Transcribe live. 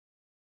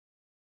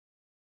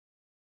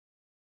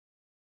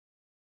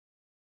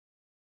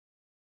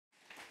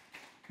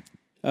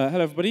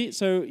Hello, everybody.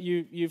 So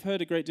you've heard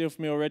a great deal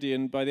from me already,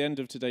 and by the end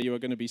of today, you are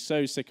going to be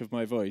so sick of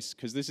my voice,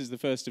 because this is the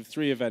first of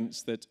 3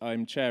 events that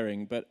I'm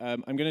chairing, but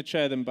I'm going to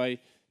chair them by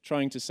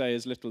trying to say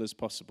as little as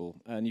possible,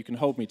 and you can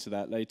hold me to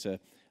that later.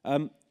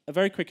 A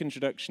very quick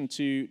introduction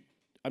to...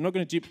 I'm not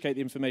going to duplicate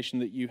the information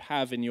that you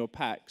have in your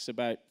packs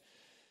about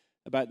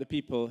the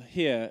people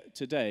here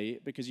today,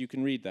 because you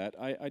can read that.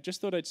 I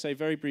just thought I'd say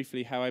very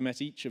briefly how I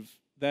met each of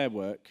their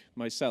work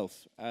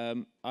myself,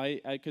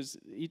 because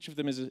each of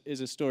them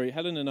is a story.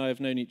 Helen and I have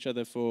known each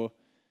other for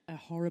a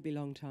horribly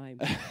long time.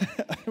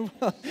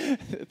 Well,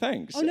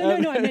 thanks. Oh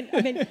no, I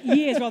meant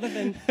years rather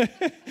than.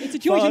 It's a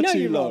joy to know too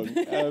you,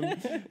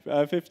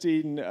 long.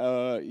 15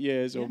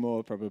 years or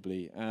more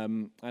probably.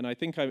 And I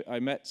think I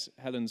met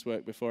Helen's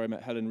work before I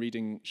met Helen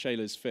reading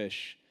Shayla's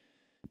Fish,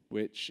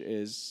 which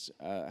is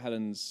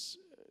Helen's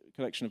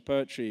collection of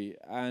poetry,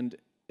 and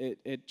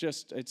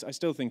I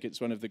still think it's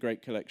one of the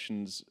great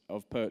collections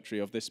of poetry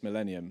of this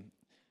millennium.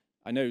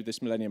 I know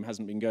this millennium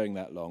hasn't been going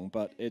that long,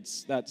 but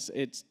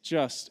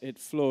it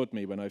floored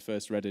me when I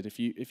first read it.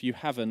 If you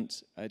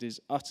haven't, it is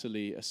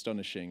utterly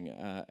astonishing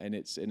in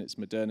its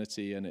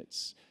modernity and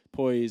its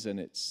poise and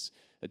its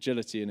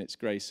agility and its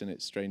grace and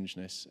its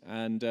strangeness.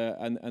 And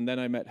then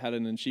I met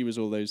Helen, and she was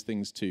all those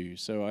things too.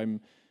 So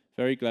I'm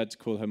very glad to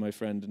call her my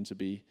friend and to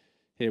be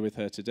here with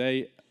her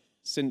today.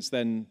 Since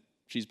then,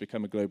 she's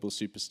become a global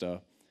superstar.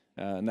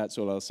 And that's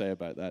all I'll say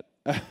about that.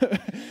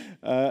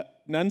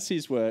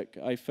 Nancy's work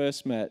I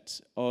first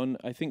met on,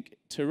 I think,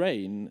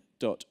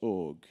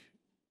 terrain.org,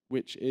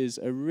 which is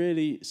a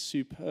really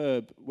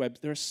superb web.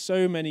 There are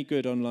so many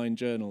good online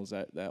journals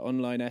out there,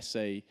 online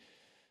essay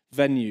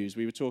venues.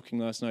 We were talking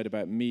last night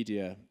about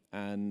media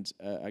and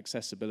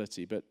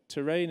accessibility, but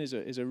Terrain is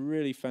a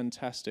really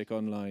fantastic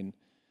online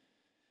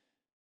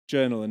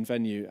journal and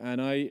venue. And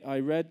I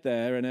read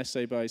there an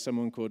essay by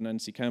someone called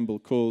Nancy Campbell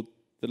called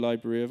The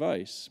Library of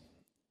Ice.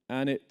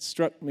 And it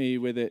struck me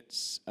with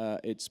its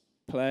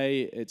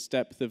play, its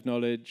depth of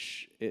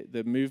knowledge,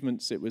 the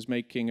movements it was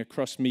making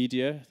across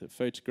media, the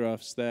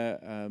photographs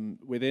there,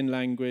 within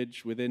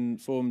language, within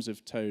forms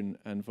of tone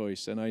and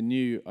voice. And I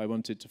knew I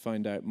wanted to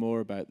find out more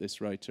about this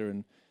writer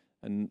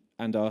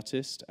and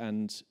artist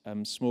and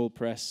small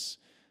press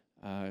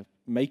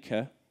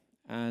maker,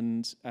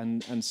 and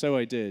so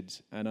I did.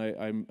 And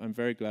I'm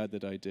very glad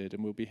that I did.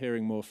 And we'll be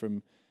hearing more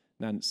from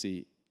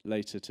Nancy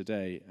later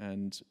today,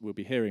 and we'll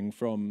be hearing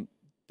from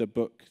the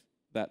book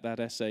that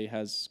essay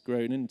has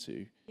grown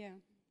into. Yeah.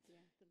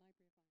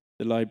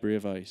 The Library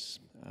of Ice,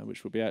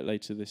 which will be out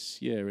later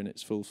this year in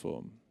its full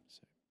form.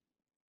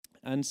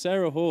 And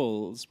Sarah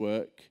Hall's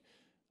work,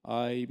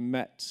 I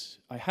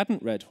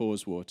hadn't read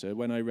Haweswater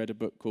when I read a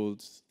book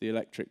called The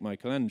Electric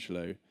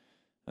Michelangelo.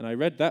 And I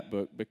read that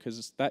book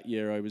because that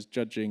year I was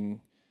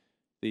judging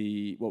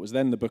what was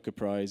then the Booker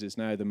Prize, is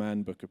now the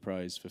Man Booker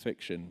Prize for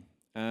fiction.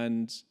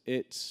 And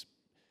it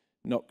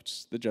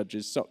knocked the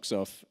judges' socks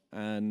off,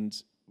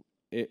 and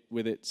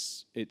with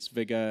its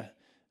vigor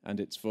and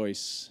its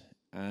voice,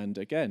 and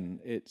again,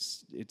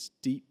 its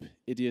deep,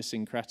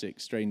 idiosyncratic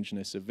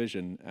strangeness of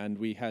vision. And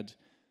we had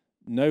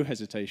no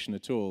hesitation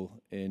at all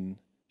in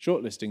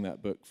shortlisting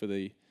that book for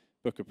the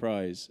Booker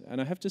Prize.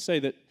 And I have to say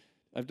that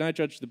I've now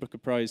judged the Booker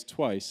Prize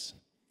twice,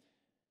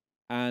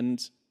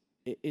 and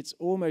it's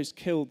almost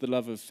killed the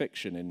love of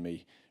fiction in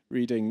me,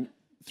 reading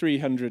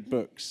 300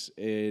 books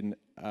in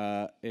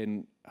I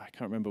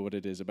can't remember what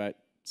it is, about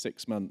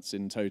 6 months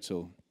in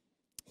total,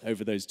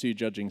 over those 2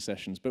 judging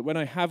sessions. But when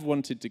I have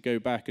wanted to go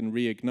back and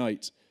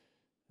reignite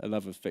a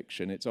love of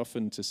fiction, it's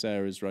often to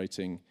Sarah's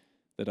writing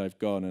that I've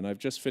gone. And I've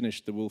just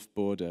finished The Wolf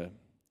Border,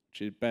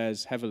 which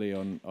bears heavily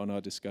on our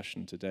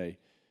discussion today.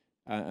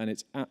 And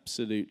it's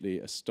absolutely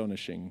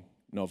astonishing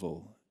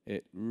novel.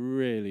 It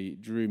really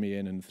drew me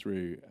in and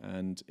through,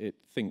 and it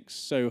thinks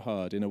so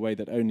hard in a way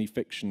that only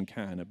fiction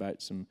can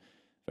about some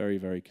very,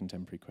 very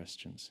contemporary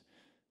questions.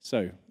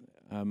 So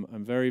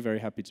I'm very, very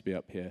happy to be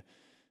up here,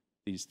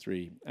 these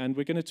 3. And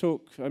we're going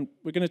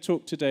to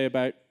talk today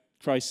about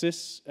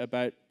crisis,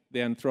 about the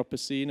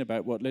Anthropocene,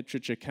 about what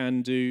literature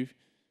can do,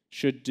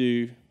 should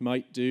do,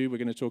 might do. We're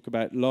going to talk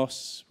about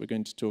loss. We're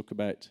going to talk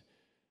about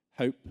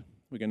hope.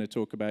 We're going to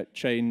talk about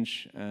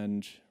change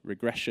and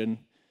regression,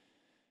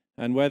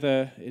 and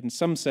whether, in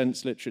some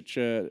sense,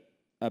 literature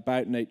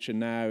about nature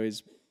now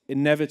is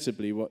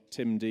inevitably what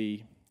Tim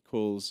Dee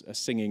calls a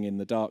singing in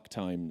the dark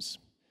times.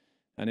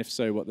 And if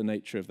so, what the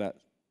nature of that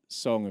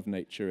song of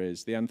nature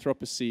is. The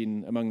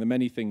Anthropocene, among the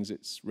many things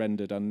it's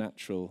rendered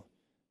unnatural,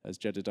 as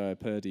Jedediah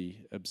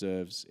Purdy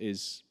observes,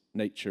 is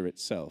nature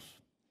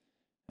itself.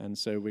 And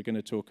so we're going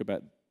to talk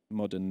about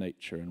modern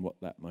nature and what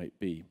that might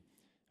be.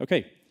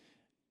 Okay,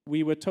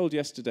 we were told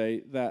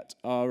yesterday that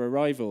our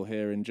arrival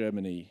here in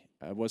Germany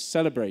was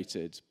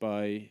celebrated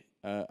by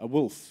a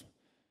wolf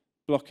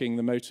blocking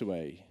the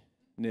motorway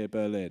near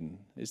Berlin.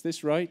 Is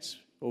this right,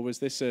 or was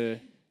this an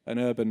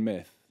urban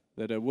myth,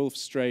 that a wolf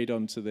strayed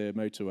onto the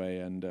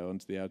motorway and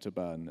onto the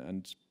Autobahn?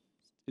 And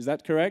is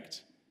that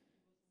correct?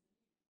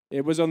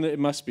 It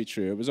must be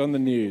true. It was on the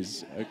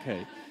news.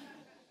 Okay.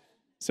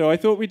 So I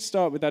thought we'd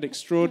start with that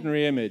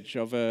extraordinary image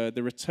of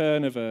the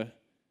return of a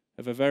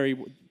of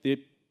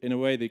in a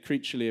way, the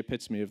creaturely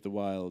epitome of the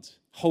wild,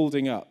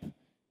 holding up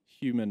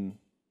human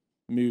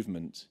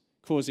movement,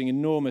 causing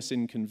enormous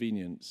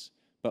inconvenience,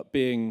 but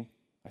being,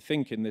 I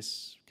think in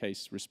this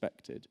case,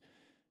 respected.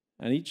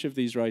 And each of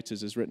these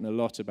writers has written a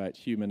lot about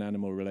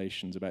human-animal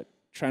relations, about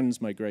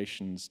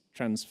transmigrations,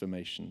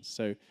 transformations.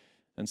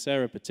 And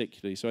Sarah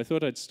particularly. So I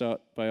thought I'd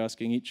start by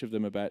asking each of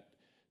them about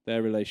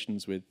their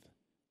relations with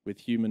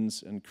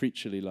humans and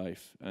creaturely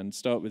life, and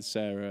start with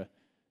Sarah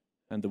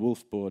and the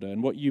wolf border,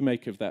 and what you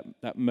make of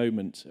that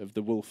moment of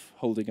the wolf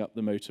holding up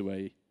the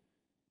motorway.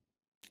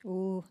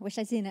 Oh, I wish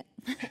I'd seen it.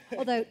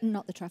 Although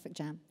not the traffic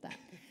jam.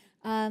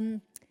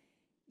 Well,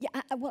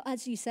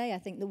 as you say, I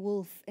think the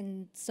wolf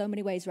in so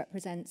many ways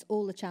represents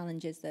all the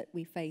challenges that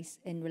we face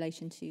in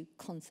relation to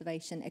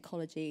conservation,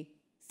 ecology,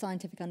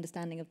 scientific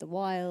understanding of the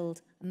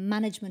wild,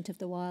 management of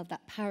the wild,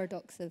 that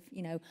paradox of,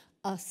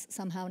 us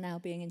somehow now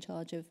being in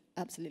charge of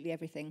absolutely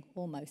everything,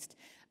 almost,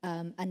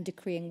 and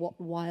decreeing what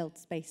wild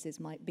spaces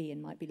might be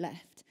and might be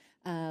left.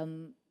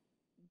 And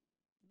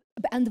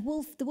the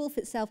wolf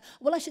itself,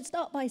 well, I should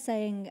start by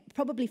saying,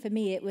 probably for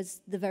me, it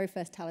was the very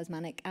first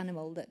talismanic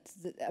animal that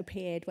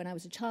appeared when I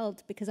was a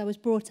child, because I was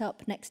brought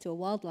up next to a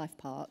wildlife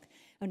park,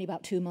 only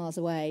about 2 miles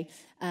away.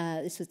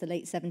 This was the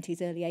late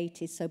 70s, early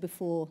 80s, so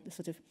before the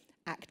sort of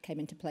act came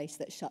into place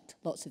that shut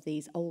lots of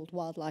these old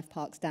wildlife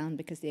parks down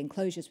because the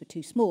enclosures were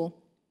too small.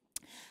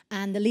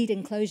 And the lead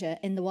enclosure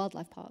in the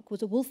wildlife park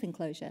was a wolf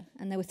enclosure,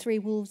 and there were 3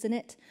 wolves in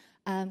it,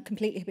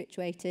 completely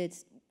habituated,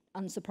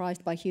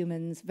 unsurprised by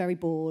humans, very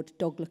bored,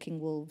 dog-looking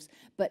wolves.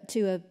 But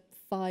to a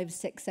 5,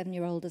 6,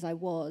 7-year-old as I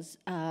was,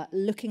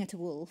 looking at a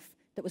wolf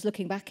that was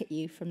looking back at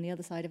you from the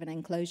other side of an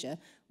enclosure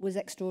was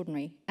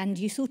extraordinary. And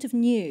you sort of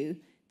knew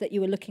that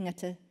you were looking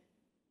at a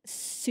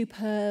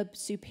superb,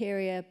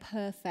 superior,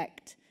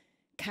 perfect,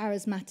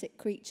 charismatic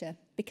creature,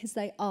 because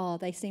they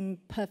seem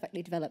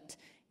perfectly developed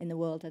in the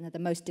world and are the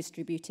most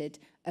distributed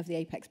of the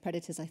apex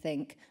predators, I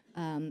think.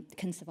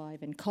 Can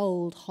survive in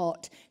cold,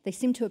 hot. They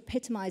seem to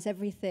epitomize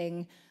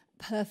everything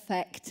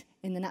perfect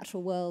in the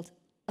natural world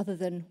other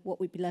than what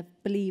we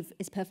believe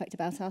is perfect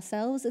about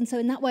ourselves. And so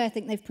in that way, I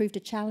think they've proved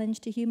a challenge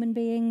to human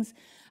beings,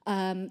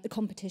 the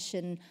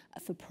competition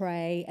for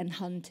prey and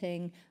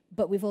hunting,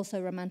 but we've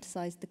also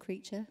romanticized the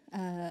creature,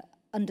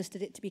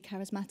 understood it to be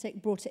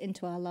charismatic, brought it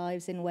into our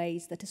lives in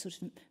ways that are sort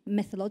of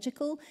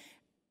mythological.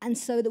 And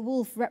so the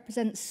wolf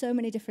represents so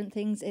many different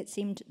things. It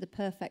seemed the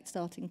perfect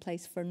starting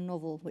place for a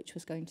novel which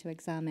was going to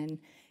examine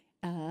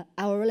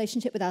our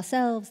relationship with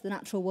ourselves, the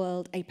natural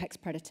world, apex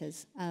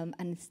predators.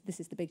 And this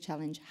is the big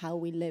challenge, how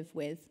we live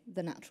with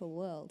the natural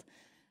world.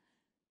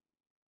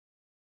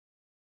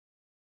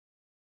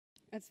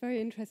 It's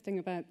very interesting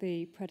about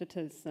the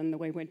predators and the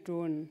way we're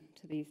drawn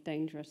to these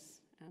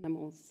dangerous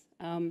animals.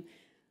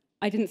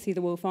 I didn't see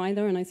the wolf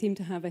either, and I seem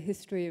to have a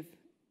history of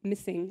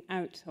missing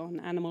out on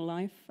animal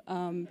life.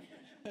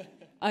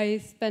 I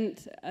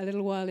spent a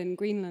little while in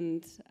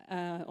Greenland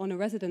on a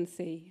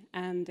residency,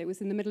 and it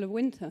was in the middle of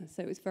winter,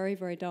 so it was very,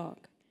 very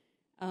dark.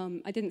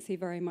 I didn't see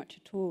very much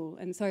at all,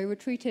 and so I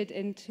retreated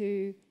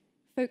into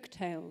folk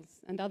tales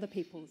and other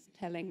people's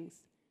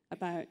tellings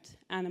about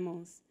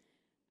animals.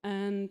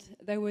 And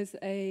there was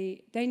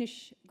a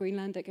Danish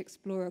Greenlandic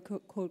explorer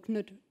called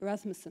Knud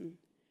Rasmussen,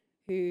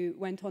 who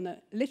went on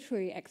a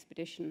literary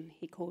expedition,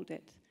 he called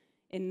it,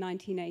 in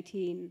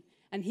 1918,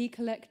 and he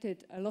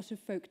collected a lot of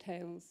folk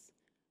tales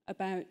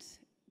about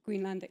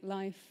Greenlandic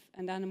life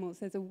and animals.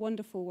 There's a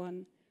wonderful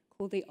one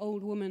called The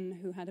Old Woman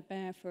Who Had a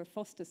Bear for a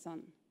Foster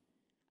Son,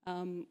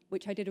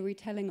 which I did a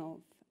retelling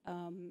of,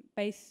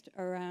 based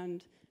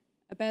around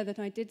a bear that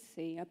I did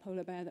see, a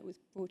polar bear that was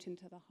brought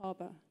into the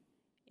harbour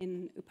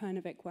in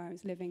Upernavik, where I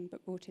was living,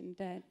 but brought in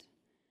dead,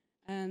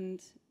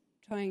 and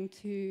trying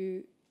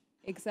to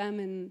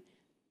examine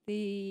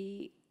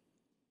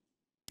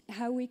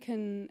how we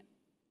can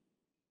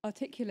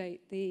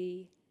articulate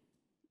the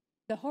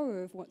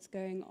horror of what's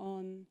going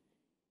on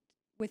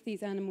with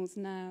these animals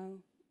now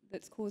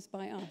that's caused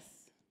by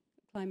us,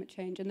 climate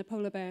change. And the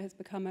polar bear has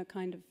become a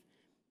kind of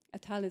a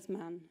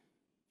talisman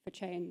for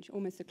change,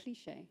 almost a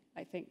cliche,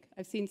 I think.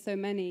 I've seen so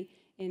many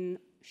in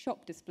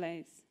shop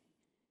displays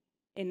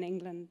in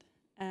England,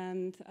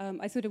 and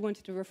I sort of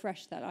wanted to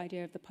refresh that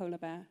idea of the polar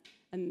bear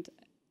and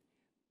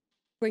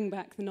bring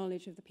back the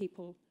knowledge of the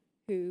people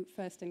who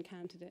first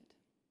encountered it.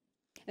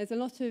 There's a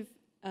lot of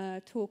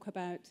talk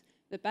about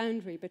the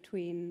boundary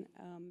between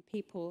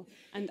people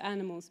and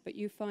animals, but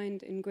you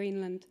find in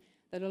Greenland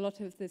that a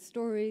lot of the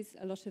stories,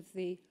 a lot of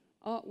the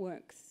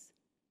artworks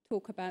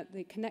talk about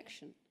the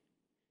connection.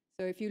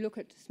 So if you look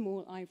at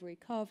small ivory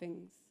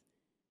carvings,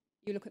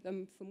 you look at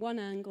them from one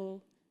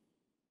angle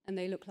and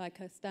they look like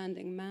a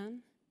standing man.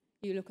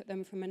 You look at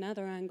them from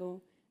another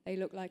angle, they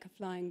look like a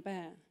flying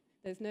bear.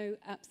 There's no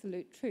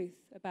absolute truth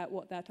about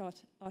what that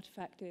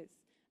artifact is.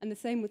 And the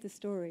same with the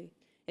story.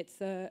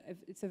 It's a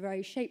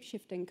very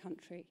shape-shifting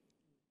country.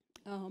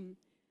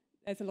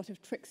 There's a lot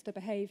of trickster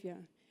behavior.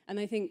 And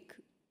I think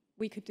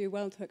we could do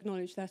well to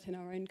acknowledge that in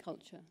our own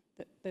culture,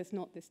 that there's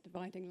not this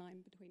dividing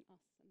line between us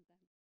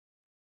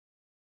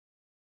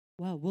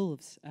and them. Wow,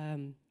 wolves.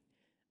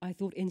 I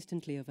thought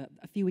instantly of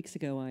a few weeks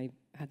ago, I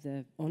had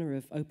the honour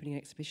of opening an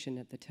exhibition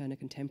at the Turner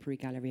Contemporary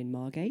Gallery in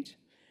Margate,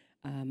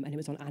 and it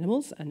was on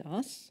animals and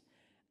us.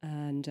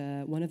 And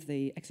one of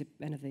the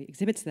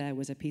exhibits there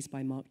was a piece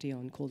by Mark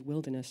Dion called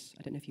Wilderness.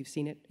 I don't know if you've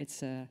seen it.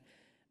 It's a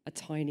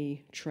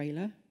tiny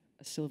trailer,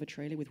 a silver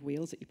trailer with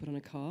wheels that you put on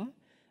a car,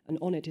 and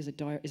on it is a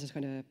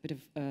kind of bit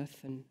of earth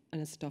and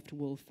a stuffed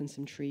wolf and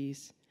some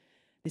trees.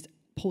 This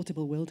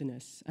portable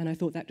wilderness, and I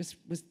thought that just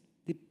was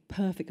the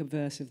perfect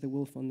verse of the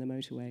wolf on the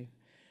motorway.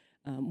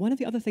 One of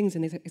the other things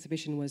in this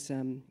exhibition was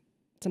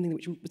something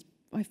which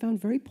I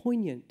found very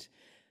poignant.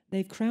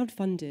 They've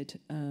crowdfunded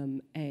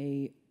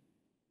a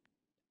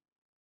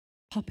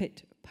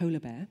puppet polar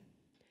bear,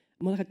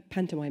 more like a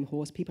pantomime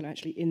horse. People are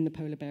actually in the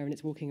polar bear and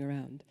it's walking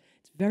around.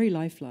 It's very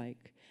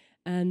lifelike.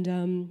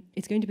 And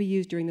it's going to be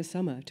used during the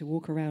summer to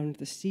walk around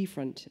the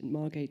seafront in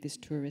Margate, this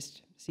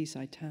tourist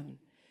seaside town,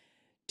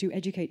 to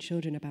educate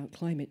children about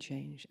climate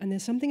change. And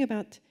there's something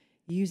about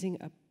using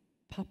a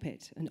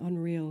puppet, an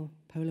unreal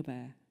polar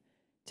bear,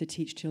 to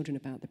teach children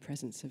about the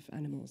presence of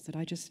animals that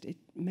it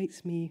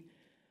makes me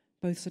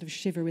both sort of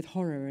shiver with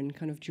horror and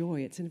kind of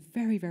joy. It's a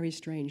very, very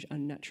strange,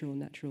 unnatural,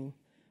 natural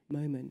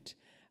moment.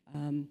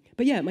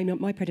 But yeah,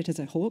 my predators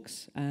are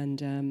hawks,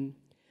 and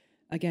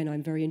again,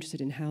 I'm very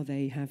interested in how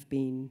they have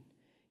been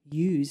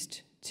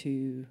used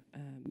to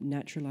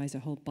naturalize a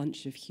whole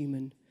bunch of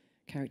human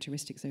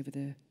characteristics over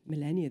the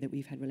millennia that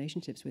we've had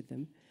relationships with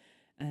them.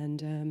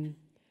 And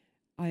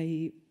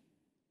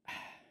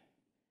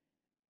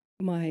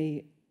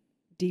my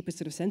deepest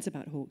sort of sense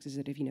about hawks is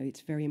that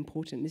it's very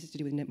important. This is to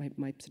do with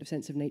my sort of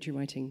sense of nature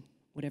writing,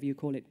 whatever you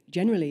call it,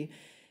 generally,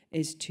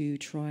 is to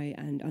try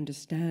and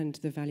understand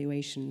the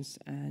valuations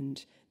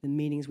and the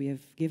meanings we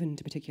have given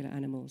to particular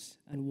animals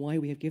and why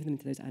we have given them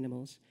to those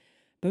animals,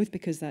 both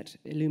because that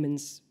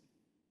illumines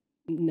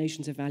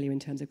notions of value in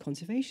terms of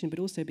conservation, but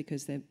also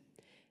because there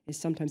is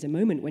sometimes a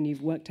moment when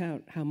you've worked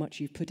out how much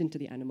you've put into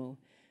the animal,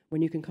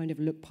 when you can kind of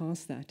look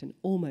past that and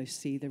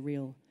almost see the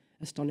real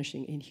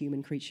astonishing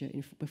inhuman creature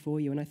before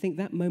you. And I think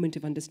that moment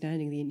of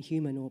understanding the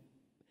inhuman or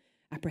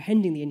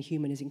apprehending the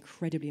inhuman is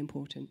incredibly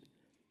important.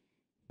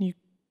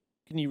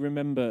 Can you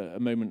remember a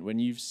moment when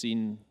you've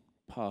seen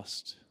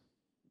past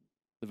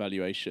the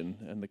valuation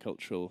and the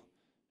cultural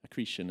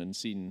accretion and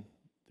seen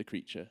the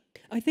creature?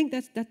 I think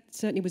that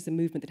certainly was the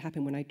movement that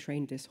happened when I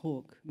trained this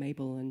hawk,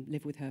 Mabel, and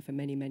lived with her for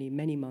many, many,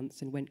 many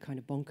months and went kind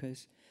of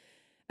bonkers.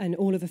 And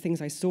all of the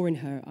things I saw in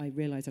her, I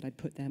realized that I'd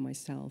put there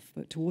myself.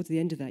 But towards the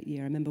end of that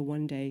year, I remember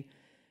one day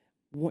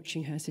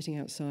watching her sitting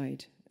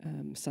outside,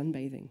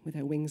 sunbathing with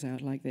her wings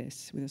out like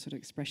this, with a sort of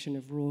expression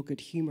of raw good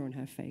humor on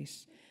her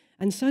face.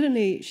 And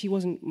suddenly, she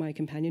wasn't my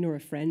companion or a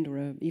friend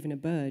or even a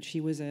bird.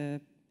 She was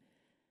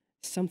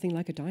something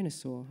like a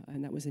dinosaur,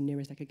 and that was the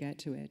nearest I could get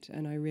to it.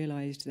 And I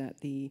realized that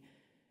the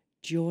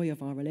joy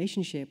of our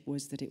relationship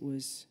was that it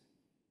was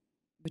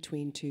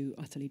between two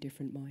utterly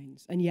different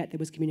minds. And yet there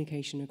was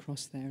communication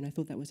across there, and I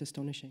thought that was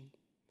astonishing.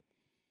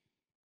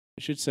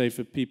 I should say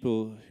for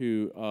people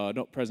who are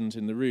not present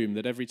in the room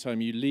that every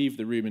time you leave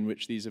the room in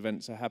which these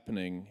events are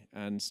happening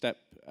and step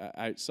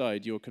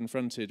outside, you're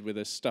confronted with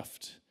a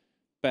stuffed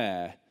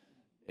bear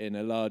in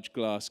a large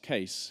glass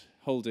case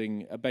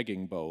holding a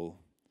begging bowl.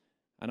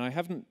 And I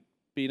haven't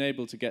been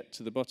able to get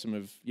to the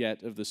bottom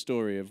yet of the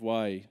story of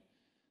why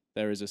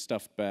there is a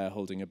stuffed bear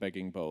holding a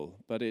begging bowl,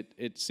 but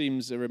it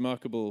seems a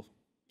remarkable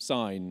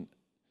sign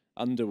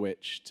under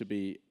which to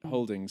be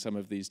holding some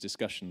of these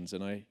discussions,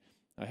 and I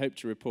hope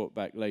to report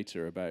back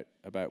later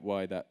about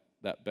why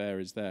that bear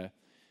is there.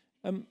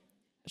 I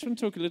just want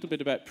to talk a little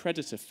bit about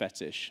predator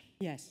fetish.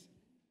 Yes.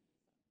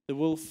 The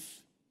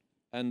wolf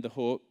and the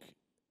hawk,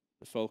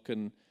 the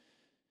falcon,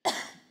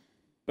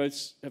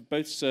 have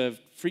both served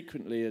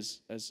frequently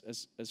as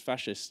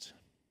fascist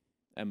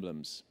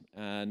emblems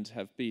and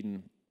have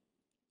been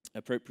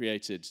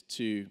appropriated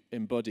to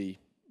embody,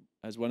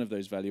 as one of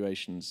those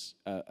valuations,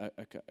 a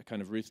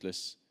kind of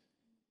ruthless,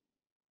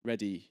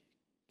 ready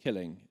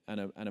killing and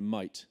a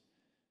might,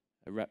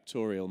 a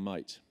raptorial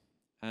might.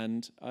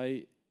 And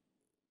I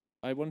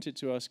wanted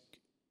to ask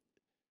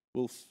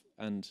Wolf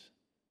and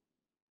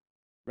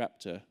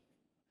Raptor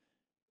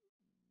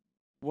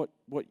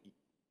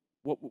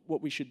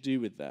what we should do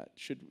with that.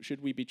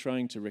 Should we be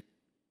trying to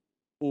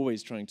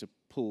always trying to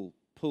pull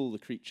the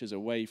creatures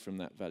away from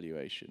that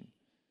valuation?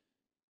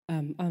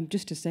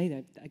 Just to say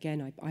that,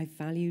 again, I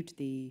valued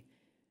the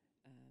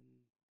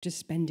just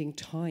spending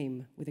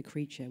time with a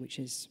creature which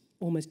is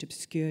almost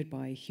obscured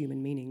by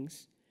human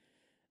meanings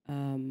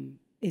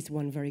is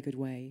one very good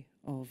way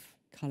of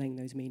culling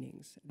those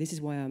meanings. This is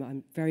why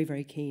I'm very,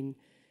 very keen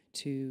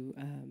to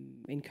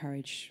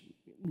encourage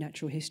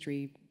natural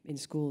history in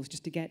schools,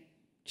 just to get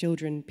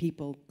children,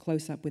 people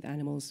close up with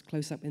animals,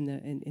 close up in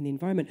the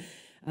environment.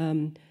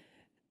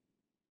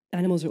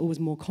 Animals are always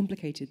more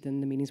complicated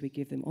than the meanings we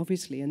give them,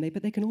 obviously,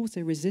 but they can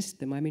also resist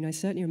them. I mean, I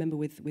certainly remember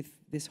with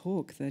this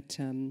hawk that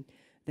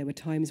there were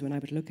times when I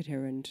would look at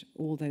her and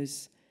all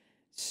those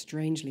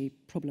strangely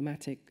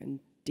problematic and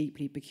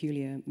deeply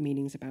peculiar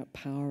meanings about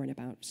power and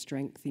about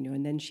strength,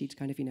 and then she'd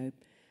kind of,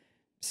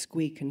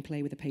 squeak and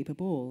play with a paper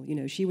ball. You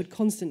know, she would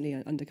constantly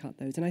undercut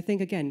those. And I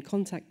think, again,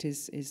 contact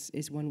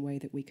is one way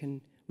that we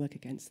can work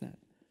against that.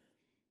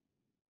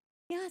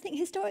 Yeah, I think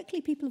historically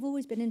people have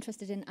always been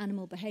interested in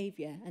animal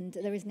behaviour, and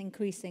there is an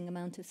increasing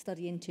amount of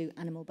study into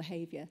animal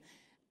behaviour.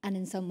 And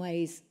in some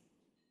ways,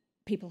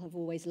 people have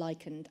always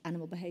likened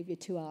animal behaviour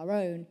to our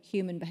own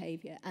human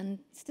behaviour, and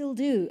still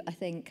do, I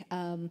think.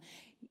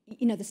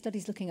 You know, the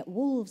studies looking at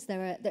wolves,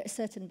 there are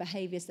certain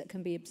behaviours that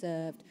can be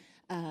observed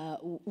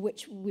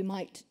which we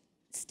might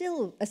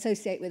still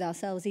associate with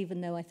ourselves,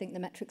 even though I think the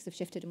metrics have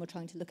shifted and we're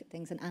trying to look at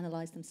things and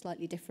analyse them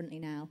slightly differently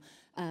now,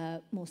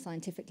 more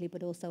scientifically,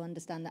 but also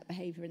understand that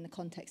behaviour in the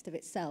context of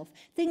itself.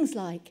 Things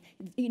like,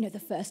 you know, the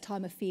first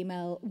time a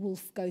female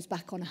wolf goes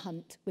back on a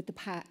hunt with the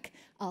pack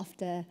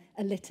after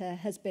a litter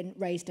has been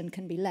raised and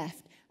can be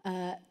left.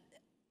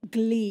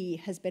 Glee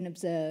has been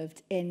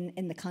observed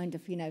in the kind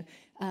of, you know,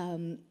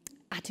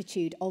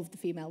 attitude of the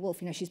female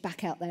wolf. You know, she's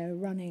back out there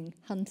running,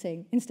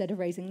 hunting, instead of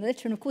raising the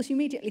litter. And of course, you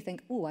immediately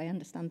think, oh, I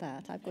understand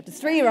that. I've got a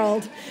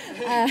 3-year-old.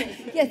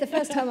 Yeah, the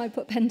first time I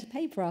put pen to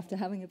paper after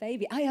having a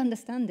baby, I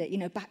understand it. You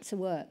know, back to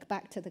work,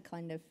 back to the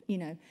kind of, you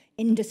know,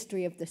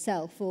 industry of the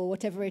self or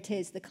whatever it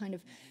is, the kind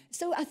of...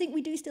 So I think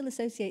we do still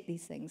associate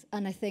these things.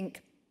 And I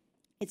think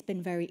it's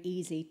been very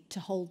easy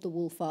to hold the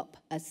wolf up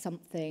as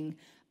something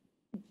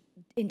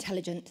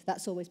intelligent.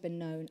 That's always been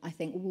known. I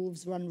think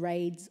wolves run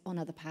raids on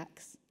other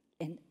packs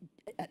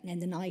in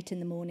the night, in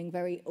the morning,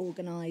 very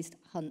organised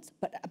hunts,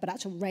 but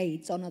actual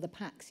raids on other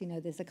packs. You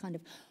know, there's a kind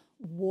of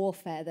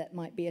warfare that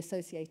might be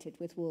associated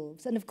with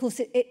wolves. And of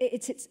course,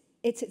 it's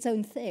its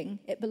own thing.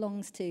 It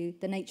belongs to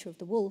the nature of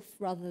the wolf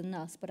rather than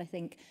us, but I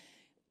think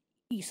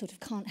you sort of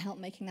can't help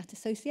making that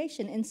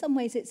association. In some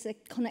ways, it's a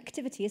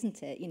connectivity,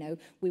 isn't it? You know,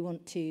 we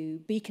want to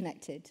be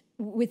connected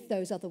with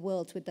those other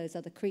worlds, with those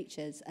other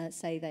creatures,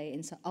 say they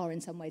are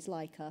in some ways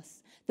like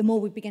us. The more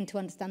we begin to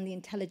understand the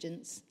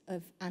intelligence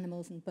of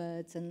animals and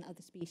birds and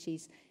other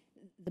species,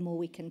 the more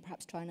we can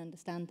perhaps try and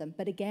understand them.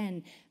 But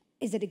again,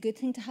 is it a good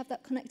thing to have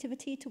that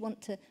connectivity, to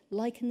want to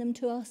liken them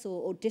to us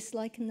or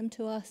disliken them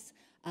to us?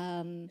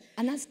 And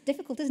that's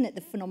difficult, isn't it,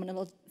 the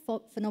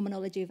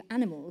phenomenology of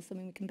animals? I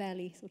mean, we can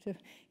barely sort of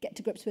get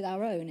to grips with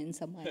our own in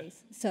some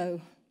ways.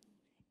 So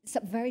it's a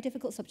very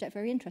difficult subject,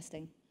 very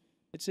interesting.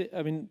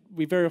 I mean,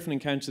 we very often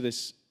encounter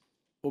this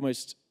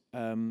almost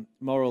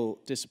moral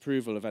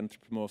disapproval of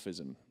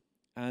anthropomorphism.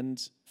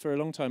 And for a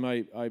long time,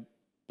 I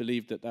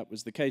believed that that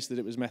was the case, that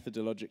it was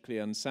methodologically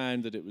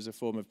unsound, that it was a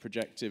form of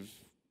projective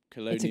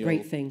colonial... It's a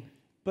great thing.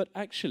 But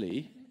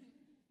actually,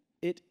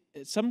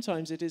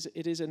 sometimes it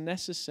is a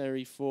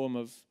necessary form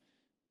of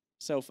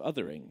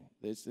self-othering.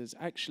 There's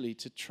actually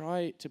to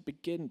try to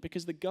begin,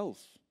 because that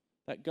gulf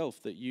that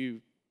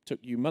took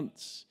you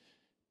months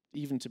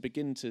even to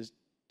begin to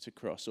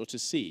cross or to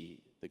see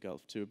the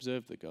gulf, to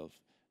observe the gulf.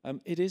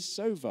 It is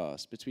so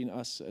vast between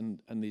us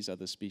and these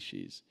other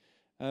species.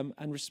 And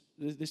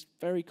this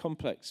very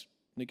complex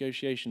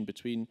negotiation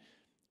between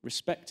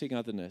respecting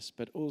otherness,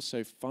 but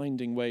also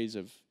finding ways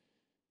of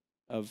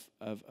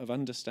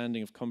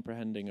understanding, of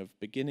comprehending, of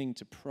beginning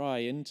to pry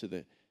into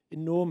the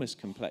enormous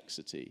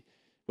complexity.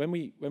 When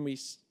we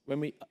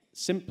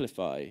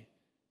simplify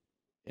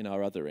in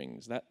our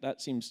otherings,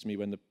 that seems to me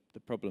when the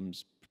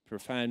problems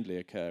profoundly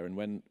occur, and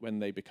when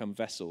they become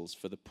vessels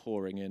for the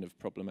pouring in of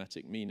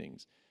problematic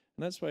meanings.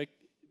 And that's why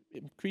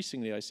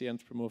increasingly I see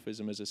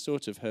anthropomorphism as a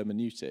sort of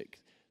hermeneutic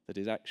that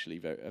is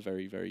actually a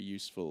very, very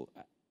useful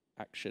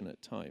action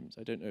at times.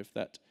 I don't know if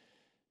that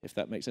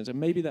makes sense. And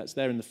maybe that's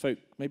there in the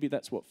maybe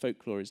that's what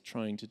folklore is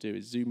trying to do,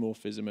 is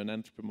zoomorphism and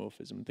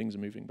anthropomorphism, and things are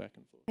moving back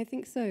and forth. I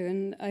think so,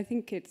 and I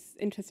think it's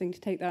interesting to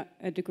take that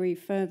a degree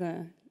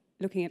further,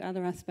 looking at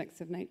other aspects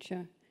of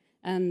nature.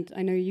 And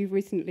I know you've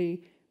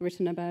recently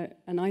written about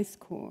an ice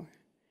core,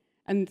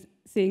 and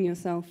seeing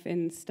yourself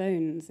in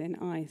stones, in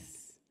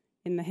ice,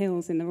 in the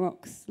hills, in the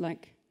rocks,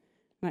 like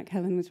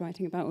Helen was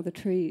writing about, or the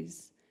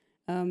trees.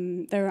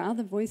 There are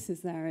other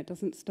voices there. It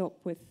doesn't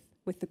stop with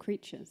the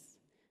creatures.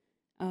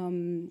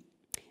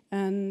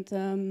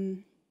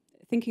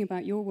 Thinking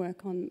about your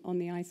work on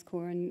the ice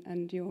core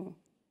and your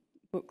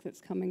book that's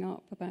coming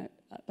up about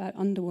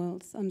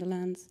underworlds,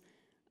 underlands,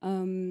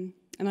 and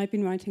I've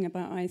been writing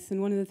about ice,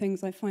 and one of the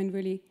things I find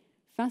really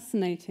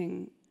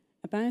fascinating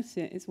about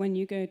it is when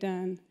you go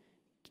down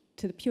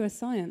to the pure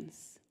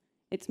science,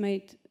 it's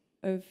made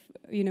of,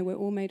 we're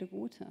all made of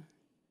water.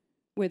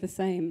 We're the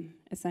same,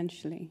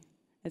 essentially,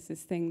 as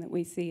this thing that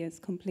we see as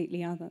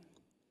completely other.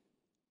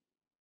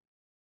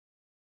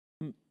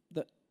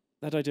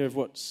 That idea of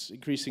what's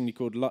increasingly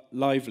called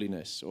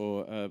liveliness,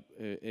 or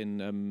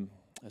in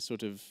a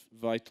sort of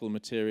vital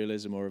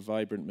materialism or a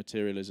vibrant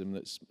materialism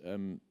that's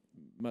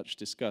much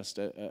discussed,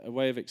 a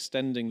way of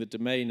extending the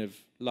domain of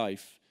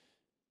life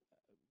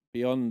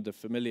beyond the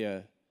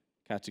familiar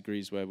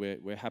categories where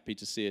we're happy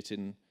to see it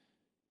in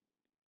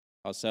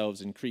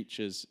ourselves, in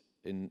creatures,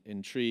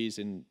 in trees,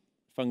 in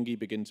fungi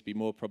begin to be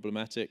more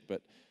problematic,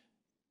 but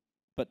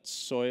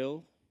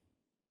soil,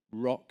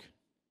 rock,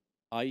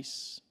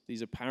 ice,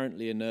 these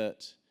apparently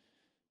inert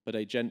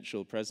but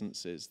agential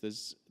presences.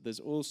 There's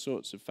all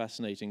sorts of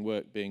fascinating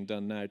work being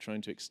done now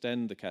trying to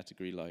extend the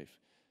category life.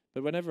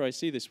 But whenever I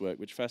see this work,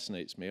 which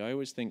fascinates me, I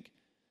always think,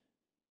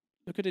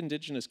 look at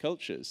indigenous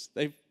cultures.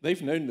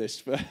 They've known this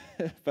for,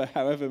 for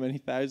however many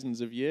thousands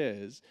of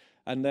years,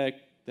 and their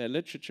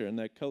literature and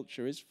their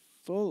culture is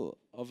full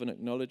of an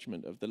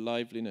acknowledgement of the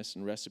liveliness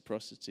and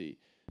reciprocity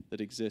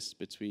that exists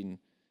between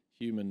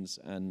humans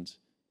and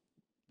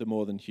the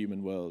more than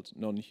human world,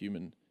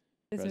 non-human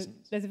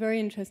presence. There's a very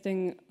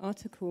interesting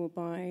article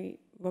by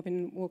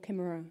Robin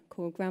Wall-Kimmerer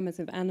called Grammars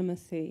of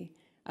Animacy,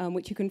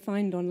 which you can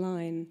find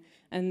online,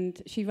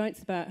 and she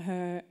writes about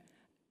her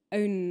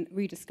own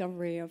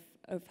rediscovery of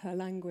her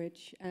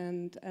language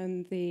and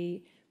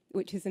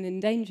which is an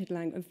endangered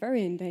language, a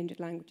very endangered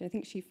language. I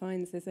think she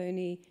finds there's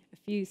only a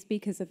few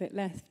speakers of it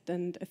left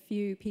and a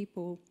few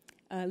people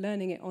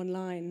learning it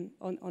online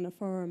on a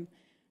forum.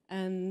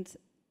 And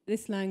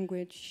this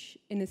language,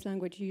 in this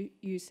language,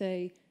 you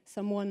say,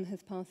 someone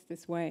has passed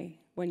this way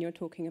when you're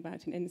talking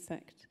about an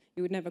insect.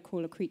 You would never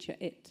call a creature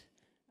it.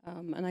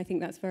 And I think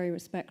that's very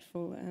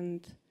respectful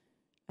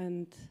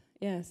and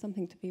yeah,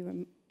 something to be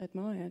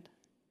admired.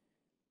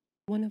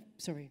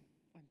 Sorry,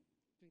 I'm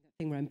doing that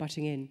thing where I'm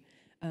butting in.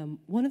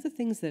 One of the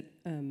things that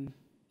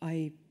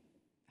I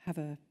have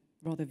a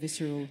rather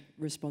visceral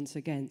response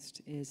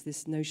against is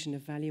this notion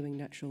of valuing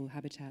natural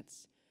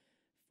habitats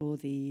for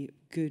the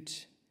good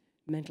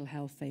mental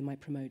health they might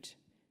promote.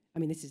 I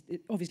mean,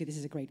 obviously this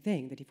is a great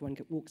thing, that if one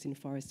walks in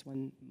forests,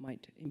 one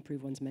might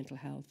improve one's mental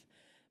health.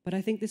 But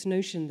I think this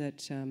notion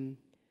that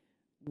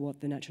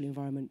what the natural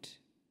environment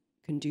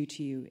can do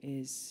to you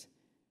is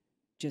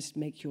just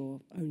make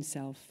your own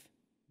self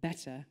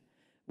better,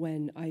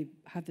 when I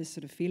have this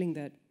sort of feeling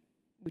that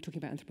we're talking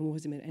about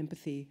anthropomorphism and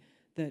empathy,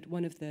 that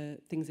one of the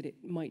things that it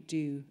might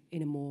do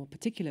in a more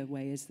particular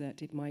way is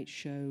that it might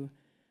show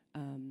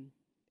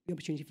the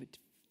opportunity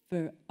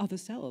for other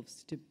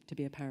selves to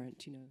be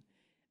apparent, you know,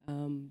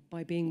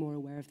 by being more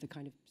aware of the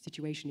kind of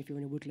situation, if you're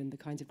in a woodland, the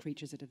kinds of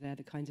creatures that are there,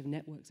 the kinds of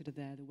networks that are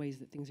there, the ways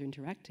that things are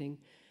interacting.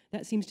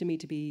 That seems to me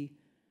to be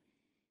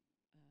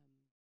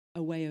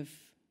a way of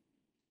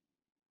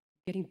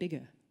getting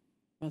bigger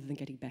rather than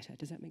getting better.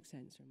 Does that make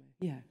sense?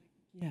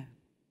 Yeah.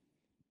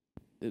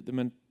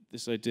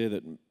 This idea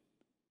that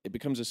it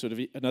becomes a sort of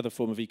another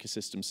form of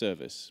ecosystem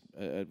service,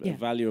 a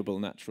valuable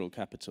natural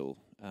capital,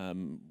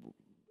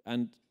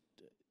 and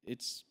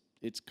it's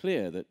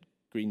clear that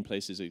green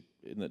places are,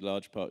 in a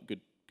large part,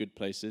 good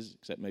places,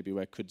 except maybe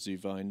where kudzu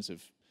vines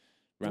have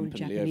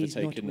rampantly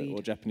overtaken,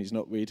 or Japanese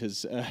knotweed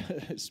has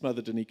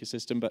smothered an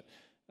ecosystem.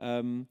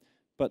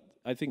 But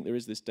I think there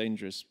is this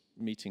dangerous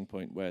meeting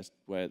point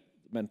where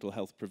mental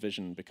health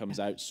provision becomes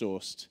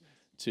outsourced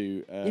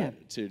to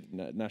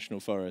national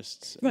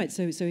forests. Right.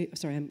 So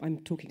sorry, I'm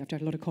talking. I've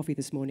had a lot of coffee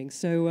this morning.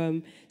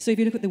 So if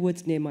you look at the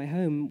woods near my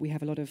home, we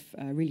have a lot of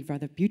really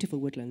rather beautiful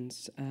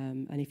woodlands.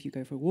 And if you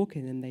go for a walk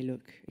in them, they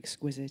look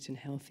exquisite and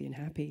healthy and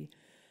happy.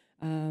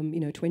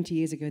 20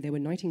 years ago there were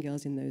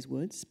nightingales in those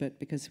woods, but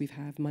because we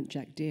have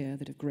muntjac deer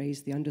that have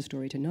grazed the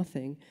understory to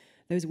nothing,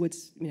 those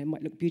woods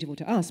might look beautiful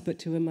to us, but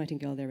to a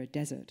nightingale they're a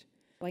desert.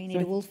 Well, you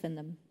need a wolf in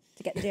them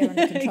to get the deer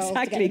under control.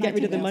 Exactly, get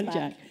rid of the muntjac.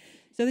 Back.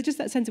 So there's just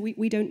that sense that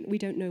we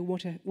don't know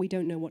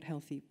what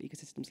healthy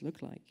ecosystems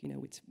look like.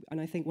 And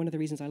I think one of the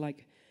reasons I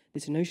like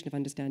this notion of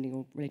understanding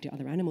or related to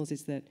other animals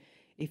is that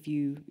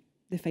the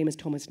famous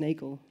Thomas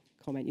Nagel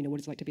comment, what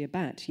it's like to be a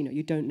bat.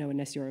 You don't know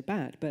unless you're a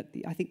bat. But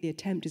I think the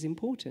attempt is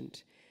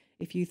important.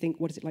 If you think,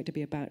 what is it like to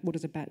be a bat? What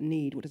does a bat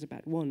need? What does a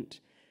bat want?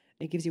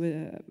 It gives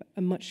you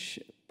a much,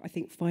 I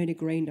think,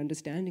 finer-grained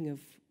understanding of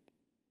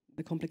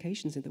the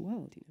complications in the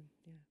world.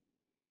 Yeah.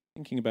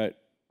 Thinking about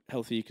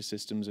healthy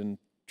ecosystems and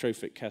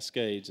trophic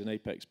cascades and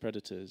apex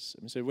predators.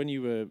 So when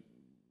you were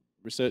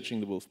researching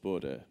the wolf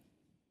border,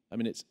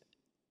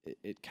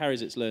 it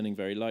carries its learning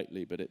very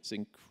lightly, but it's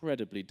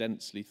incredibly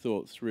densely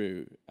thought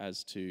through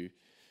as to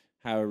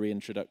how a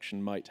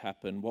reintroduction might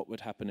happen, what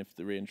would happen if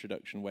the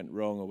reintroduction went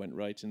wrong or went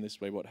right in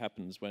this way, what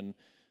happens when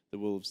the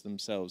wolves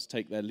themselves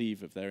take their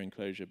leave of their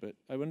enclosure. But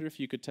I wonder if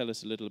you could tell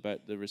us a little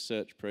about the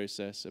research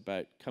process,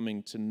 about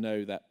coming to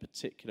know that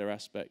particular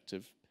aspect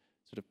of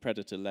sort of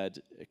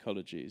predator-led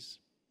ecologies.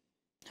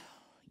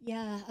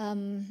 Yeah,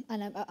 and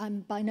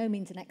I'm by no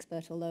means an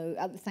expert, although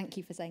thank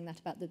you for saying that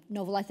about the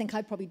novel. I think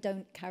I probably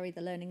don't carry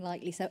the learning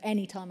lightly, so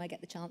any time I get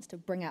the chance to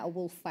bring out a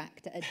wolf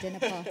fact at a dinner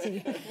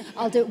party,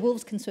 I'll do it.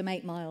 Wolves can swim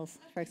 8 miles,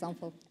 for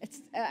example.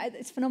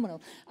 It's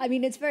phenomenal.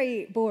 It's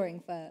very boring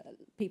for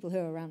people who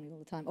are around me all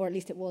the time, or at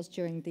least it was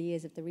during the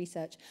years of the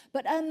research.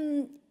 But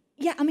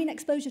yeah,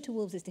 exposure to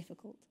wolves is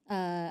difficult.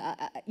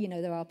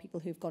 There are people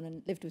who've gone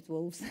and lived with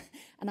wolves,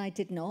 and I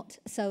did not.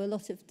 So a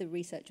lot of the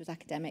research was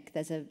academic.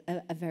 There's a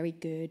very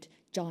good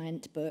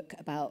giant book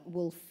about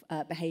wolf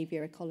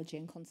behaviour, ecology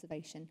and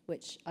conservation,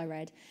 which I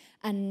read.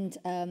 And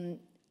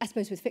I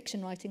suppose with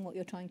fiction writing, what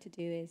you're trying to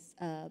do is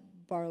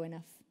borrow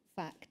enough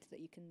fact that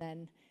you can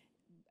then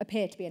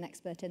appear to be an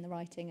expert in the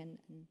writing.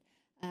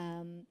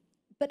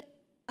 But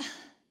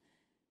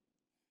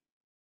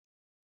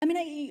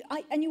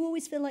and you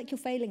always feel like you're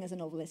failing as a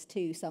novelist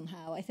too,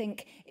 somehow. I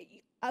think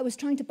I was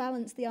trying to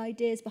balance the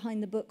ideas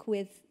behind the book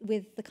with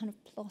the kind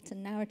of plot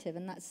and narrative,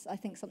 and that's, I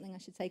think, something I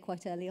should say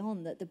quite early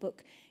on, that the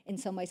book in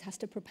some ways has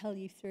to propel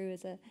you through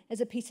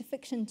as a piece of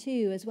fiction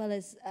too, as well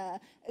as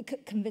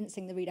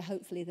convincing the reader,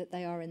 hopefully, that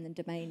they are in the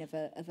domain of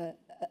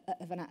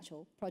an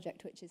actual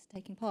project which is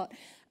taking part.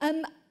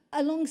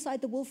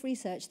 Alongside the wolf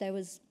research, there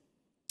was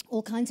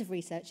all kinds of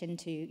research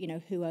into, you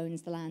know, who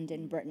owns the land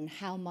in Britain,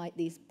 how might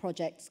these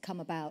projects come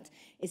about,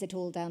 is it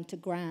all down to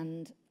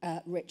grand,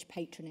 rich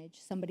patronage,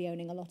 somebody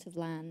owning a lot of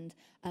land,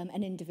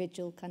 an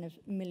individual kind of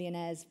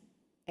millionaire's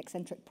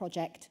eccentric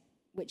project,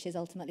 which is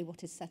ultimately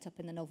what is set up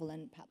in the novel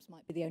and perhaps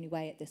might be the only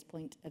way at this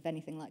point of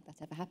anything like that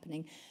ever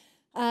happening.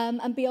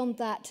 And beyond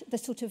that, the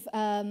sort of,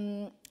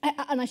 and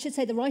I should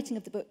say the writing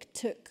of the book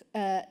took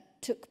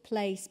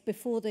place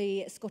before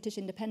the Scottish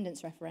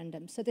independence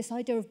referendum. So this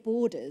idea of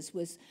borders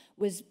was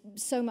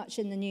so much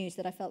in the news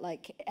that I felt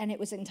like, and it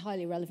was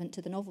entirely relevant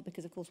to the novel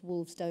because, of course,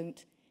 wolves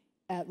don't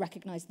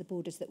recognise the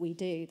borders that we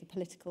do. The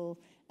political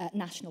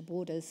national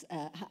borders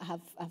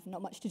have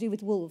not much to do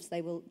with wolves.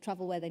 They will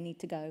travel where they need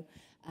to go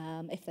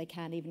if they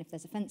can, even if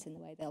there's a fence in the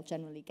way. They'll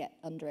generally get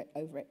under it,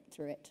 over it,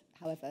 through it,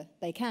 however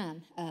they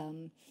can.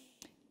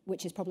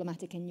 Which is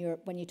problematic in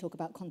Europe when you talk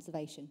about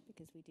conservation,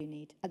 because we do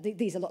need,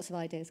 these are lots of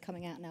ideas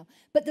coming out now.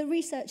 But the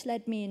research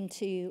led me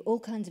into all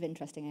kinds of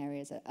interesting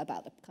areas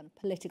about the kind of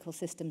political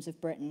systems of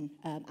Britain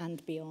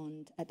and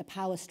beyond, the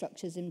power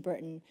structures in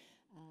Britain,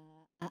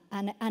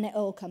 and it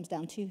all comes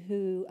down to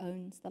who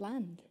owns the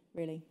land,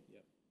 really.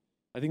 Yep.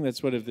 I think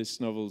that's one of this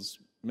novel's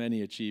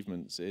many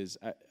achievements is,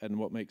 and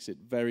what makes it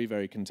very,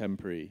 very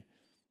contemporary,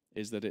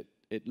 is that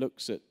it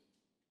looks at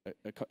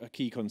a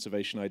key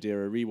conservation idea,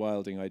 a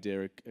rewilding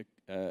idea,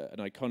 an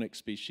iconic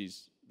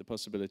species, the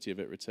possibility of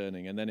it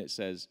returning, and then it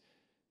says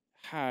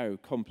how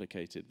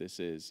complicated this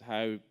is,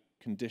 how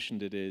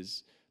conditioned it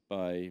is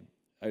by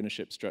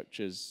ownership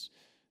structures,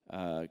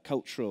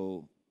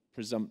 cultural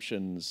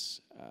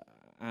presumptions,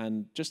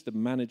 and just the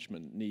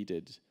management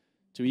needed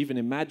to even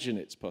imagine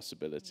its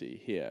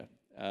possibility here.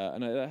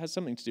 And that has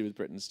something to do with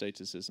Britain's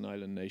status as an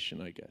island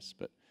nation, I guess.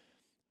 But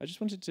I just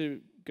wanted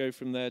to go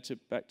from there to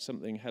back to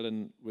something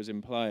Helen was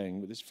implying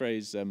with this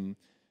phrase,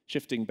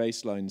 shifting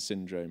baseline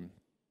syndrome.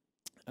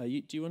 Do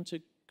you want to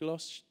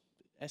gloss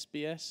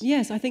SBS?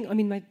 Yes, I think, I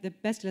mean, the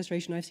best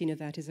illustration I've seen of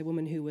that is a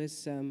woman who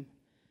was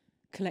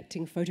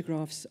collecting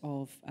photographs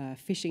of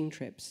fishing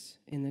trips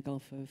in the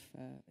Gulf of,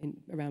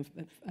 around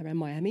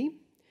Miami.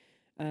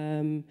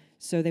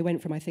 So they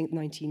went from, I think,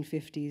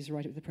 1950s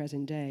right up to the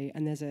present day,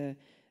 and there's a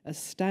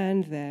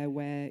stand there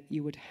where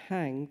you would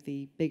hang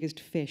the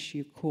biggest fish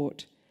you've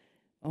caught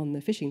on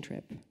the fishing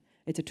trip.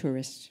 It's a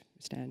tourist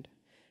stand.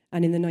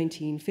 And in the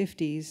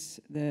 1950s,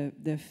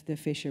 the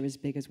fish are as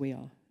big as we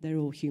are. They're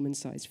all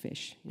human-sized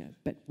fish, you know,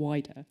 but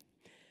wider.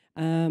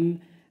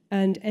 And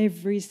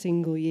every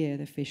single year,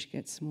 the fish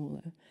gets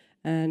smaller.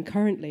 And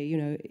currently, you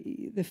know,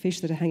 the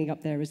fish that are hanging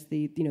up there as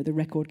the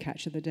record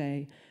catch of the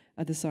day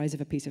are the size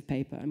of a piece of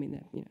paper. I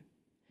mean, you know.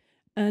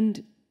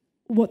 And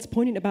what's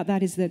poignant about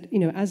that is that, you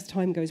know, as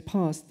time goes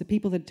past, the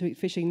people that do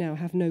fishing now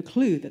have no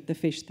clue that the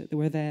fish that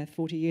were there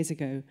 40 years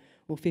ago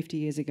or 50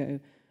 years ago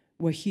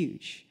were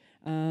huge.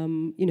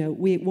 You know,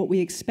 what we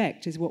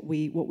expect is what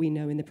we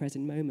know in the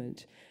present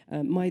moment.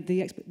 Another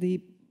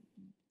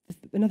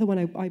one,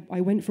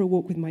 I went for a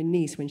walk with my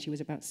niece when she was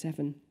about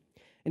 7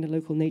 in a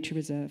local nature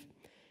reserve.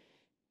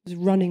 It was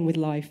running with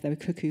life. There were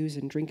cuckoos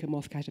and drinker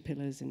moth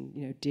caterpillars and,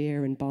 you know,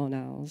 deer and barn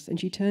owls. And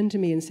she turned to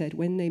me and said,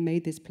 "When they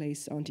made this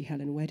place, Auntie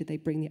Helen, where did they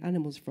bring the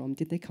animals from?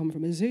 Did they come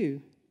from a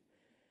zoo?"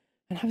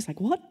 And I was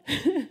like, "What?"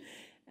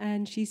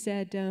 And she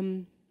said,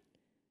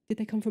 "Did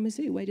they come from a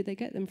zoo? Where did they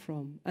get them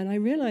from?" And I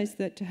realized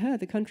that to her,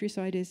 the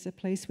countryside is a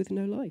place with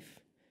no life.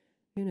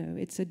 You know,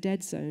 it's a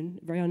dead zone,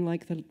 very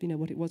unlike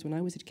what it was when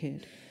I was a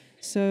kid.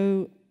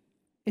 So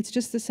it's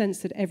just the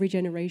sense that every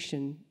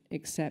generation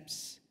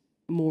accepts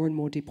more and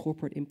more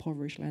depauperate,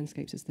 impoverished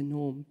landscapes as the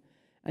norm,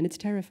 and it's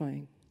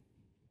terrifying.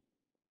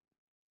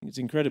 It's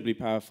incredibly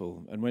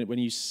powerful, and when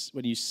you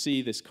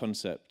see this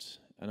concept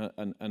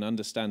and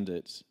understand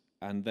it,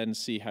 and then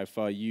see how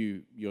far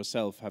you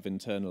yourself have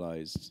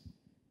internalized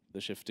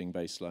the shifting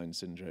baseline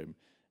syndrome,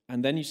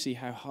 and then you see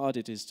how hard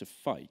it is to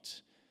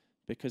fight,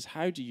 because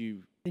how do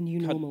you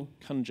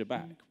conjure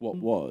back what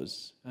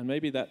was? And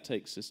maybe that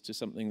takes us to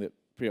something that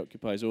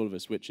preoccupies all of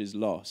us, which is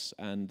loss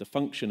and the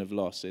function of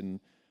loss in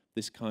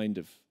this kind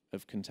of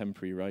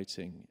contemporary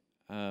writing.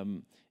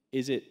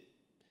 Is it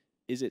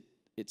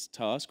its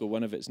task, or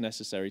one of its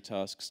necessary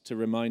tasks, to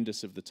remind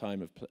us of the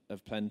time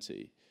of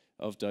plenty,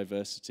 of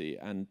diversity,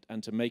 and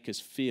to make us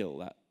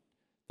feel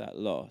that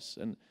loss?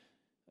 And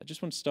I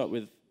just want to start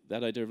with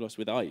that idea of loss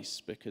with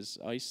ice, because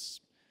ice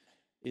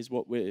is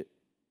what we're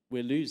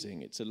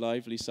losing. It's a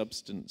lively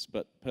substance,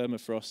 but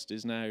permafrost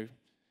is now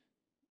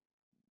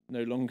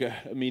no longer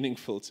a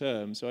meaningful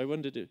term. So I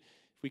wondered if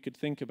we could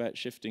think about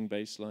shifting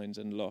baselines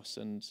and loss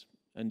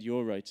and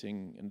your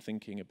writing and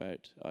thinking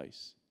about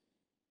ice.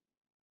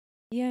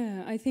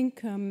 Yeah, I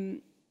think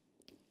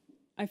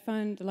I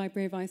found The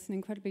Library of Ice an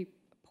incredibly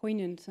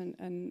poignant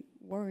and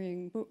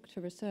worrying book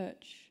to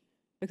research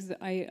because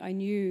I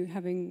knew,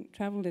 having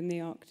travelled in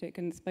the Arctic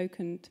and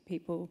spoken to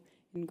people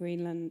in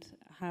Greenland,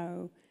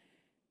 how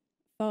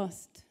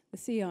fast the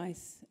sea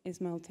ice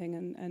is melting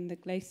and the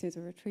glaciers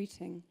are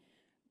retreating.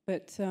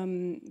 But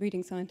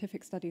reading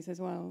scientific studies as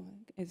well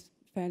is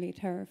fairly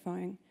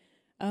terrifying.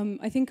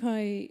 I think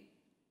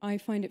I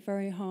find it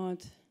very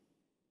hard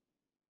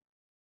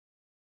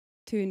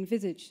to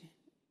envisage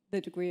the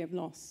degree of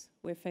loss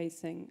we're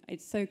facing.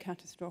 It's so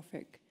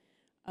catastrophic.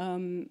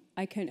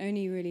 I can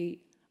only really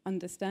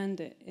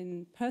understand it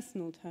in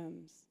personal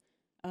terms.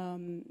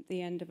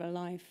 The end of a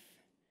life,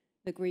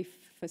 the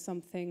grief for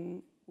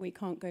something we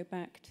can't go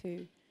back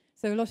to.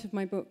 So a lot of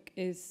my book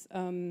is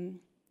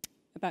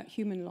about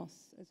human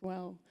loss as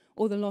well,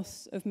 or the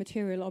loss of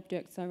material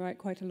objects. I write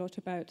quite a lot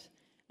about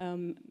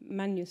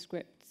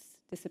manuscripts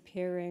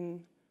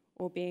disappearing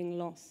or being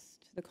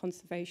lost, the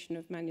conservation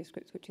of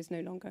manuscripts, which is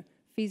no longer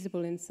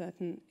feasible in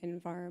certain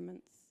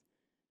environments.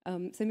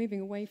 So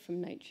moving away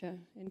from nature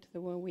into the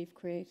world we've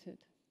created.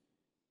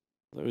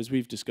 Although, as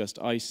we've discussed,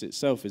 ice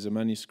itself is a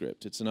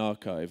manuscript. It's an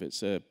archive.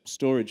 It's a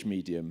storage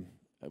medium.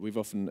 We've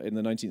often, in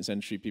the 19th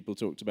century, people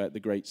talked about the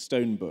Great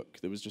Stone Book.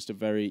 There was just a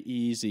very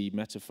easy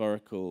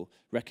metaphorical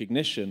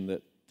recognition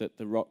that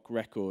the rock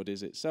record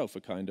is itself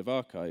a kind of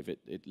archive.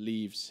 It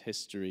leaves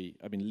history,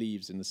 I mean,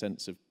 leaves in the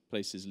sense of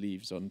places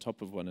leaves on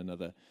top of one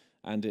another,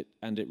 and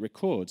it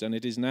records, and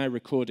it is now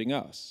recording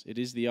us. It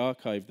is the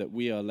archive that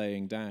we are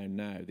laying down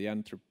now,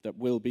 that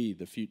will be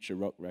the future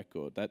rock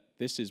record.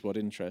 This is what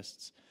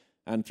interests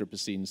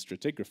Anthropocene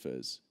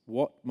stratigraphers.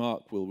 What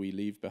mark will we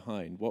leave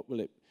behind? What will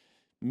it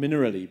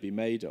minerally be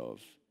made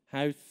of?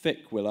 How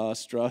thick will our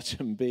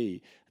stratum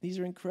be? These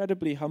are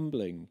incredibly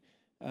humbling,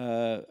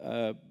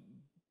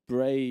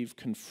 brave,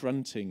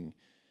 confronting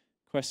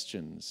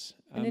questions.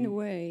 And in a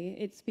way,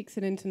 it speaks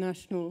an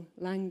international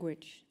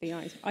language. The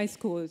ice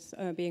cores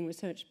are being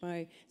researched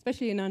by,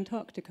 especially in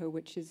Antarctica,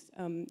 which is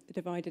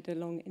divided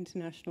along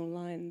international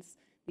lines,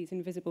 these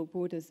invisible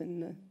borders in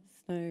the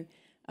snow.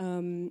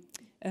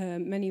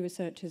 Many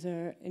researchers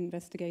are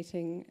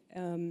investigating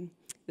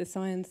the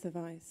science of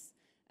ice.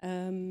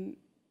 And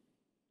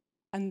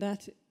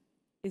that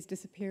is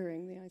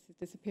disappearing, the ice is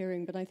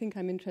disappearing, but I think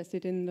I'm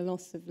interested in the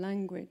loss of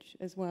language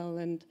as well,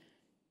 and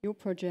your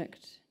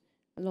project,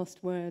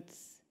 Lost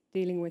Words,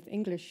 dealing with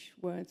English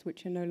words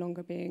which are no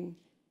longer being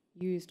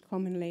used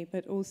commonly,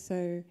 but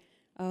also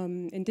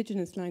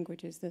indigenous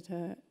languages that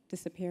are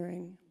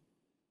disappearing.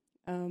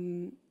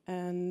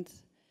 And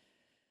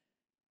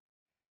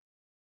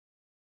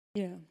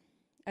yeah,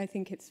 I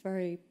think it's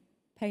very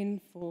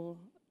painful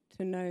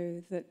to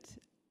know that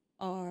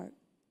our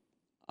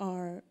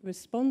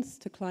response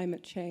to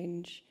climate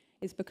change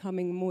is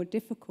becoming more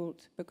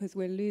difficult because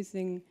we're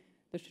losing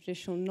the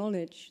traditional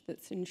knowledge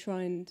that's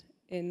enshrined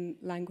in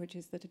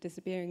languages that are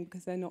disappearing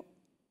because they're not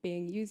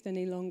being used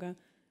any longer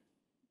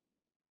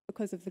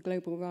because of the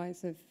global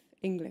rise of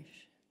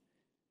English.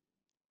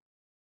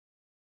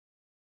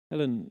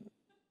 Helen,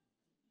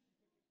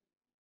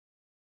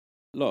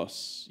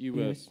 loss. You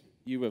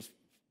were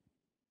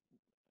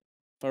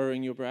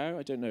furrowing your brow.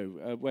 I don't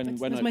know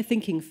That's my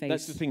thinking face.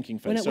 That's the thinking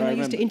face. When I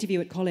used to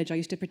interview at college, I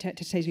used to pretend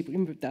to say to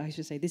people that I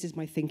should say, "This is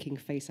my thinking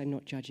face. I'm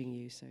not judging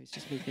you." So it's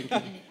just me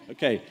thinking.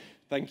 Okay,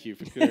 thank you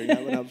for clearing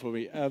that one up for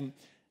me.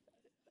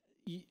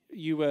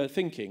 You were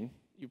thinking.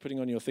 You're putting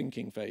on your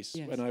thinking face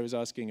when I was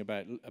asking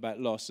about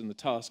loss and the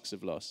tasks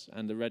of loss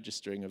and the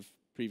registering of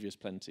previous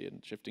plenty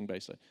and shifting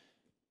baseline.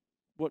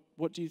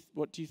 What do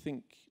you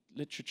think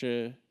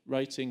literature,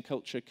 writing,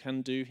 culture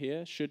can do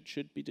here?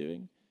 Should be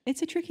doing?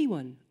 It's a tricky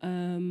one.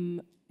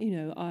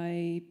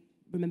 I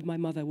remember my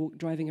mother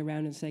driving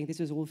around and saying this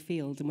was all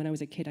fields, and when I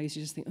was a kid, I used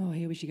to just think, oh,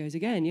 here she goes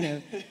again.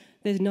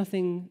 There's no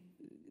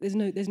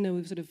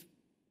sort of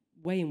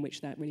way in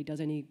which that really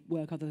does any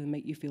work other than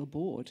make you feel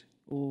bored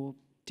or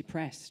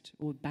depressed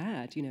or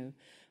bad.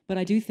 But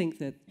I do think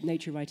that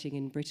nature writing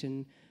in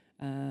Britain,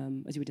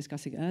 as we were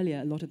discussing earlier,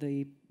 a lot of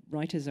the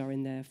writers are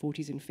in their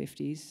 40s and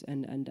 50s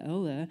and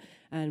older,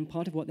 and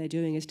part of what they're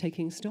doing is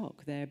taking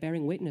stock. They're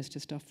bearing witness to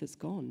stuff that's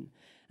gone.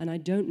 And I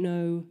don't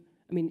know,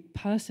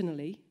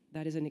 personally,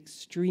 that is an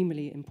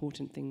extremely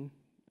important thing,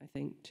 I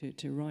think,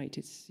 to write.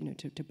 It's,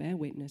 to bear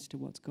witness to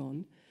what's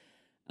gone.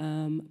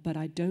 But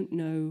I don't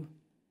know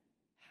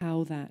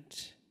how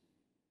that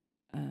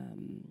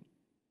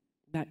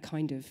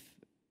kind of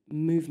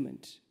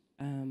movement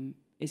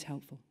is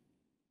helpful.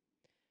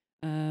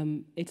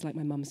 It's like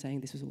my mum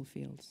saying this was all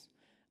fields.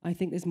 I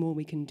think there's more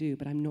we can do,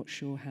 but I'm not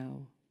sure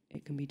how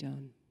it can be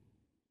done.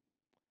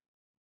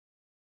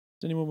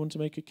 Does anyone want to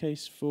make a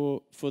case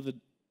for the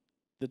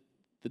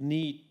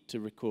need to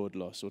record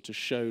loss or to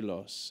show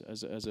loss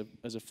as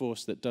a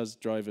force that does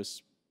drive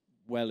us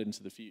well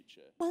into the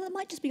future. Well, it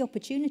might just be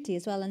opportunity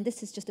as well, and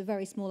this is just a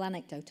very small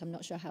anecdote. I'm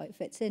not sure how it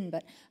fits in,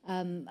 but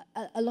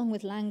along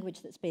with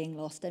language that's being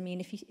lost, I mean,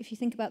 if you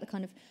think about the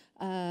kind of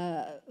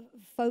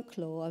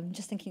folklore, I'm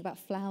just thinking about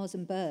flowers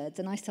and birds,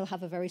 and I still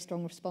have a very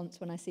strong response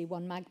when I see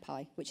one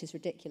magpie, which is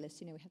ridiculous.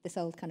 You know, we have this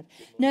old kind of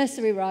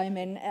nursery rhyme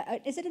in,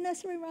 is it a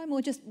nursery rhyme,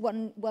 or just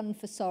one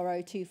for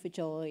sorrow, two for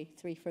joy,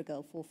 three for a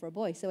girl, four for a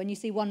boy? So when you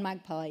see one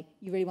magpie,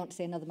 you really want to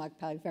see another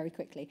magpie very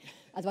quickly,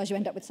 otherwise you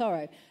end up with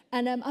sorrow.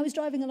 And I was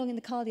driving along in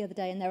the car the other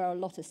day, and there are a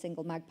lot of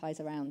single magpies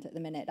around at the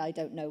minute. I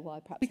don't know why,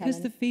 perhaps because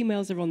Helen, the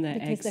females are on their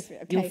eggs.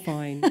 okay. You're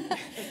fine.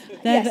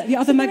 Yes. The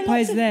other So there are magpie's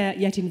lots of- there,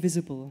 yet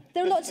invisible.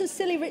 There are lots of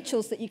silly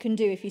rituals that you can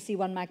do if you see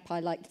one magpie,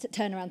 like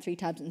turn around 3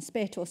 times and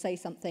spit or say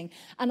something.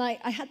 And I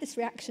had this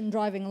reaction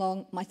driving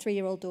along. My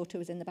 3-year-old daughter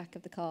was in the back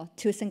of the car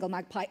to a single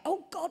magpie.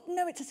 Oh, God,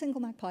 no, it's a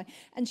single magpie.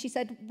 And she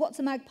said, "What's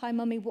a magpie,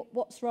 Mummy?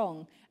 What's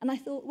wrong?" And I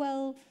thought,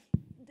 well,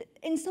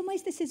 in some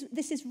ways this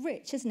is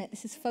rich, isn't it?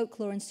 This is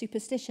folklore and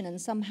superstition, and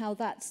somehow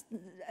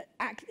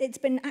it's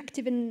been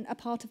active in a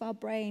part of our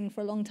brain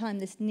for a long time,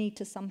 this need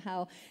to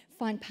somehow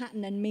find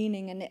pattern and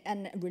meaning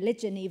and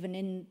religion even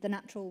in the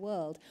natural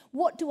world.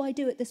 What do I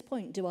do at this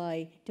point? Do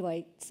I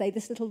say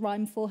this little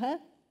rhyme for her,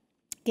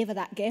 give her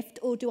that gift,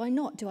 or do I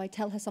not? Do I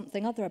tell her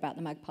something other about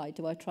the magpie?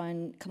 Do I try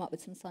and come up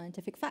with some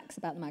scientific facts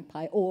about the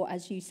magpie? Or,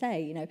 as you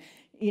say, you know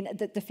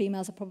that the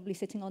females are probably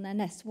sitting on their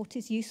nests. What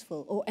is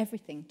useful? Or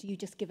everything? Do you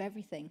just give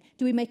everything?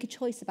 Do we make a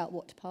choice about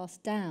what to pass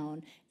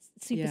down?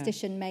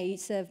 Superstition may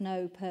serve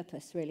no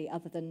purpose, really,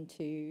 other than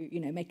to,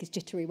 make us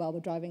jittery while we're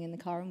driving in the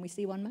car and we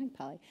see one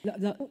magpie.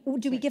 Or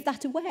do we give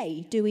that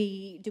away? Do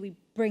we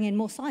bring in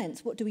more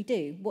science? What do we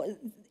do?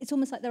 It's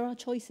almost like there are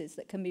choices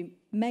that can be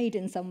made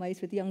in some ways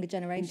with younger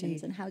generations.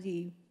 Indeed. And how do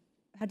you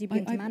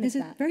begin to manage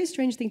there's that? a very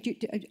strange thing.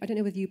 I don't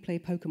know whether you play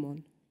Pokemon.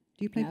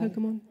 Do you play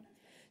Pokemon?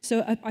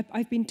 So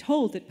I've been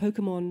told that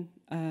Pokemon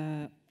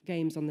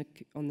games on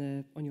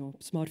your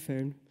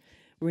smartphone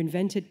were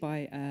invented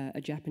by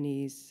a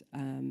Japanese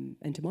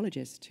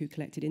entomologist who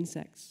collected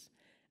insects.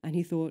 And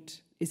he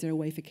thought, is there a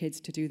way for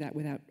kids to do that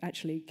without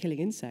actually killing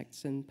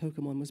insects? And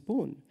Pokemon was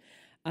born.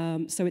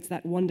 So it's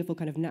that wonderful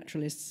kind of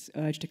naturalist's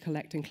urge to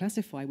collect and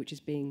classify, which is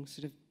being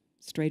sort of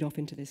strayed off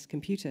into this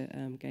computer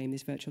game,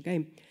 this virtual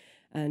game.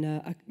 And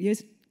a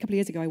couple of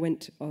years ago, I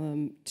went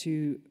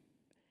to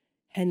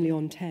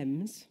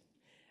Henley-on-Thames,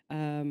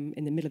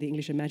 in the middle of the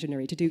English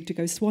imaginary, to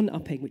go swan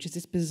upping, which is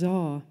this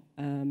bizarre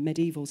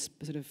medieval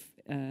sort of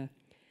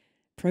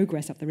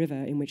progress up the river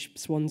in which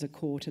swans are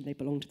caught and they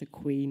belong to the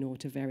Queen or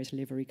to various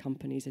livery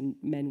companies, and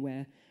men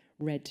wear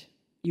red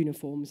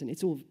uniforms, and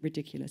it's all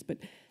ridiculous. But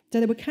so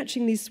they were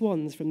catching these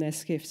swans from their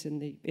skiffs in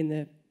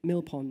the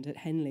mill pond at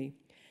Henley,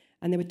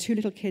 and there were 2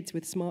 little kids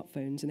with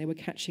smartphones, and they were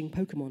catching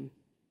Pokemon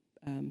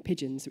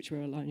pigeons, which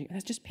were aligning.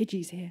 There's just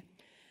pidgeys here.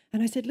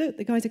 And I said, look,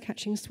 the guys are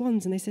catching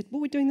swans. And they said, well,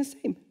 we're doing the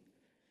same.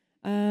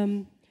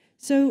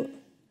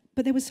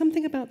 But there was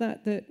something about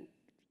that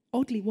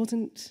oddly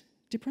wasn't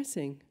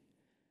depressing.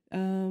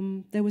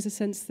 There was a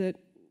sense that,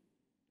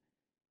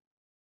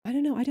 I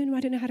don't know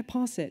how to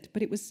pass it,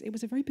 but it was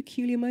a very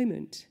peculiar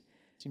moment.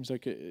 Seems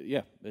like,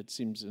 it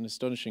seems an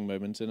astonishing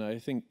moment, and I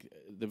think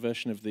the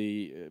version of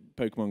the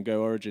Pokemon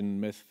Go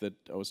origin myth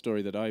or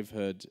story that I've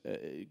heard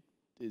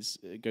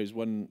goes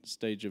one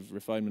stage of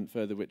refinement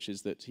further, which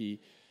is that he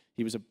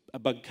was a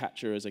bug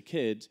catcher as a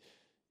kid,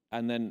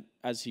 and then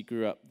as he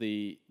grew up,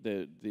 the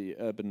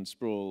urban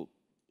sprawl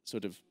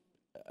sort of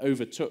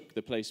overtook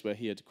the place where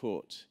he had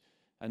caught,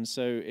 and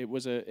so it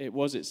was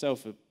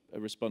itself a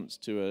response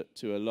to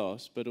a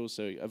loss, but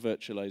also a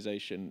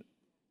virtualization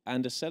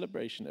and a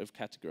celebration of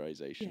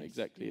categorization, yes,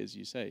 exactly as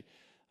you say.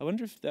 I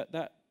wonder if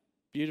that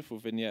beautiful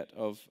vignette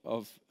of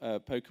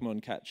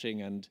Pokemon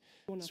catching and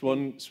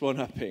swan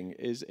upping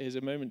is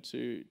a moment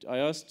to... I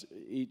asked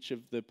each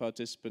of the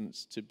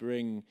participants to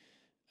bring...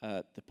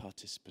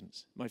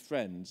 my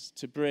friends,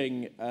 to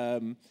bring...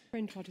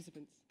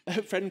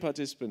 friend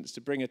participants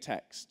to bring a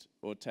text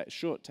or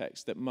short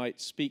text that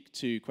might speak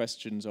to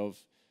questions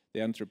of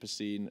the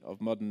Anthropocene, of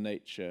modern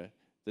nature,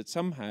 that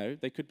somehow,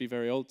 they could be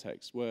very old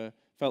texts,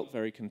 felt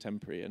very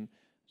contemporary. And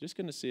I'm just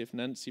going to see if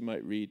Nancy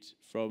might read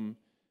from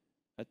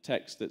a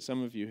text that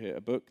some of you here,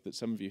 a book that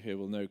some of you here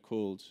will know,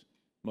 called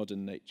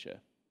Modern Nature.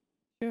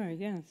 Sure,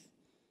 yes.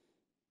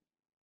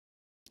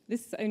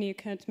 This only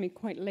occurred to me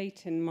quite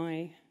late in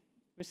my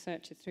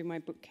research through my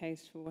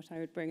bookcase for what I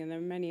would bring, and there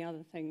are many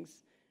other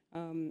things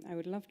I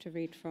would love to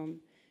read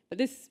from. But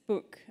this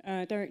book,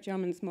 Derek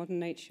Jarman's Modern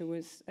Nature,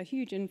 was a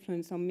huge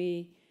influence on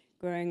me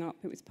growing up.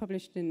 It was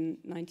published in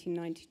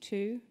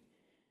 1992.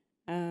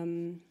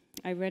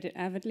 I read it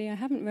avidly. I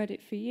haven't read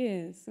it for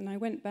years, and I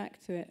went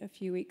back to it a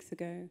few weeks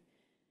ago.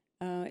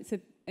 It's a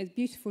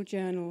beautiful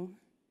journal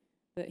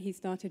that he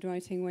started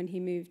writing when he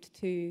moved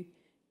to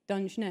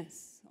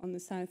Dungeness on the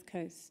south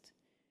coast,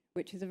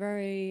 which is a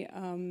very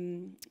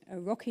a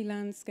rocky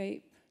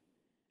landscape.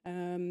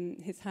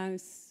 His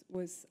house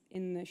was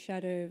in the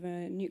shadow of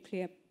a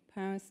nuclear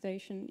power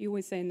station. You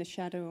always say in the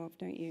shadow of,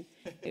 don't you?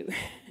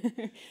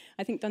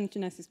 I think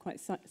Dungeness is quite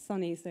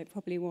sunny, so it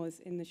probably was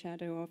in the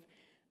shadow of.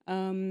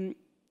 And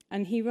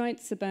he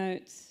writes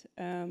about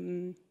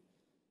he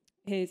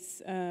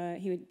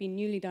had been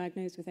newly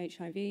diagnosed with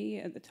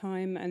HIV at the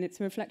time, and it's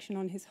a reflection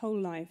on his whole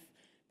life,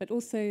 but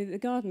also the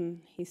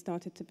garden he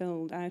started to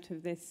build out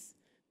of this,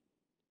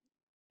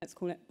 let's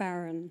call it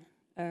barren,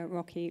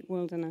 rocky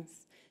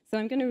wilderness. So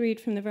I'm going to read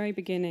from the very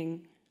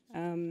beginning,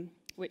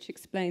 which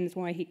explains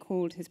why he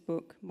called his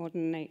book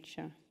Modern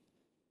Nature.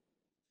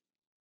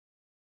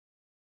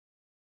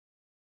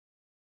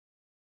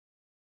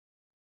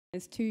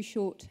 There's 2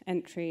 short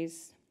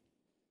entries.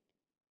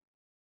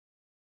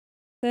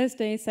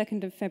 Thursday,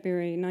 2nd of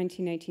February,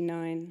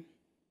 1989.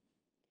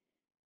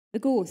 The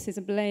gorse is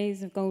a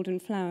blaze of golden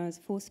flowers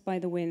forced by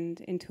the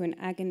wind into an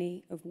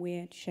agony of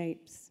weird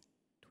shapes,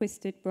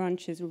 twisted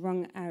branches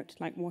wrung out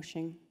like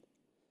washing.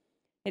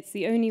 It's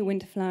the only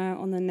winter flower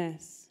on the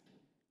ness.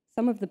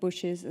 Some of the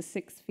bushes are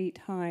 6 feet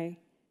high,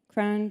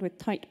 crowned with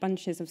tight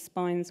bunches of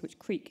spines which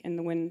creak in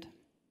the wind.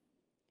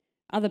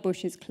 Other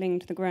bushes cling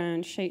to the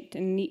ground, shaped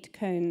in neat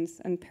cones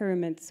and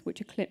pyramids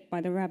which are clipped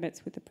by the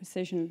rabbits with the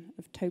precision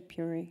of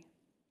topiary.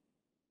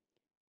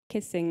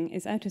 Kissing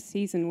is out of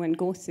season when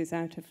gorse is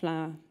out of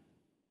flower.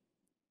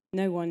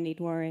 No one need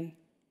worry.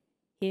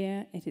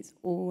 Here it is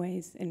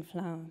always in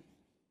flower.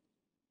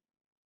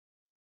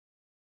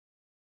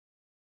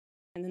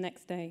 And the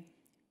next day,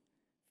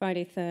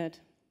 Friday 3rd.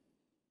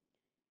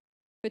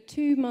 For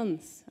 2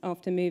 months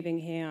after moving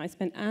here, I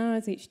spent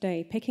hours each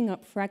day picking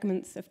up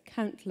fragments of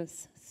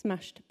countless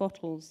smashed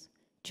bottles,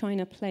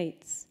 china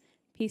plates,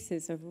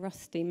 pieces of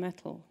rusty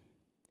metal.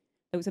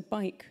 There was a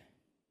bike,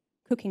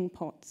 cooking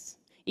pots,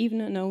 even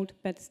an old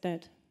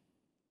bedstead.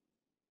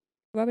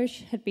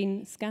 Rubbish had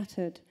been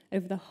scattered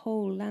over the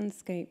whole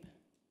landscape.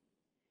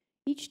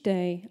 Each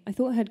day, I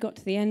thought I had got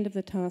to the end of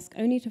the task,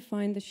 only to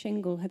find the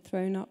shingle had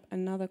thrown up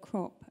another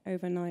crop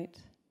overnight.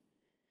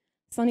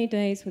 Sunny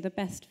days were the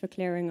best for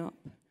clearing up,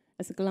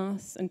 as the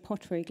glass and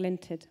pottery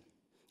glinted.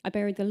 I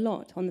buried the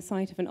lot on the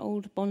site of an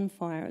old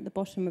bonfire at the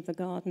bottom of the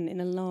garden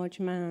in a large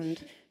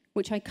mound,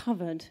 which I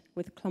covered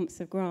with clumps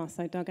of grass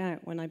I dug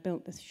out when I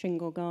built this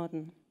shingle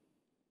garden.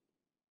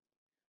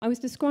 I was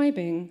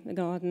describing the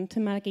garden to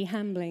Maggie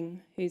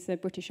Hambling, who's a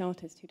British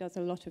artist who does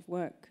a lot of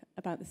work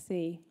about the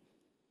sea,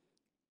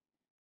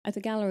 at a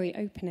gallery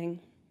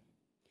opening,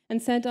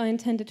 and said I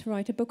intended to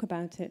write a book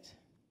about it.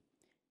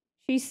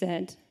 She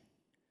said,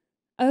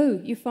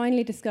 "Oh, you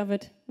finally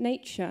discovered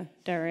nature,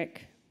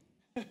 Derek."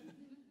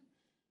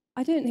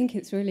 "I don't think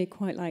it's really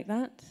quite like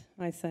that,"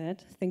 I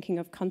said, thinking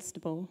of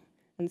Constable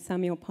and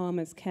Samuel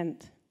Palmer's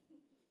Kent.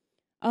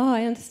 "Ah,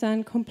 I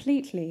understand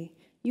completely.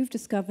 You've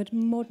discovered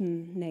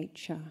modern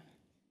nature."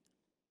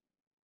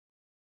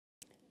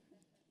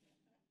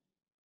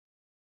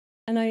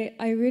 And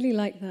I really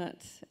like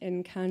that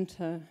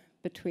encounter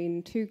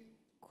between 2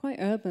 quite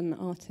urban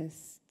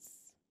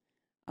artists,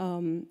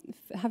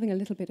 having a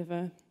little bit of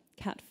a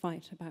cat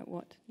fight about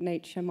what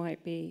nature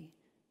might be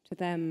to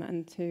them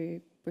and to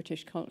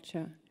British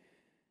culture.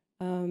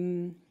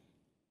 I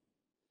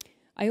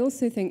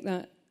also think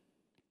that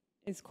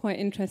is quite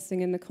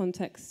interesting in the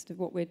context of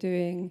what we're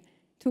doing,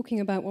 talking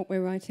about what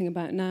we're writing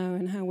about now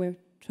and how we're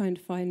trying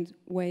to find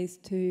ways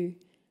to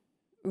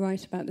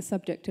write about the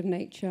subject of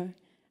nature.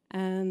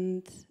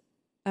 And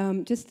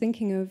just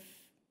thinking of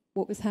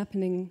what was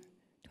happening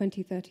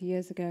 20, 30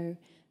 years ago,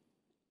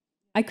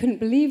 I couldn't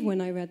believe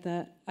when I read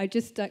that. I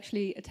just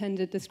actually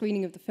attended the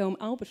screening of the film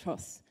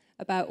Albatross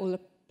about all the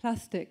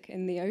plastic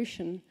in the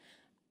ocean,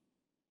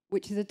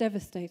 which is a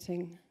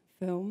devastating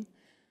film.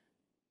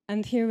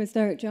 And here was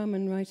Derek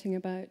Jarman writing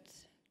about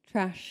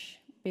trash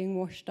being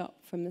washed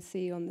up from the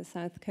sea on the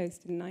south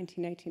coast in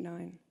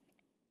 1989.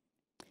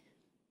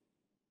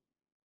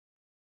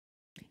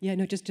 Yeah,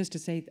 no, just to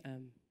say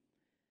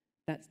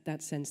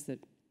that sense that,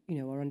 you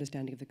know, our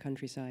understanding of the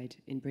countryside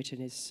in Britain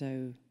is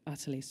so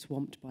utterly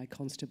swamped by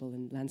Constable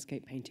and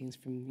landscape paintings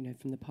from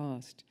the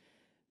past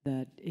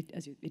that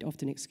it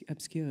often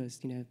obscures,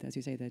 you know, as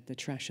you say, the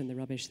trash and the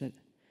rubbish that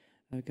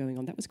are going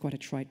on. That was quite a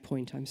trite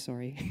point, I'm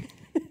sorry.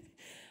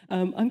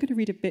 I'm going to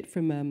read a bit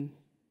from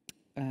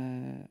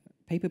a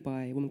paper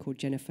by a woman called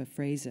Jennifer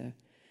Fraser,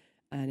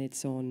 and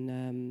it's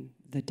on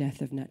the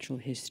death of natural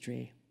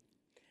history.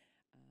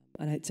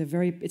 And it's a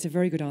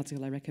very good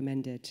article. I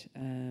recommend it.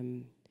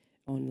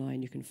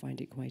 Online, you can find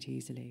it quite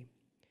easily.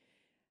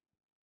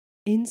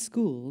 In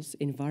schools,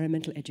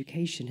 environmental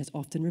education has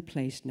often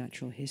replaced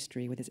natural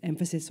history with its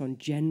emphasis on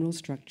general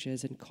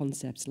structures and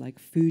concepts like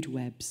food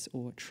webs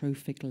or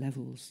trophic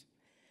levels.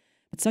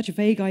 But such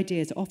vague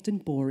ideas are often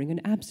boring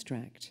and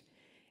abstract.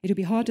 It would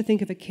be hard to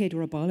think of a kid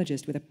or a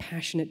biologist with a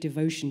passionate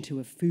devotion to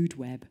a food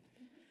web.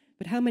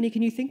 But how many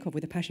can you think of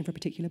with a passion for a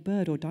particular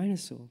bird or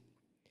dinosaur?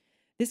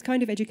 This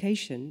kind of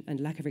education and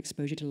lack of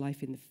exposure to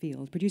life in the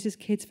field produces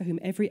kids for whom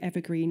every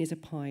evergreen is a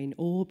pine,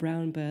 all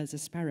brown birds are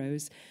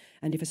sparrows,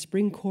 and if a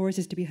spring chorus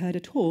is to be heard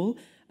at all,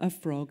 a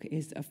frog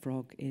is a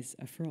frog is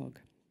a frog.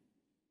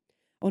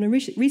 On a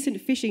recent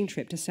fishing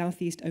trip to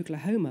southeast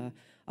Oklahoma,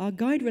 our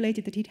guide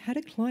related that he'd had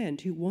a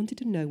client who wanted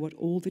to know what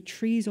all the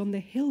trees on the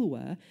hill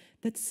were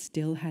that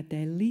still had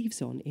their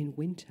leaves on in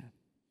winter.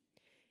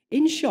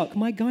 In shock,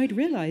 my guide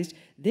realized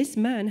this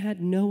man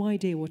had no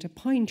idea what a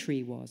pine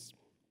tree was.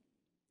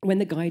 When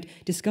the guide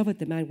discovered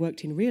the man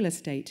worked in real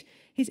estate,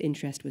 his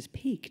interest was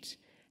piqued.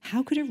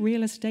 How could a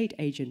real estate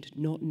agent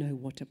not know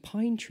what a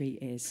pine tree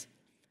is?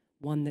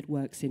 One that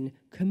works in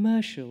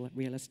commercial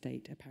real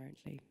estate,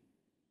 apparently.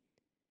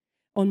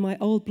 On my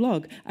old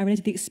blog, I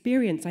related the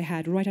experience I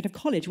had right out of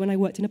college when I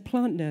worked in a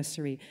plant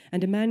nursery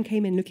and a man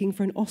came in looking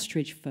for an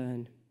ostrich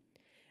fern.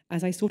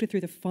 As I sorted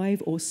through the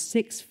 5 or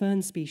 6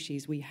 fern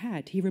species we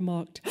had, he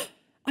remarked,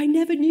 "I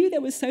never knew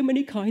there were so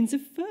many kinds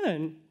of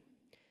fern."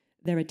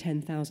 There are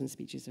 10,000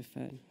 species of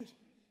fern.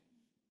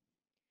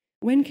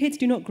 When kids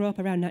do not grow up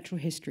around natural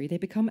history, they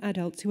become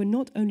adults who are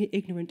not only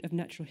ignorant of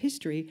natural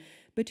history,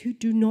 but who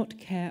do not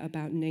care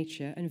about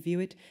nature and view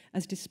it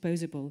as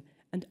disposable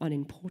and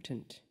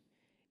unimportant.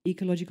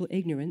 Ecological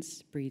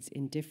ignorance breeds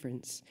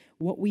indifference.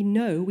 What we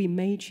know, we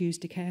may choose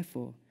to care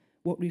for.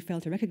 What we fail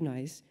to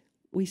recognize,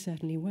 we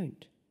certainly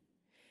won't.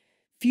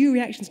 Few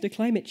reactions to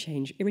climate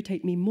change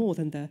irritate me more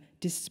than the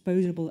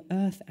disposable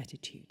earth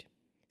attitude,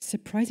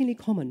 surprisingly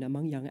common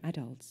among young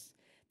adults,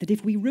 that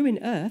if we ruin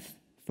Earth,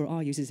 for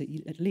our uses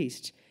at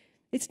least,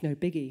 it's no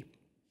biggie.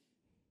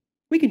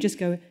 We can just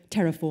go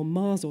terraform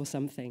Mars or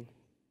something.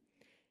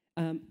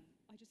 I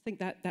just think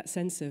that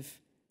sense of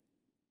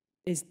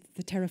is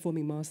the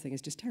terraforming Mars thing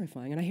is just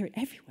terrifying, and I hear it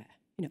everywhere.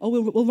 You know,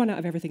 oh, we'll run out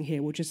of everything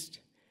here. We'll just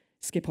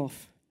skip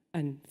off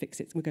and fix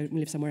it. We'll go and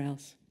live somewhere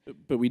else.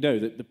 But we know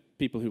that the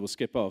people who will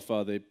skip off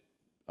are the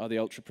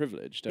ultra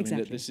privileged. I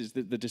Exactly. mean, this is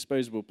the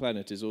disposable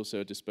planet is also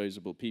a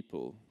disposable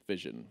people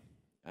vision,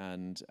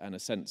 and a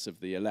sense of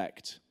the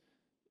elect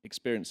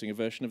experiencing a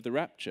version of the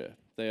rapture.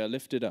 They are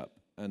lifted up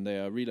and they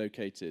are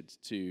relocated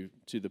to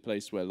the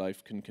place where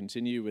life can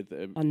continue with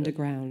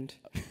Underground.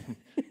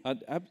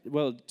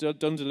 Well,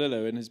 Don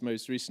DeLillo in his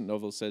most recent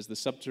novel says the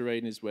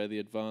subterranean is where the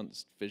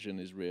advanced vision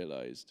is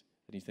realized.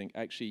 And you think,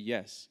 actually,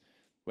 yes,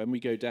 when we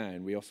go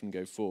down, we often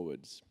go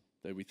forwards,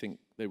 though we think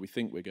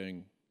we're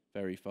going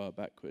very far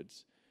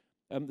backwards.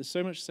 There's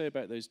so much to say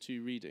about those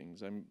 2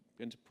 readings. I'm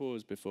going to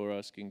pause before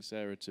asking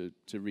Sarah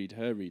to read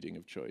her reading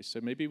of choice. So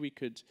maybe we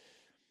could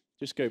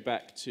just go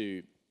back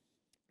to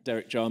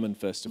Derek Jarman,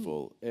 first of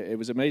all. It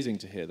was amazing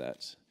to hear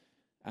that.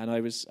 And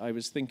I was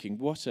thinking,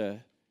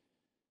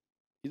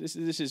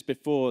 this is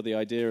before the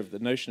idea of the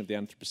notion of the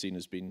Anthropocene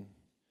has been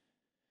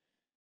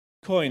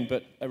coined,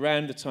 but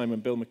around the time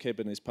when Bill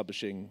McKibben is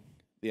publishing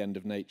The End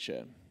of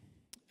Nature.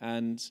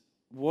 And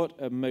what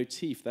a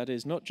motif that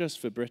is, not just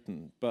for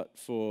Britain, but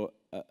for,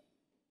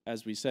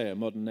 as we say, a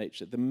modern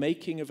nature. The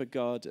making of a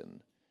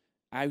garden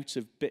out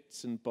of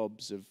bits and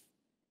bobs of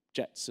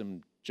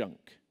jetsam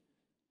junk.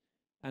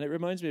 And it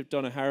reminds me of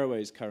Donna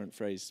Haraway's current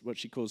phrase, what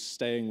she calls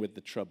staying with the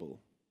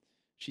trouble.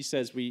 She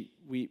says we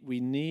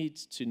need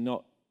to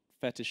not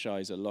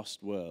fetishize a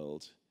lost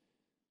world.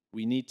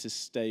 We need to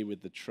stay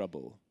with the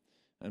trouble.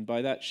 And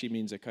by that she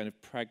means a kind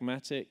of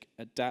pragmatic,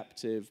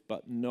 adaptive,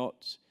 but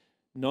not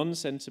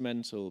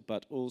non-sentimental,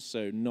 but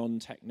also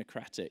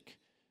non-technocratic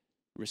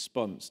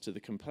response to the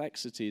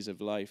complexities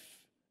of life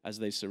as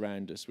they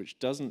surround us, which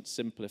doesn't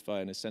simplify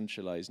and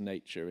essentialize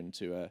nature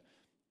into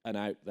an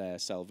out-there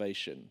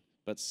salvation,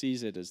 but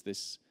sees it as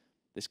this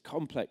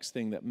complex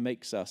thing that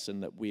makes us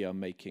and that we are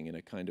making in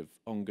a kind of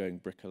ongoing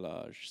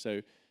bricolage.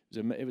 So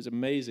it was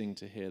amazing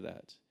to hear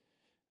that.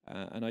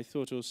 And I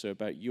thought also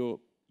about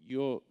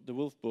the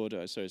Wolf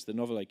Border, sorry, it's the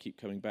novel I keep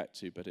coming back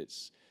to, but it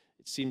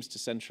seems to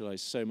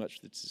centralize so much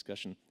of the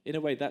discussion. In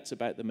a way, that's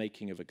about the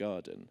making of a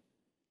garden.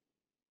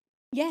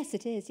 Yes,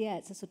 it is. Yeah,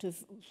 it's a sort of,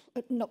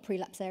 not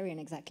prelapsarian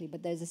exactly,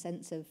 but there's a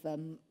sense of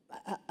an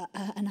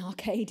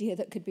Arcadia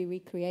that could be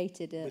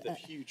recreated. With a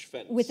huge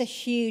fence. With a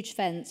huge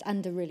fence,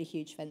 and a really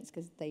huge fence,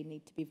 because they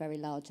need to be very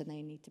large and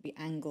they need to be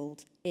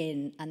angled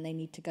in and they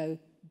need to go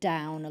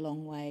down a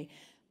long way.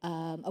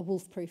 A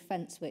wolf-proof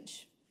fence,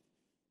 which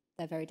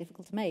they're very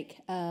difficult to make.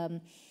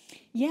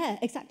 Yeah,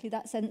 exactly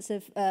that sense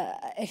of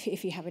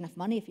if you have enough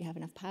money, if you have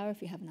enough power,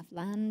 if you have enough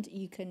land,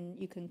 you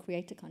can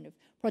create a kind of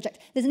project.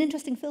 There's an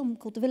interesting film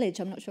called The Village.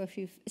 I'm not sure if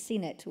you've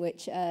seen it,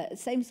 which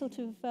same sort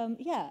of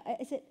yeah.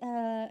 Is it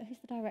who's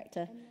the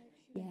director?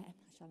 Yeah.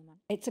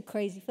 It's a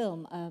crazy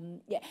film.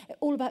 Yeah,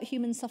 all about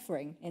human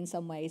suffering in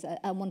some ways,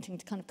 and wanting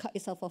to kind of cut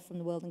yourself off from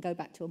the world and go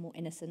back to a more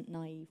innocent,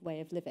 naive way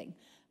of living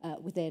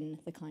within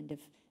the kind of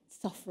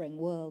suffering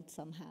world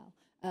somehow.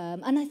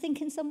 And I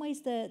think in some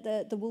ways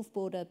the Wolf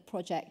Border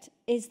project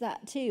is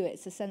that too.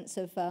 It's a sense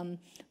of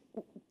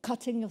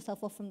cutting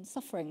yourself off from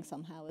suffering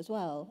somehow as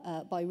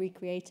well by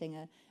recreating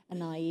a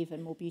naive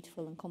and more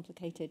beautiful and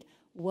complicated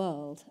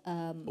world.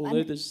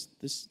 Although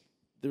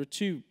there are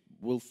 2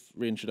 wolf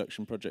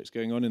reintroduction projects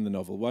going on in the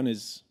novel. One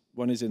is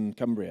in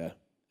Cumbria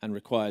and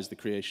requires the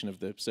creation of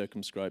the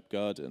circumscribed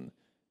garden,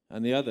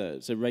 and the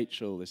other, so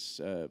Rachel,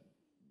 this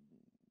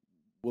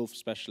wolf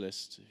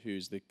specialist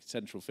who's the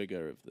central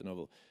figure of the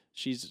novel,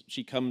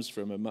 she comes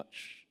from a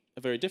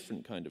very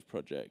different kind of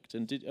project.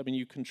 And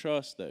you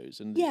contrast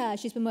those? And yeah,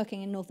 she's been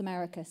working in North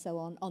America, so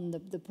on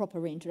the proper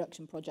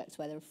reintroduction projects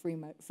where there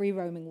are free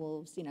roaming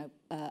wolves,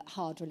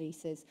 hard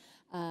releases,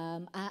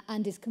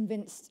 and is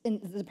convinced, in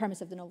the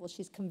premise of the novel,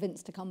 she's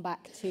convinced to come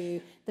back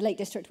to the Lake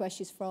District where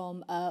she's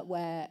from,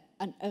 where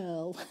an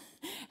earl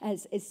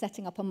is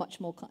setting up a much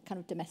more kind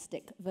of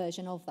domestic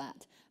version of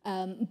that.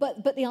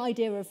 But the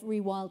idea of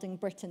rewilding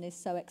Britain is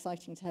so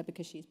exciting to her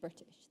because she's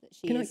British that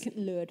she is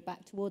lured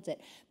back towards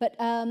it. But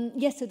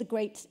yes, so the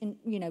great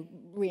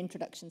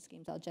reintroduction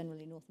schemes are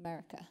generally North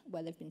America,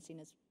 where they've been seen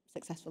as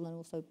successful and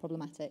also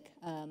problematic.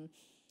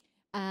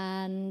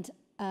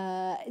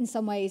 In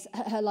some ways,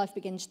 her life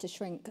begins to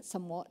shrink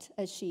somewhat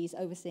as she's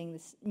overseeing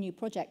this new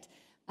project.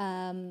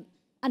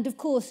 And of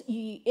course,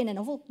 in a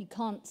novel, you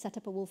can't set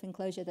up a wolf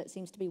enclosure that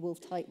seems to be wolf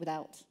tight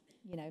without,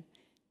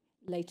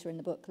 later in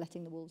the book,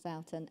 letting the wolves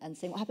out and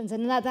seeing what happens.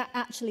 And that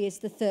actually is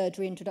the third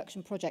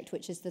reintroduction project,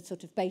 which is the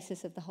sort of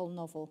basis of the whole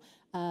novel.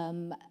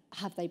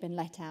 Have they been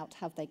let out?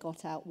 Have they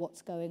got out?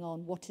 What's going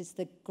on? What is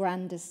the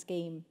grander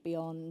scheme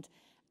beyond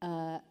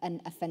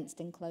a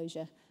fenced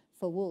enclosure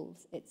for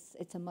wolves? It's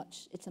a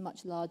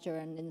much larger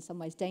and in some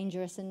ways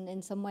dangerous and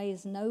in some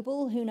ways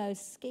noble, who knows,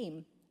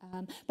 scheme.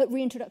 But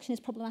reintroduction is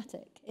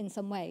problematic in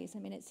some ways. I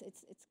mean, it's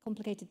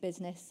complicated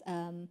business.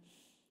 The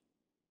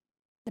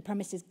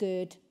premise is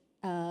good.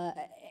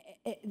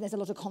 There's a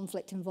lot of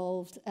conflict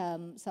involved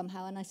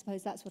somehow, and I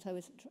suppose that's what I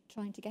was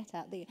trying to get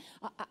at.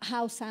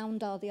 How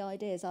sound are the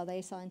ideas? Are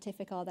they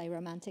scientific? Are they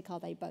romantic? Are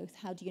they both?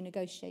 How do you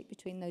negotiate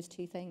between those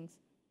two things?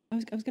 I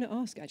was going to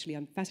ask, actually,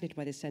 I'm fascinated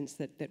by this sense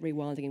that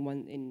rewilding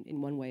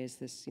in one way is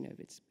this,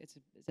 it's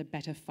a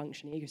better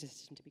functioning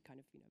ecosystem to be kind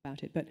of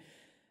about it. But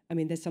I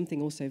mean, there's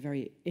something also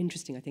very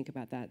interesting, I think,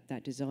 about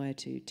that desire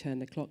to turn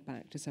the clock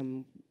back to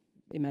some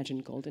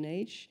imagined golden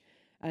age.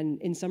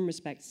 And in some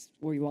respects,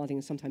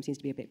 rewilding sometimes seems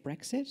to be a bit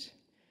Brexit.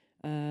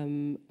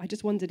 I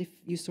just wondered if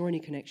you saw any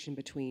connection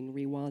between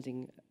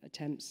rewilding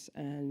attempts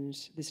and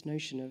this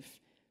notion of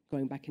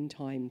going back in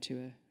time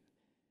to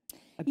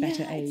a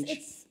better age.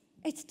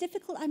 It's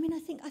difficult. I mean, I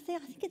think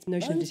it's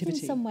notion both in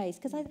some ways,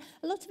 because a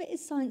lot of it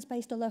is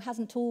science-based, although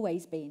hasn't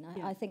always been.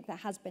 I think there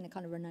has been a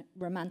kind of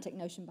romantic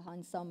notion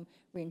behind some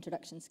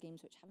reintroduction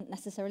schemes which haven't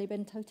necessarily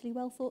been totally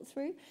well thought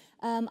through.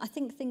 I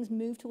think things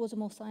move towards a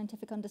more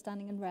scientific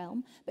understanding and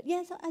realm. But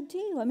yes, I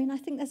do. I mean, I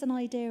think there's an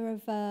idea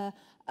of a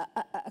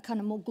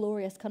kind of more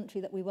glorious country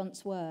that we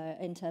once were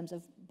in terms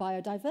of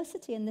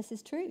biodiversity, and this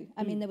is true.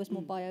 I mean, there was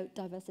more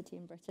biodiversity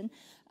in Britain.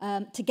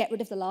 To get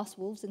rid of the last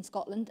wolves in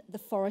Scotland, the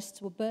forests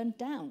were burned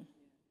down.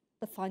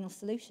 The final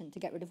solution to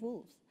get rid of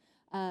wolves.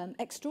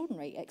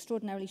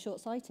 Extraordinarily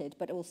short-sighted,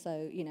 but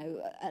also,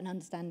 an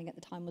understanding at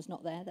the time was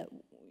not there that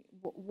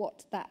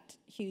what that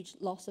huge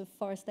loss of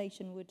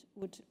forestation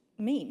would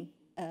mean.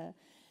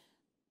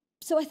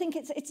 So I think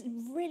it's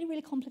really,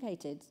 really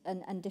complicated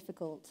and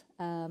difficult,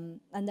 and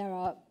there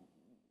are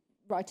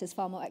writers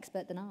far more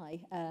expert than I.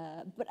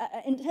 But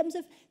in terms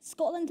of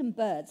Scotland and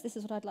birds, this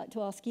is what I'd like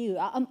to ask you.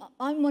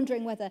 I'm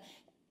wondering whether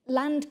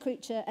land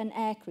creature and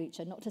air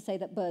creature, not to say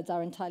that birds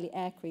are entirely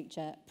air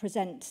creature,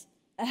 present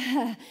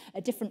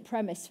a different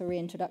premise for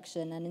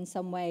reintroduction, and in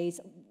some ways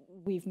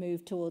we've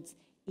moved towards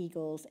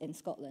eagles in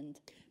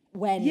Scotland.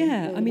 When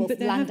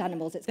with land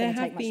animals, it's going to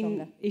take much longer.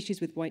 There have been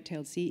issues with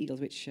white-tailed sea eagles,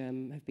 which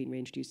have been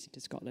reintroduced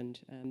into Scotland.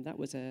 That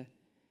was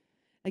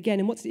again,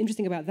 and what's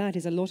interesting about that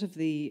is a lot of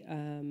the,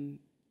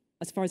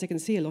 as far as I can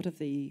see, a lot of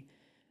the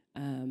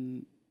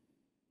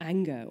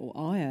anger or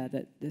ire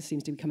that there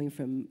seems to be coming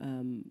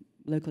from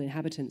local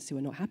inhabitants who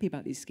are not happy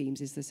about these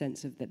schemes is the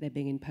sense of that they're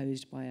being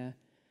imposed by a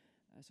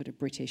sort of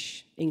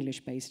British,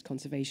 English-based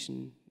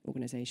conservation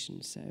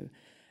organisation. So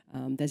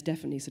there's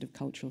definitely sort of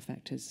cultural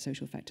factors,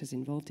 social factors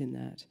involved in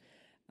that.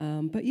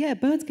 But yeah,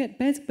 birds get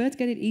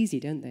it easy,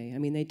 don't they? I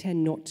mean, they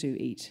tend not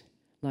to eat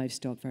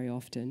livestock very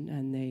often,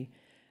 and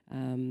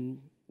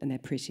they're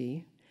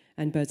pretty.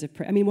 And birds are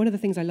I mean, one of the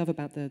things I love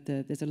about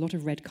there's a lot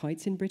of red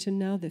kites in Britain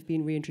now. They've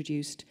been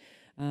reintroduced.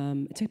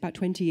 It took about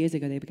 20 years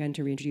ago they began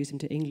to reintroduce them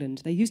to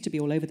England. They used to be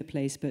all over the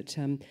place, but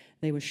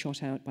they were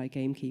shot out by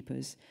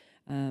gamekeepers.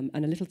 And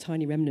a little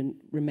tiny remnant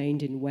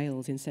remained in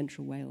Wales, in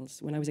central Wales.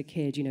 When I was a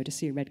kid, to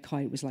see a red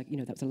kite was like,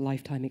 that was a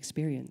lifetime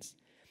experience.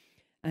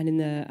 And in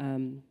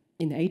the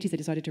 80s, they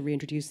decided to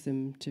reintroduce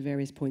them to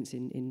various points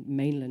in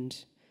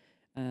mainland,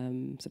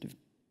 sort of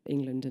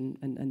England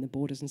and the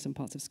borders and some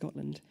parts of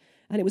Scotland.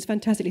 And it was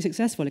fantastically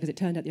successful because it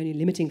turned out the only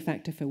limiting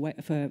factor for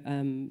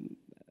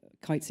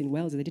kites in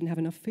Wales is they didn't have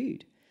enough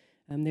food.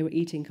 They were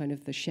eating kind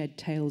of the shed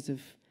tails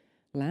of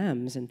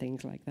lambs and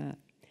things like that.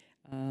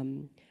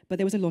 But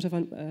there was a lot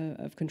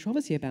of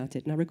controversy about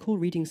it. And I recall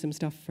reading some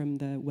stuff from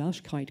the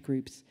Welsh kite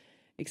groups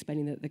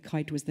explaining that the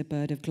kite was the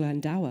bird of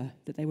Glendower,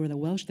 that they were a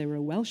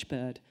Welsh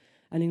bird.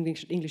 And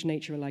English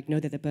Nature were like, no,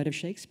 they're the bird of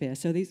Shakespeare.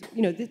 So these,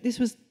 this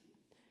was...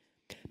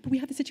 But we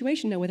have the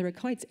situation now where there are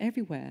kites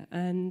everywhere.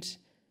 And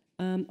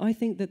I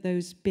think that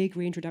those big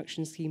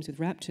reintroduction schemes with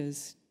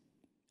raptors,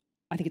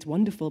 I think it's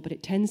wonderful, but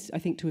it tends, I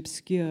think, to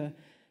obscure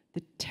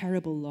the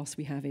terrible loss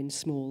we have in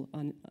small,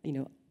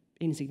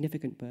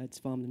 insignificant birds,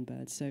 farmland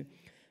birds. So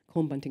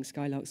corn bunting,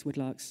 skylarks,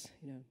 woodlarks,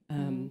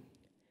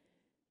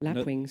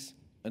 lapwings.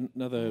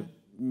 Another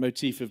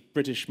motif of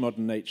British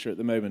modern nature at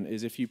the moment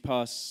is if you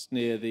pass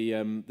near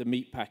the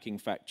meat packing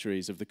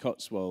factories of the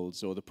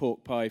Cotswolds or the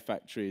pork pie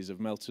factories of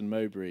Melton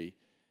Mowbray,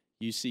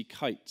 you see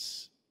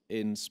kites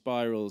in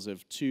spirals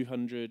of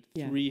 200,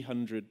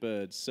 300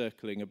 birds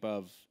circling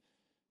above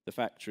the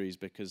factories,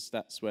 because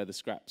that's where the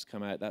scraps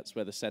come out, that's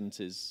where the scent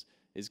is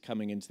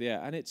coming into the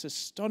air. And it's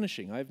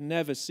astonishing. I've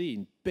never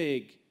seen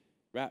big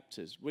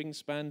raptors,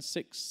 wingspan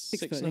six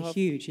and a half.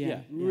 Huge,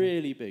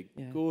 really big,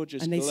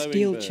 gorgeous, and they glowing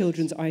steal birds.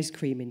 children's ice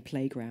cream in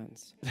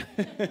playgrounds,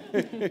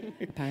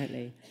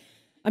 apparently.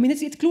 I mean,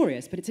 it's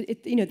glorious, but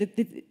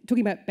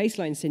talking about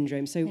baseline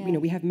syndrome. So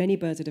we have many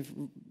birds that have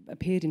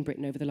appeared in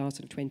Britain over the last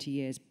sort of 20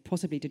 years,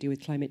 possibly to do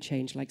with climate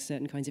change, like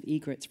certain kinds of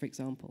egrets, for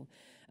example.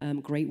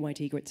 Great white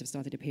egrets have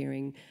started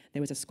appearing.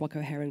 There was a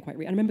squacco heron I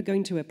remember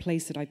going to a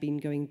place that I've been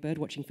going bird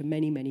watching for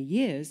many, many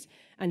years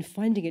and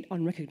finding it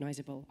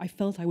unrecognizable. I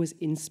felt I was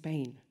in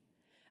Spain.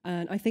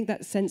 And I think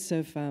that sense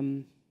of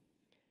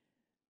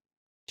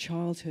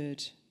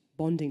childhood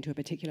bonding to a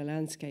particular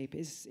landscape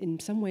is in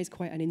some ways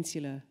quite an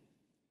insular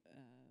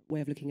way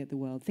of looking at the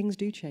world. Things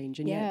do change,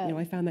 and yet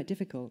I found that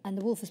difficult. And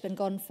the wolf has been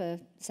gone for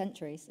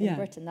centuries in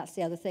Britain. That's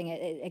the other thing.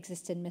 It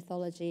exists in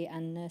mythology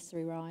and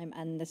nursery rhyme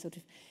and the sort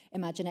of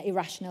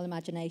irrational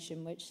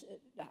imagination, which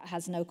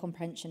has no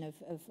comprehension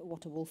of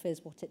what a wolf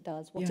is, what it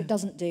does, what it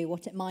doesn't do,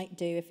 what it might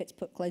do if it's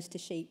put close to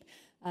sheep.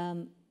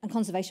 And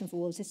conservation for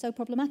wolves is so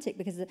problematic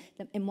because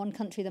in one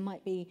country there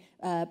might be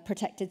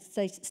protected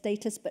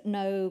status but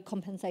no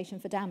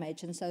compensation for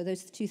damage, and so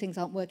those two things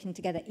aren't working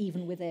together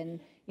even within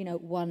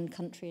one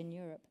country in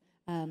Europe.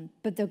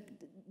 But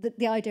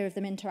the idea of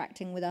them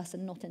interacting with us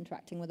and not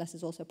interacting with us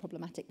is also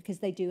problematic because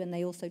they do and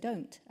they also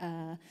don't.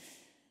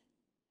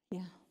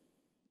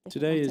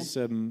 Today is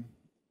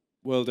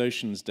World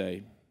Oceans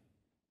Day,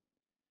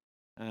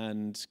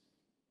 and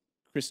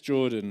Chris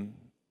Jordan,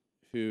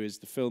 who is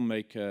the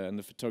filmmaker and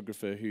the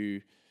photographer who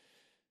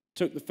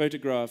took the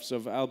photographs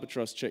of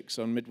albatross chicks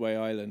on Midway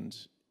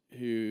Island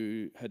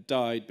who had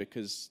died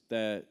because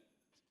their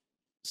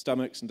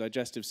stomachs and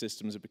digestive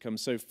systems had become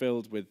so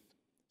filled with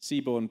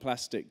seaborne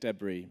plastic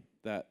debris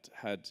that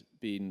had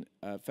been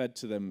fed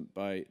to them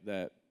by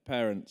their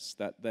parents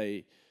that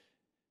they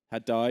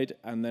had died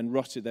and then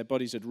rotted. Their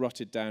bodies had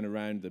rotted down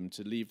around them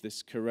to leave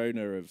this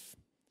corona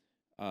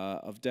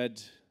of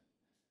dead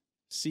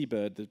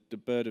seabird, the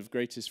bird of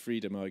greatest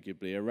freedom,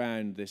 arguably,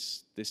 around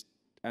this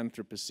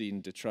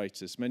Anthropocene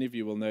detritus. Many of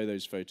you will know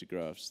those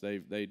photographs.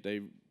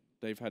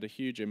 They've had a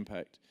huge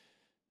impact.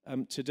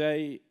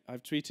 Today,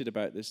 I've tweeted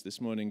about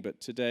this morning,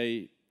 but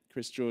today,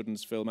 Chris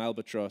Jordan's film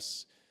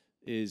Albatross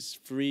is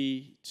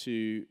free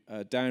to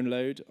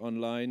download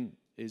online,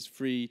 is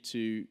free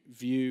to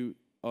view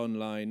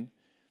online,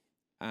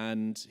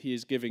 and he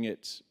is giving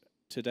it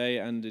today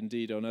and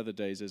indeed on other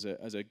days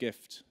as a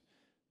gift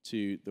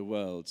to the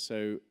world.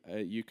 So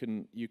you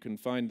can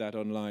find that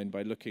online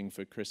by looking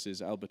for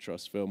Chris's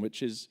Albatross film,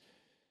 which is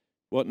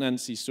what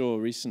Nancy saw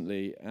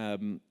recently.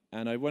 And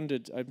I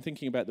wondered, I'm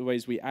thinking about the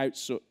ways we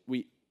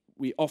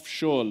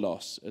offshore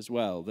loss as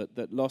well,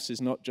 that loss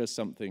is not just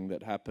something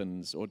that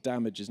happens, or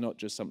damage is not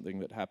just something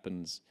that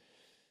happens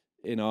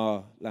in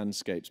our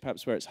landscapes,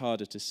 perhaps where it's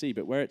harder to see,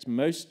 but where it's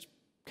most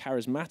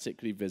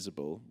charismatically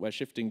visible, where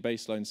shifting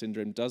baseline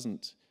syndrome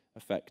doesn't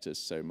affect us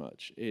so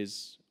much,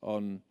 is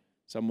on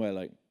somewhere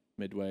like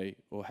Midway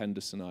or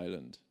Henderson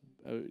Island.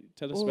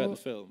 Tell us about the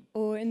film.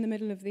 Or in the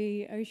middle of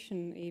the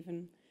ocean,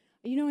 even.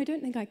 I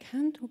don't think I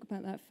can talk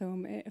about that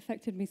film. It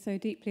affected me so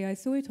deeply. I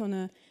saw it on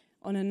a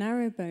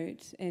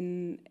narrowboat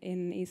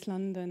in East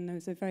London. There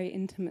was a very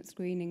intimate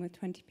screening with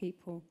 20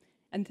 people.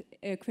 And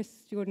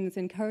Chris Jordan is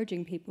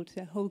encouraging people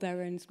to hold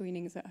their own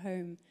screenings at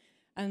home.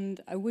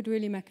 And I would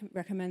really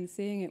recommend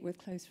seeing it with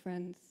close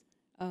friends.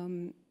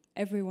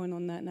 Everyone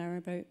on that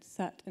narrowboat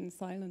sat in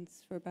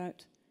silence for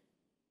about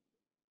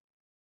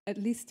at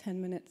least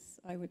 10 minutes,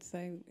 I would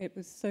say. It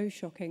was so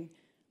shocking,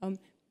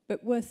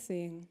 but worth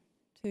seeing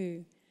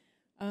too.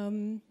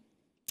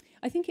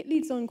 I think it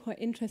leads on quite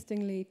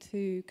interestingly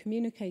to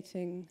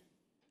communicating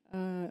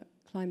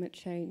climate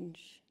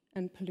change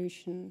and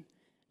pollution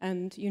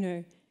and,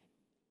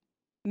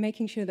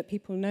 making sure that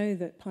people know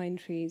that pine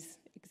trees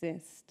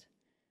exist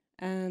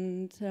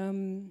and,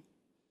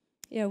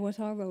 what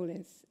our role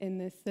is in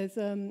this. There's,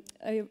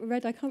 I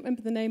can't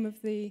remember the name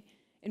of the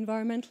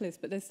environmentalist,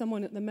 but there's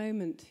someone at the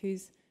moment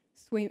who's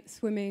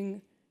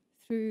swimming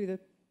through the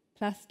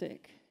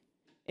plastic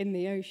in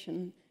the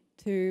ocean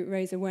to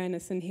raise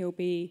awareness, and he'll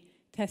be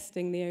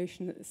testing the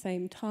ocean at the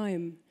same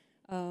time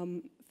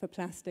for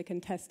plastic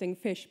and testing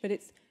fish. But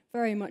it's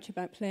very much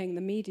about playing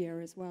the media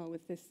as well,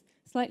 with this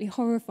slightly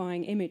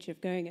horrifying image of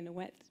going in a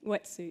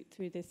wetsuit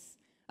through this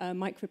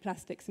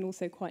microplastics and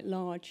also quite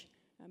large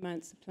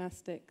amounts of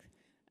plastic.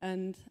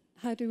 And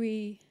how do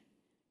we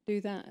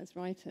do that as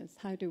writers?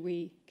 How do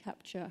we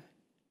capture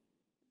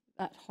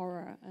that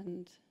horror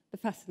and the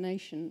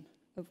fascination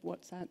of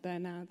what's out there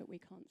now that we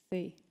can't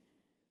see?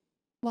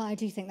 Well, I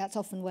do think that's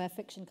often where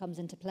fiction comes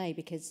into play,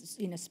 because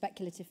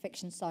speculative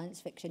fiction, science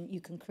fiction,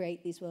 you can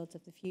create these worlds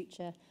of the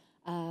future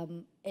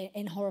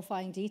in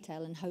horrifying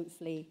detail and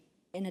hopefully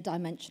in a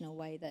dimensional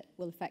way that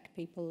will affect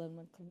people and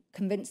will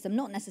convince them,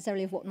 not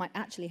necessarily of what might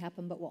actually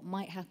happen, but what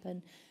might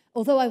happen.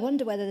 Although I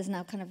wonder whether there's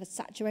now kind of a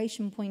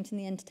saturation point in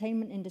the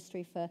entertainment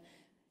industry for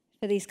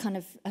these kind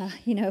of,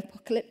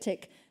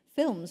 apocalyptic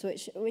films,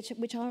 which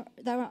are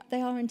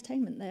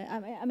entertainment.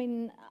 I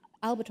mean,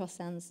 Albatross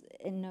sounds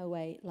in no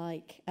way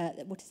like,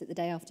 what is it, The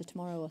Day After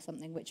Tomorrow or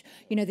something, which,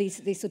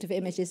 these sort of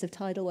images of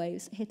tidal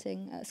waves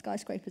hitting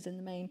skyscrapers in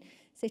the main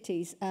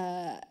cities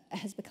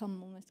has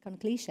become almost kind of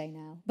cliche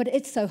now. But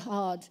it's so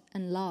hard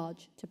and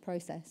large to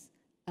process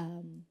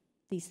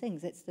these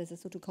things. There's a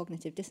sort of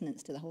cognitive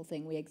dissonance to the whole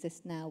thing. We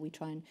exist now, we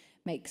try and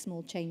make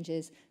small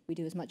changes, we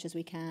do as much as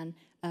we can.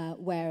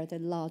 Where are the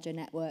larger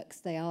networks?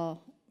 They are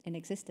in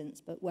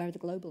existence, but where are the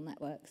global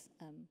networks?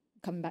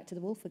 Coming back to the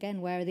wolf again,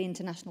 where are the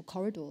international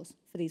corridors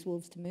for these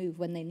wolves to move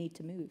when they need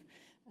to move?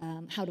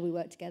 How do we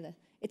work together?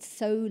 It's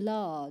so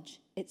large,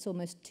 it's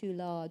almost too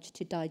large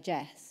to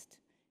digest,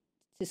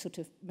 to sort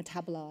of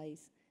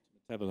metabolize.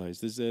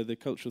 There's the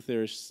cultural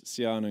theorist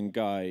Sianan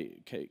Guy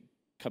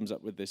comes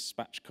up with this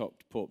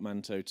spatchcocked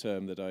portmanteau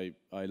term that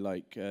I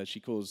like. She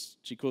calls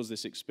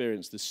this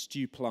experience the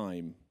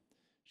stewplime.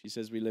 She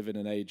says we live in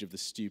an age of the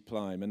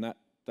stewplime, and that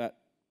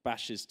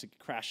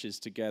crashes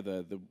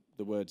together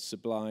the word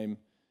sublime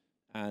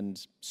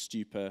and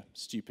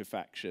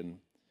stupefaction.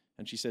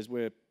 And she says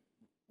we're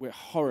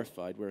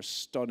horrified, we're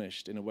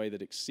astonished in a way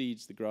that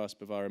exceeds the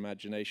grasp of our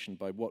imagination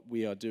by what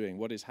we are doing,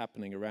 what is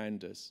happening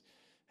around us.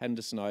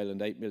 Henderson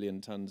Island, 8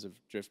 million tons of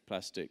drift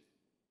plastic,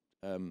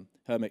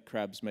 hermit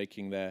crabs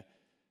making their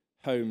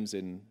homes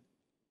in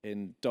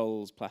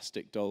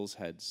plastic dolls'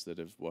 heads that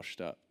have washed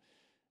up.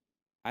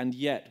 And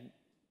yet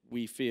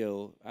we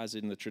feel, as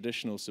in the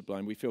traditional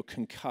sublime, we feel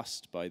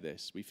concussed by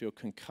this. We feel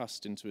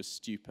concussed into a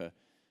stupor.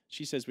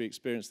 She says we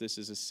experience this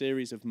as a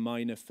series of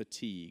minor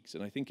fatigues,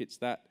 and I think it's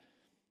that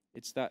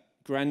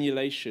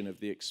granulation of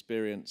the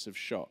experience of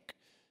shock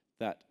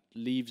that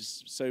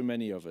leaves so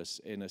many of us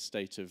in a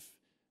state of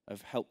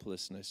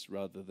helplessness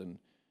rather than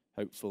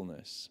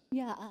hopefulness.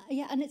 Yeah,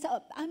 and it's.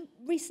 I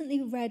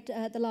recently read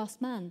The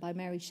Last Man by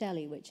Mary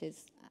Shelley, which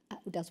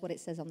does what it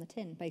says on the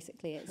tin.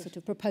 Basically, it sort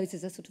of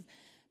proposes a sort of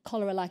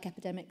cholera-like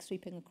epidemic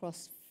sweeping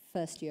across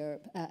first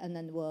Europe and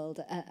then the world,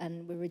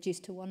 and we're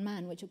reduced to one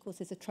man, which of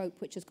course is a trope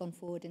which has gone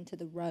forward into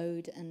The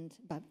Road and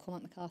by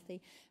Cormac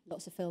McCarthy,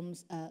 lots of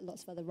films,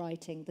 lots of other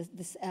writing.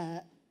 What's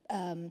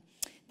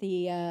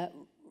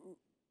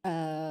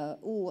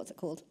it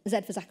called?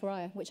 Z for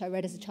Zachariah, which I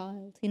read as a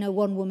child.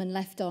 One woman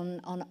left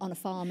on a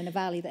farm in a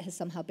valley that has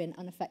somehow been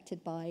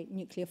unaffected by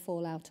nuclear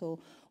fallout or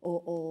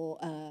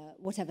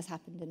whatever's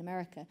happened in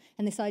America.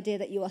 And this idea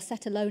that you are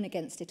set alone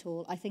against it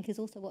all, I think, is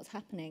also what's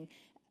happening.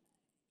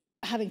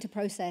 Having to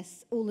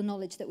process all the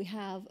knowledge that we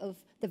have of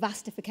the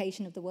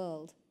vastification of the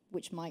world,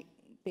 which might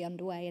be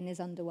underway and is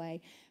underway,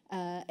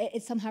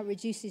 it somehow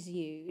reduces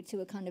you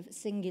to a kind of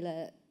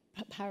singular,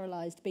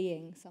 paralyzed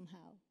being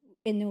somehow.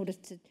 In order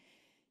to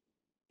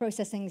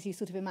process things, you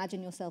sort of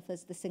imagine yourself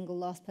as the single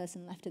last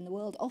person left in the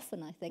world,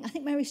 often, I think. I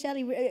think Mary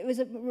Shelley, it was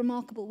a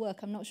remarkable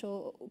work. I'm not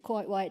sure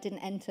quite why it didn't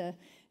enter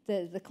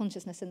the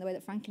consciousness in the way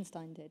that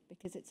Frankenstein did,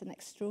 because it's an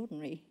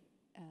extraordinary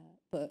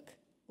book.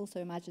 Also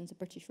imagines a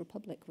British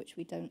Republic, which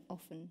we don't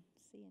often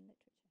see in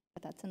literature.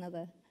 But that's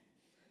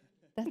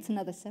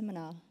another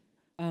seminar.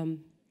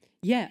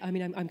 Yeah, I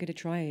mean, I'm going to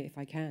try, if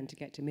I can, to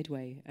get to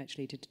midway,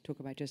 actually, to talk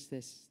about just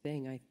this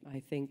thing. I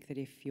think that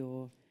if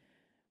you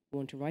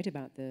want to write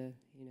about this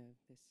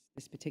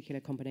particular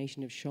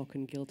combination of shock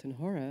and guilt and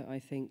horror, I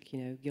think,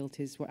 guilt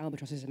is what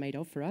albatrosses are made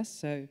of for us,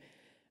 so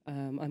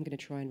I'm going to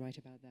try and write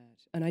about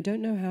that. And I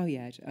don't know how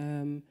yet,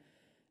 and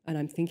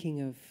I'm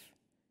thinking of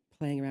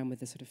playing around with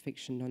the sort of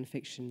fiction,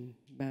 non-fiction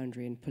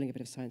boundary and pulling a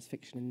bit of science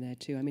fiction in there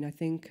too. I mean, I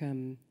think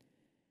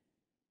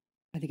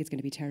it's going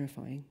to be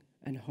terrifying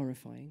and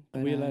horrifying.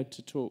 Are we allowed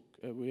to talk?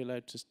 Are we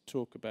allowed to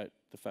talk about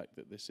the fact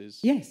that this is?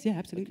 Yes, yeah,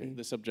 absolutely.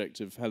 The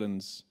subject of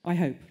Helen's. I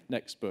hope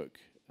next book.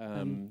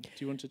 Do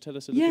you want to tell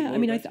us a little bit more? Yeah, I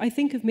mean, I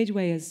think of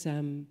Midway as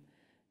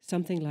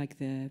something like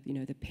the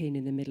pin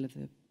in the middle of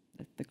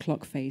the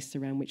clock face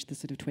around which the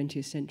sort of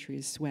 20th century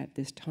is swept.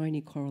 This tiny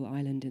coral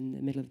island in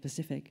the middle of the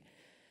Pacific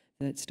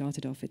that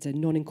started off. It's a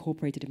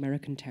non-incorporated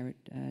American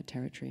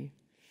territory.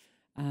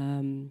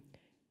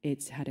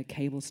 It's had a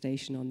cable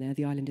station on there.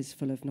 The island is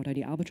full of not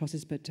only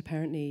albatrosses, but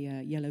apparently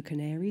yellow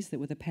canaries that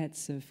were the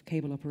pets of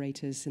cable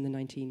operators in the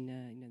late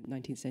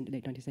 19th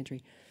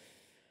century.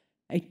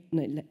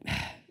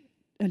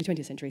 Early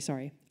 20th century,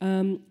 sorry.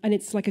 And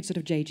it's like a sort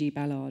of J.G.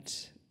 Ballard,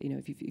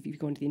 if you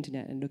go onto the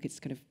internet and look, it's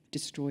kind of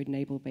destroyed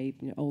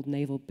old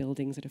naval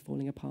buildings that are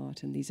falling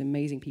apart, and these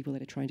amazing people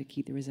that are trying to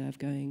keep the reserve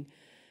going,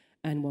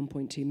 and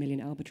 1.2 million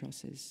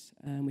albatrosses,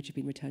 which have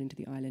been returning to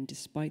the island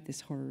despite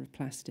this horror of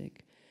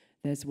plastic.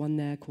 There's one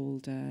there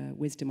called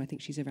Wisdom. I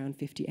think she's around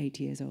 58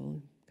 years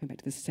old, coming back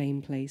to the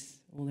same place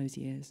all those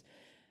years.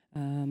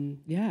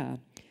 Yeah.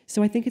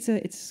 So I think it's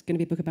going to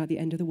be a book about the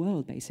end of the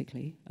world,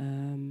 basically.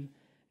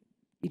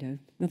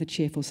 Not a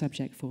cheerful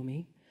subject for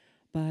me,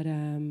 but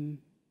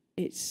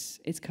it's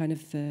kind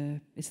of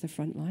the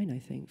front line, I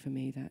think, for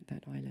me,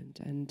 that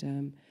island.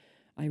 And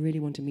I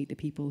really want to meet the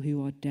people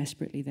who are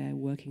desperately there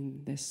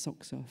working their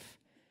socks off,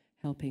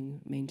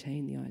 helping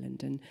maintain the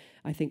island. And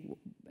I think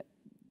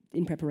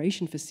in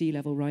preparation for sea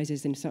level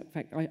rises, in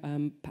fact,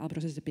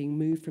 albatrosses are being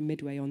moved from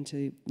Midway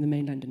onto the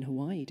mainland in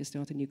Hawaii to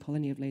start a new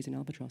colony of Laysan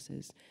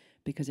albatrosses,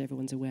 because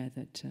everyone's aware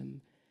that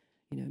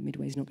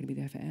Midway's not going to be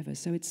there forever.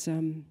 So it's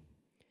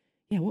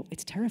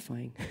it's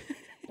terrifying.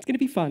 It's going to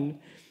be fun,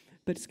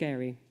 but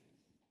scary.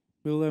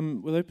 We'll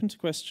open to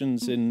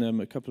questions in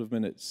a couple of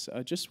minutes.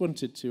 I just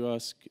wanted to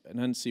ask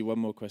Nancy one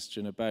more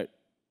question about.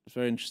 I was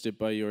very interested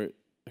by your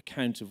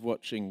account of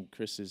watching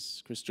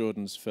Chris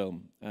Jordan's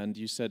film, and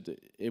you said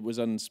it was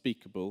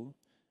unspeakable,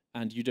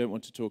 and you don't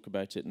want to talk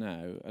about it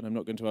now. And I'm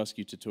not going to ask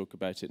you to talk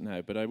about it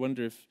now, but I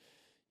wonder if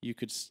you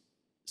could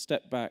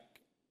step back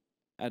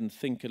and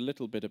think a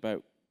little bit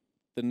about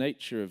the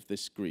nature of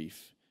this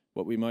grief,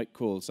 what we might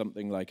call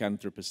something like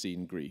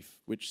Anthropocene grief,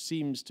 which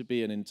seems to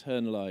be an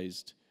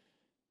internalized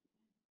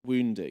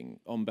wounding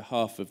on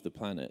behalf of the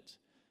planet.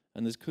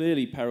 And there's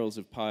clearly perils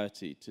of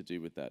piety to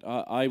do with that.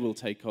 I will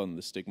take on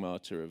the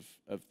stigmata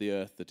of the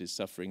earth that is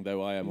suffering,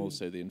 though I am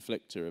also the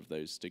inflictor of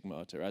those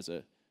stigmata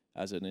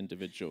as an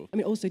individual. I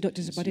mean, also, not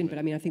to butt in, but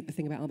I mean, I think the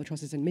thing about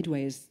albatrosses and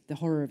Midway is the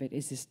horror of it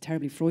is this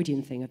terribly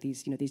Freudian thing of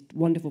these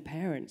wonderful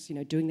parents,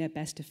 doing their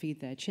best to feed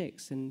their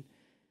chicks and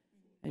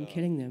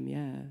killing them.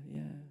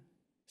 Yeah.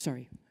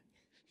 Sorry.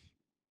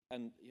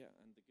 And the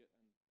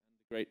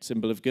great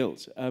symbol of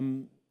guilt.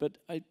 But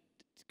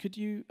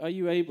are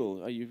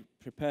you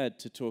prepared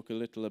to talk a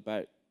little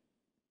about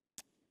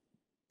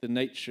the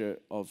nature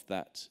of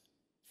that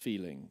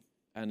feeling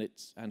and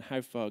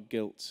how far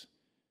guilt,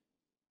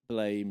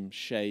 blame,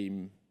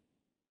 shame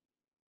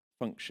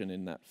function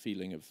in that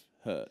feeling of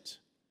hurt?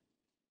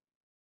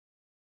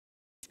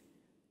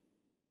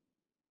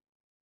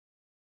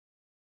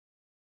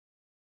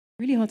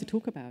 Really hard to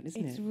talk about, isn't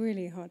it? It's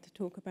really hard to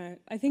talk about.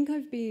 I think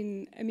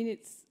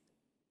it's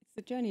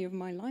the journey of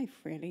my life,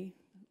 really.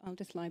 I'll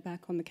just lie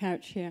back on the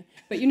couch here.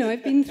 But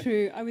I've been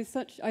through.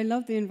 I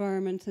loved the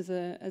environment as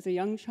a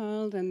young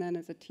child, and then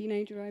as a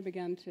teenager, I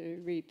began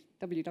to read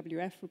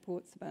WWF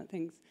reports about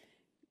things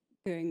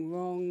going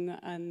wrong,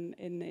 and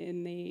in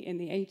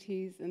the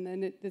 80s, and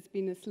then there's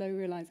been a slow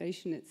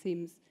realization, it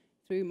seems,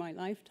 through my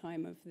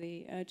lifetime of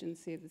the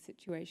urgency of the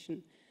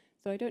situation.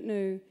 So I don't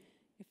know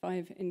if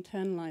I've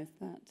internalized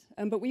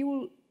that, but we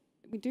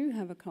do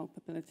have a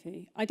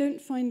culpability. I don't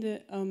find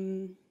it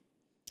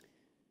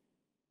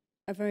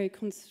a very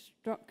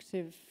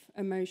constructive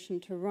emotion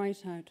to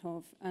write out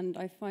of, and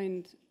I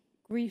find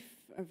grief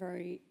a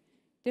very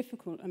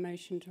difficult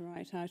emotion to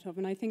write out of,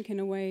 and I think in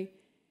a way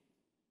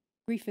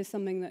grief is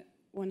something that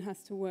one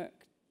has to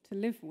work to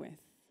live with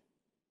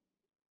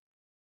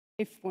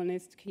if one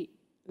is to keep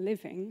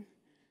living.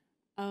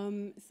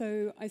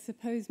 So I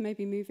suppose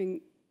maybe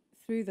moving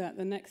through that,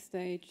 the next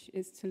stage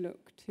is to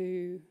look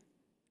to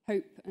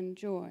hope and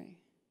joy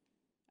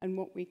and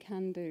what we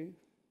can do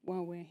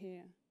while we're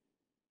here.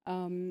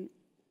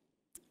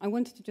 I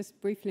wanted to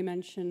just briefly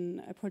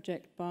mention a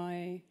project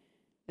by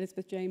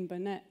Elizabeth Jane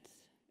Burnett,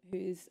 who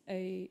is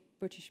a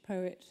British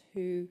poet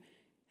who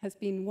has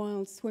been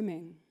wild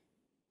swimming,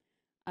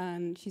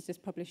 and she's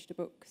just published a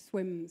book,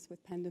 Swims,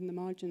 with Penned in the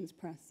Margins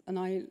Press, and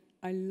I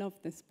love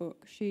this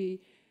book.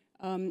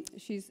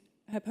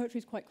 Her poetry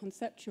is quite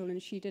conceptual,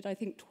 and she did, I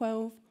think,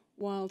 12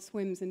 wild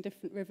swims in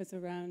different rivers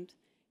around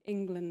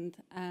England,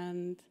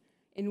 and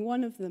in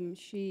one of them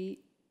she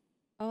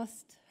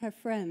asked her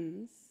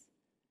friends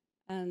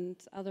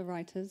and other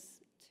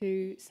writers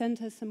to send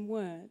her some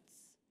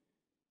words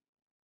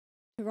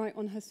to write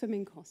on her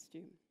swimming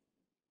costume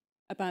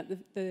about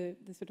the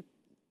sort of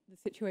the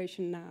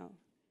situation now.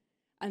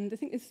 And I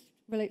think this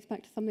relates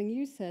back to something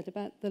you said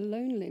about the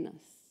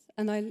loneliness.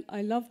 And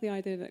I love the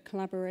idea that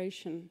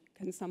collaboration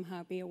can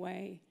somehow be a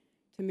way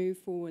to move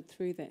forward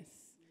through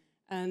this.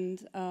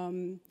 And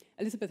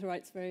Elizabeth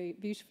writes very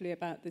beautifully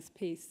about this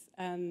piece.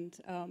 And,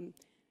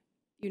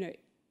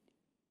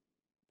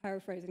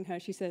 paraphrasing her,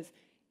 she says,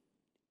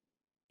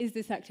 is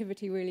this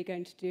activity really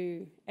going to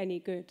do any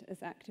good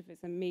as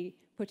activism? Me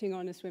putting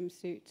on a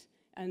swimsuit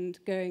and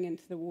going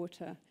into the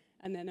water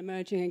and then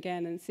emerging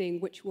again and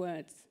seeing which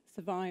words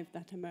survive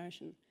that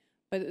immersion.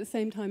 But at the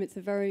same time, it's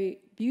a very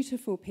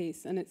beautiful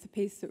piece, and it's a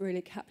piece that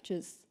really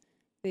captures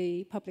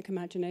the public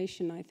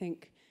imagination, I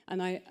think.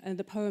 And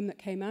the poem that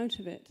came out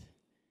of it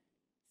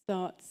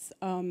starts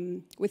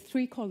with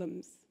 3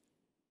 columns.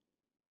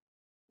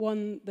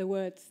 One, the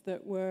words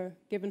that were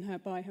given her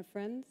by her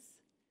friends,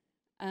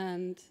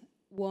 and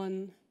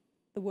one,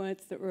 the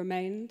words that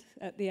remained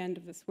at the end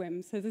of the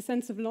swim. So there's a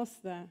sense of loss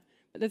there.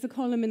 But there's a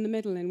column in the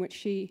middle in which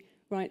she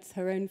writes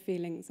her own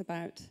feelings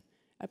about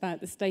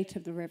the state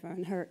of the river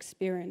and her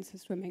experience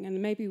of swimming.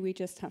 And maybe we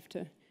just have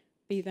to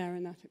be there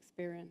in that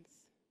experience.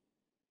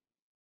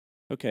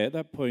 Okay, at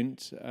that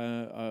point,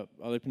 I'll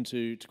open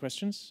to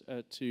questions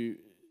to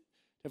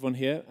everyone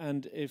here.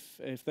 And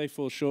if they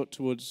fall short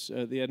towards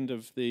the end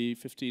of the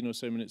 15 or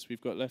so minutes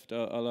we've got left,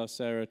 I'll ask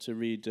Sarah to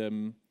read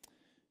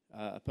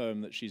a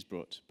poem that she's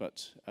brought,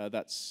 but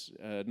that's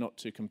not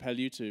to compel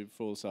you to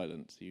fall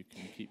silent. You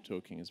can keep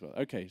talking as well.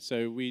 Okay,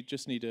 so we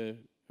just need a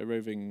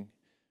roving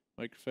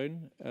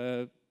microphone.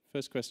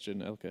 First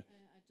question, Elke.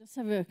 I just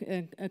have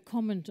a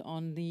comment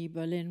on the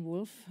Berlin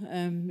wolf,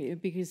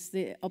 because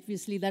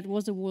obviously that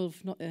was a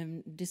wolf not,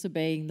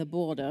 disobeying the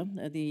border,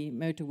 the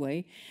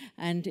motorway,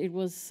 and it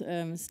was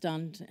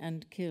stunned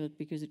and killed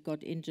because it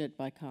got injured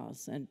by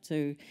cars. And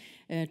so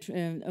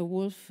a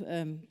wolf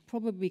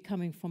probably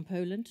coming from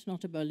Poland,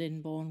 not a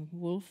Berlin-born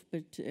wolf,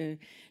 but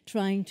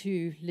trying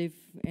to live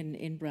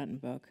in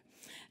Brandenburg.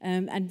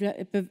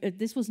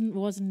 This wasn't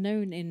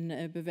known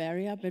in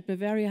Bavaria, but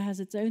Bavaria has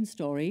its own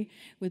story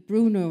with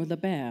Bruno the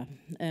bear.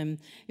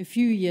 A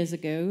few years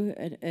ago,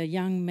 a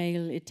young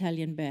male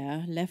Italian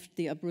bear left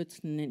the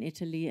Abruzzen in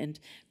Italy and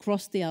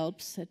crossed the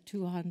Alps at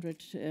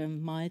 200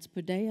 miles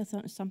per day,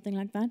 or something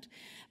like that.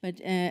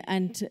 But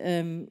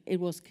it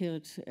was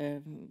killed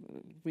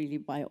really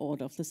by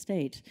order of the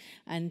state.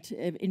 And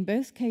in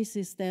both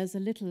cases, there's a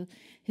little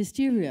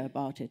hysteria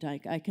about it.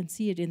 I can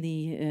see it in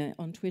the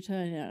on Twitter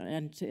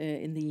and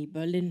in the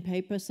Berlin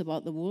papers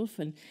about the wolf,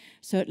 and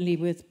certainly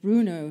with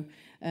Bruno,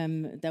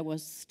 there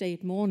was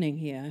state mourning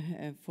here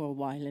for a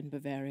while in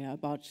Bavaria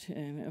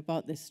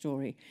about this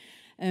story.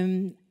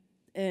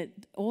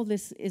 All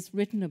this is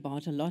written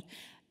about a lot.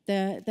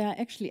 There are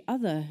actually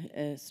other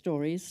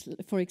stories.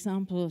 For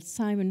example,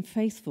 Simon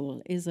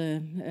Faithfull is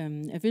a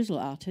visual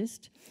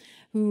artist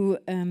who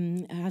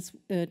has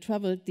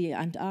traveled the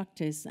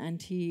Antarctic,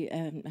 and he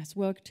has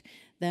worked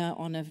there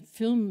on a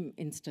film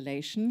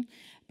installation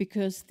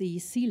because the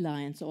sea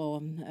lions,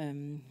 or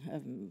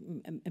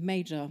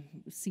major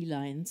sea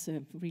lions,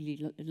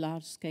 really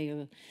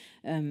large-scale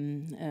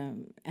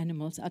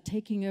animals, are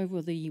taking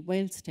over the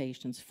whale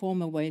stations,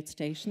 former whale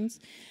stations.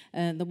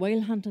 The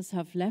whale hunters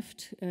have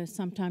left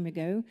some time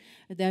ago.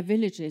 Their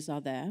villages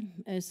are there,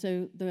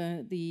 so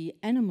the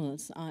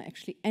animals are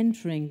actually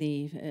entering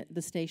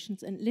the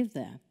stations and live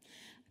there.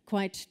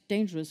 Quite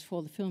dangerous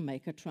for the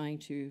filmmaker trying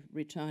to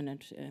return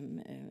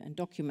and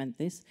document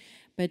this,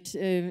 but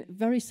a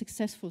very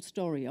successful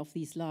story of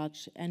these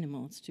large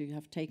animals to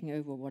have taken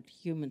over what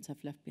humans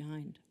have left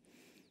behind.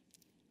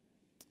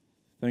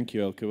 Thank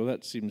you, Elke. Well,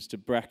 that seems to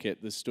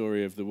bracket the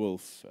story of the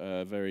wolf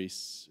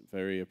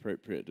very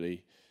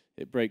appropriately.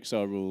 It breaks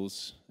our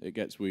rules, it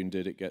gets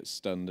wounded, it gets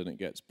stunned, and it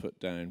gets put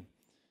down.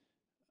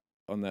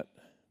 On that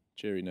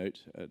cheery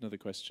note, another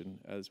question.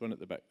 There's one at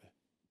the back there.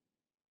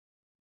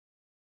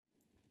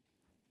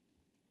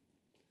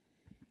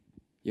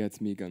 Yeah,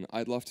 it's me again.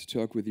 I'd love to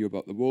talk with you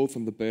about the wolf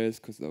and the bears,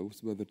 because those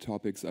were the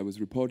topics I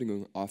was reporting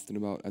on often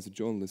about as a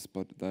journalist,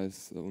 but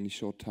there's only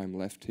short time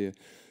left here.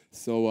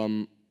 So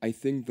I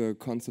think the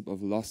concept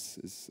of loss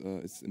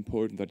is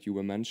important that you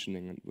were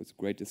mentioning, and it was a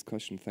great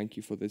discussion. Thank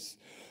you for this.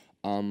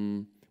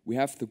 We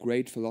have the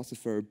great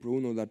philosopher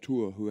Bruno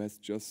Latour, who has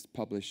just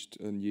published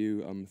a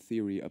new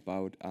theory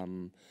about,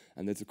 and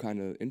it's a kind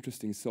of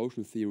interesting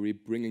social theory,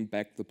 bringing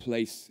back the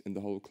place in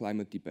the whole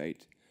climate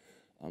debate.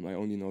 I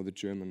only know the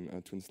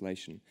German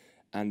translation.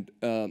 And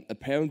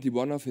apparently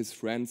one of his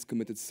friends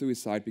committed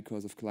suicide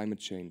because of climate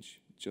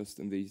change, just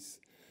in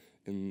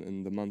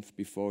the month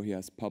before he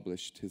has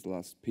published his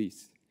last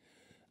piece.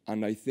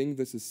 And I think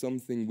this is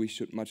something we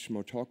should much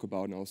more talk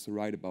about and also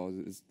write about,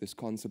 is this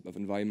concept of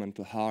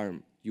environmental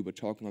harm. You were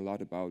talking a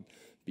lot about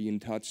being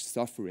touched,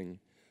 suffering.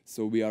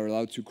 So we are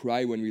allowed to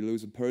cry when we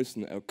lose a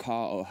person, a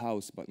car or a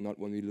house, but not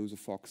when we lose a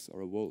fox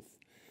or a wolf.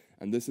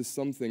 And this is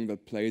something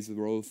that plays a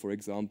role, for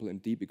example, in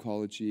deep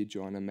ecology,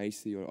 Joanna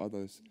Macy or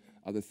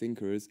other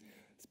thinkers.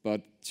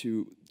 But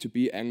to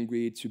be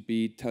angry, to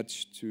be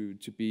touched, to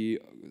be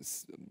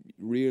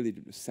really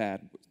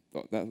sad,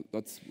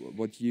 that's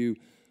what you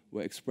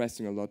were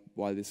expressing a lot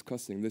while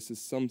discussing. This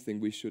is something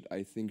we should,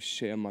 I think,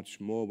 share much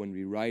more when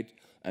we write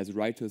as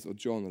writers or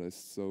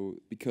journalists. So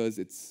because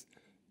it's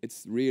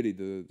really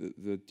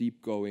the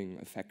deep-going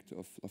effect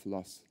of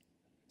loss.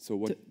 So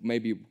what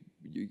maybe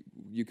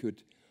you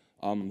could.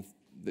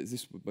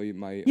 This would be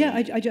my... Yeah,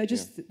 I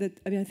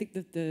think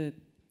that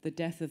the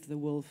death of the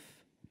wolf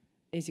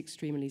is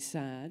extremely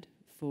sad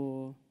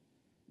for,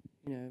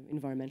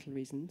 environmental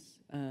reasons.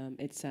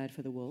 It's sad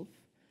for the wolf.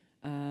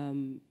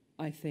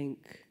 I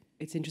think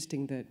it's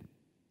interesting that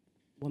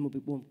one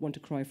would want to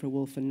cry for a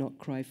wolf and not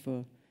cry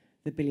for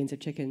the billions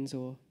of chickens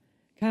or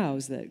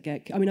cows that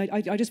get...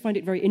 I just find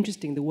it very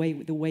interesting the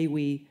way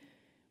we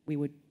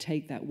would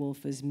take that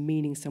wolf as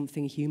meaning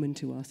something human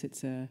to us.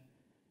 It's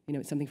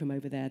it's something from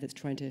over there that's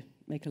trying to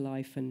make a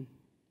life, and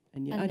I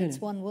don't know.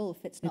 It's one wolf.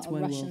 It's not a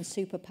Russian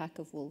super pack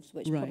of wolves,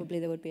 which probably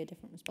there would be a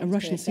different response. A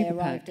Russian to if they super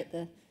arrived pack. At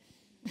the.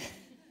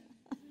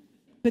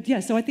 But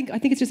yeah, so I think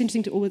it's just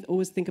interesting to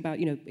always think about,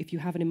 if you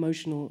have an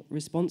emotional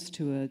response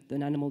to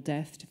an animal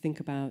death, to think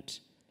about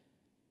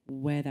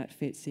where that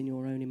fits in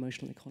your own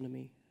emotional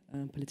economy,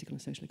 political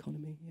and social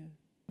economy. Yeah.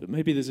 But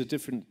maybe there's a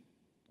different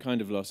kind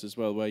of loss as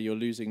well, where you're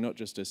losing not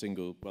just there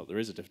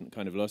is a different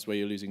kind of loss where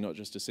you're losing not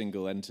just a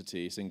single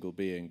entity, single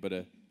being, but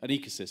an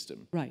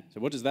ecosystem. Right. So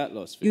what does that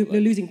loss feel You're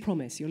like? losing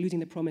promise. You're losing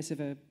the promise of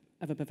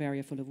a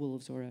Bavaria full of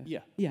wolves or a... Yeah.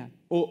 Yeah.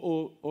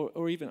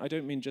 Or even, I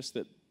don't mean just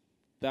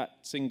that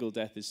single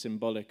death is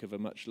symbolic of a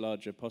much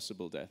larger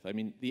possible death. I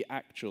mean, the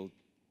actual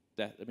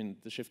death, I mean,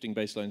 the shifting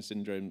baseline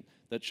syndrome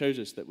that shows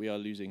us that we are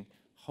losing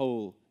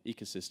whole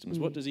ecosystems.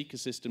 What does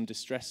ecosystem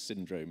distress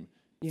syndrome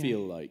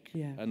feel like?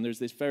 Yeah. And there's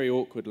this very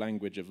awkward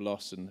language of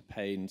loss and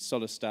pain,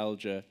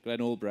 solastalgia.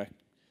 Glenn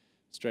Albrecht,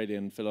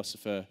 Australian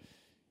philosopher,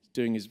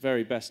 doing his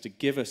very best to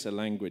give us a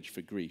language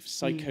for grief.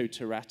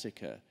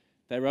 Psychoterratica.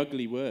 They're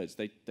ugly words.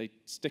 They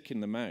stick in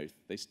the mouth,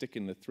 they stick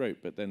in the throat,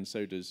 but then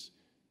so does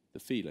the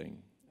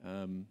feeling.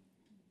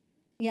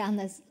 Yeah, and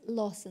there's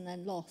loss and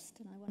then lost.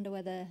 And I wonder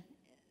whether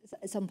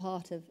some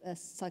part of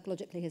us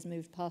psychologically has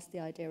moved past the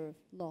idea of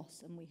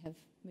loss, and we have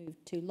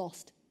moved to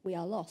lost. We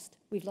are lost.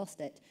 We've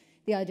lost it.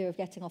 The idea of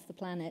getting off the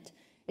planet,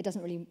 it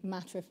doesn't really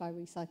matter if I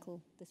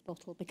recycle this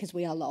bottle because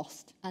we are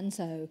lost. And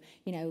so,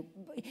 you know,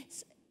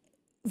 it's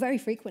very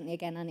frequently,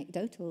 again,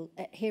 anecdotal,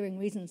 hearing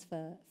reasons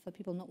for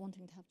people not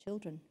wanting to have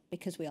children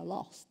because we are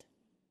lost.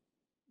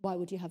 Why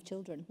would you have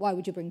children? Why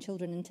would you bring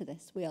children into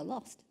this? We are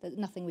lost. There's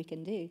nothing we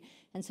can do.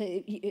 And so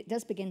it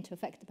does begin to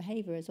affect the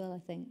behaviour as well, I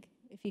think,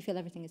 if you feel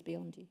everything is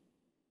beyond you.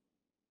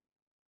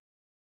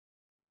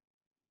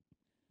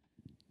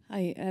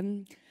 Hi.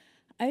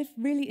 I've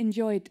really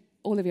enjoyed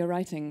all of your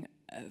writing,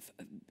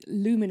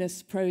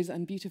 luminous prose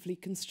and beautifully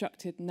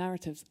constructed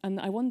narratives. And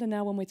I wonder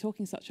now, when we're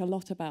talking such a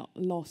lot about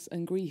loss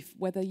and grief,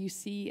 whether you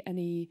see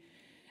any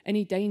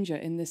danger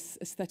in this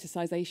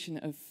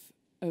aestheticization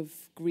of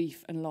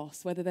grief and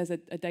loss, whether there's a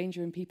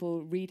danger in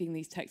people reading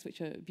these texts, which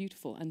are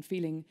beautiful, and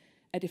feeling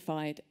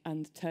edified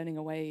and turning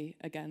away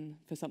again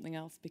for something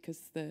else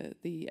because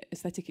the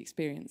aesthetic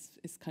experience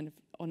is kind of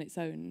on its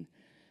own,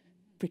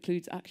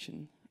 precludes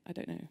action. I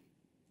don't know.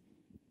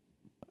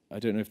 I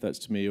don't know if that's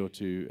to me or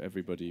to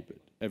everybody, but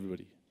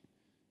everybody.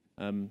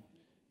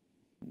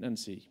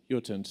 Nancy,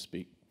 your turn to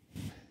speak.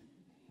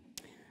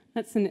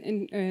 That's an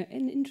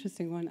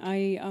interesting one.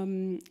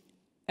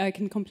 I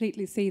can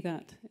completely see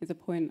that as a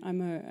point.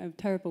 I'm a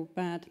terrible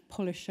bad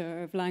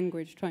polisher of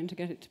language, trying to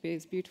get it to be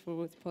as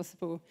beautiful as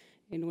possible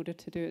in order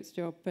to do its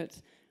job. But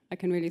I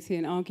can really see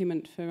an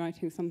argument for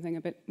writing something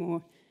a bit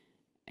more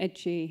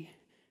edgy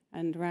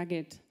and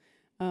ragged.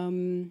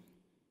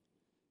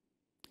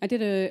 I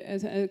did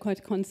a quite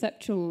a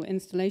conceptual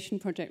installation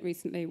project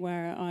recently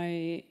where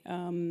I,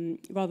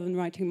 rather than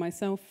writing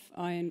myself,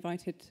 I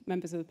invited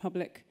members of the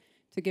public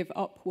to give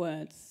up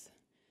words.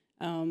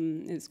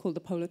 It's called the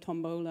Polar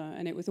Tombola,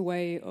 and it was a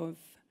way of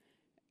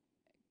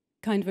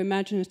kind of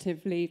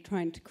imaginatively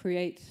trying to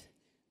create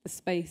the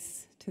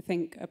space to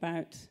think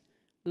about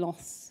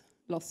loss,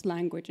 lost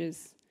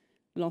languages,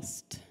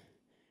 lost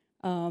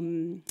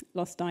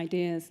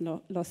ideas,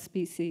 lost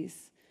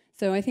species.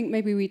 So I think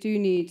maybe we do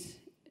need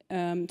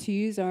to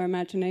use our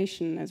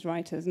imagination as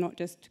writers, not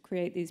just to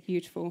create these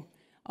beautiful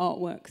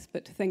artworks,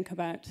 but to think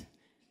about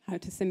how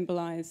to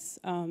symbolize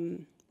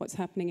what's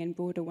happening in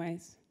broader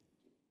ways.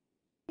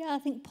 Yeah, I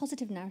think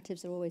positive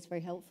narratives are always very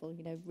helpful.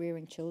 You know,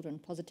 rearing children,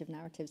 positive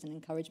narratives and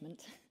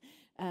encouragement.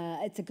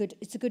 It's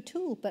a good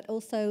tool, but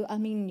also, I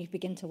mean, you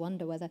begin to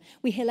wonder whether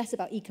we hear less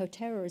about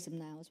eco-terrorism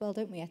now as well,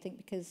 don't we? I think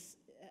because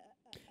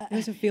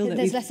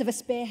there's less of a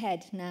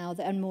spearhead now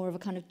and more of a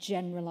kind of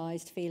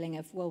generalised feeling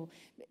of, well,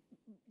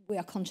 we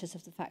are conscious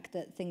of the fact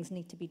that things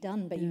need to be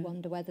done, but you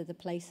wonder whether the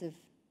place of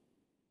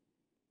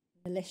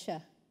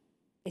militia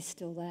is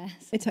still there.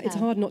 It's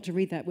hard not to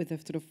read that with the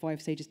sort of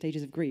 5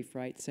 stages of grief,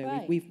 right? So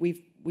right.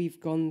 we've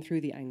gone through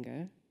the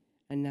anger,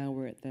 and now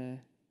we're at the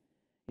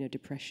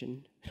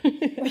depression.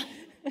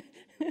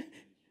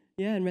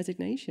 Yeah, and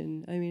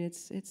resignation. I mean,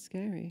 it's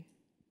scary.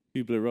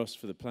 Kubler-Ross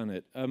for the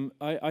planet.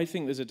 I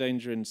think there's a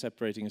danger in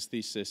separating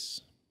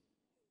aesthesis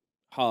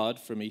hard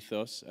from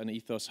ethos and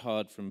ethos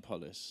hard from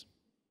polis.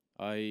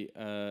 I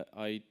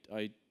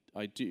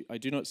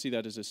do not see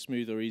that as a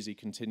smooth or easy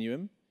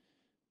continuum,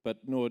 but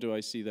nor do I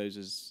see those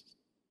as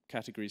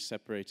categories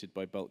separated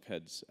by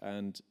bulkheads.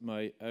 And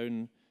my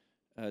own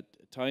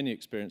tiny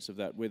experience of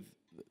that with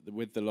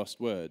the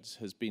lost words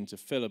has been to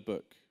fill a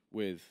book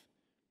with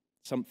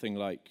something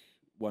like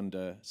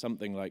wonder,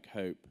 something like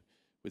hope,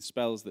 with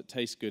spells that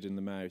taste good in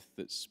the mouth,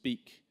 that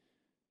speak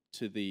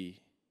to the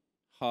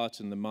heart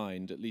and the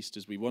mind, at least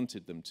as we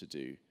wanted them to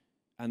do,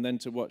 and then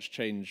to watch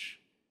change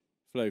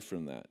flow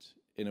from that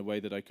in a way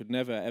that I could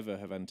never, ever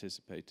have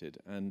anticipated.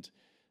 And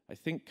I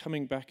think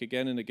coming back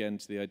again and again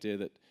to the idea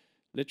that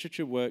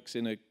literature works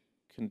in a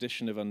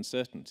condition of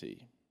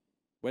uncertainty.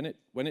 When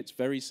it's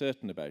very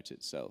certain about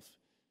itself,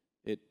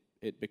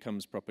 it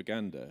becomes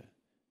propaganda.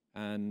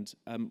 And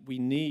we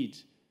need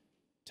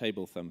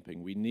table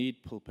thumping, we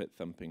need pulpit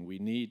thumping, we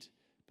need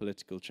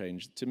political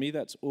change. To me,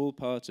 that's all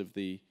part of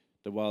the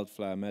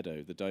wildflower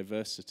meadow, the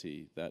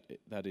diversity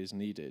that is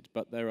needed.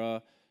 But there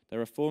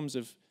are forms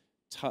of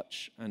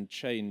touch and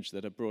change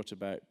that are brought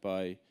about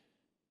by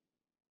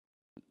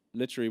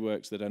literary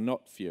works that are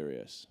not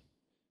furious,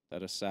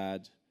 that are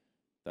sad,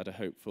 that are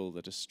hopeful,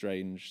 that are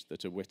strange,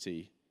 that are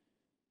witty.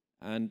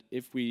 And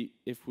if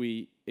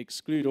we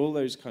exclude all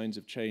those kinds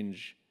of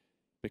change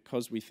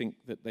because we think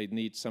that they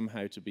need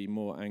somehow to be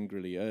more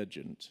angrily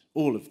urgent,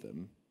 all of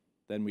them,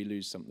 then we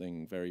lose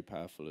something very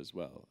powerful as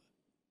well.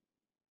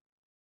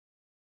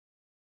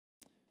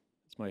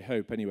 It's my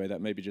hope, anyway.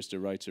 That may be just a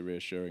writer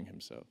reassuring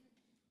himself.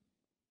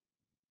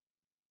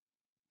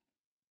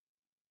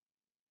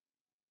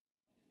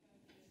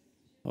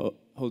 Oh,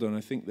 hold on,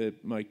 I think the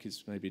mic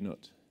is maybe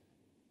not.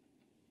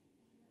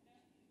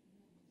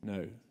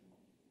 No. Do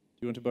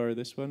you want to borrow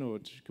this one, or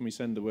can we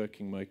send the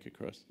working mic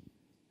across?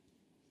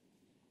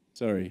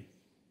 Sorry.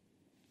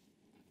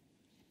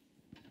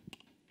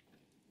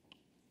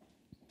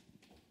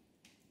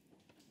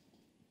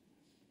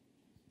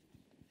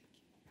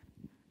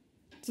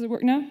 Does it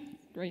work now?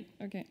 Great,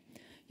 okay.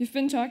 You've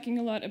been talking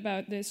a lot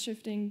about this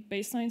shifting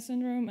baseline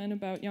syndrome and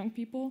about young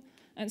people.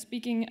 And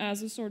speaking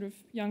as a sort of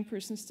young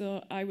person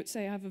still, I would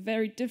say I have a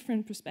very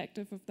different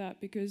perspective of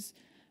that, because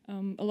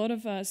a lot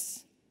of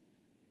us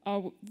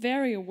are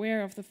very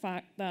aware of the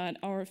fact that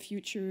our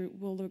future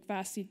will look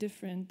vastly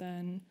different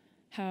than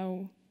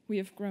how we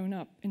have grown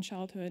up in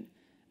childhood.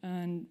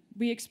 And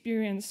we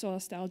experience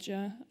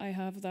nostalgia. I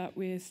have that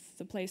with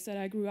the place that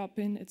I grew up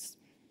in. It's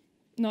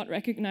not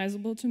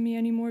recognizable to me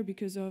anymore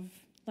because of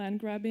land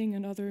grabbing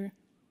and other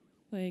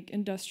like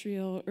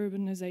industrial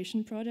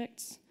urbanization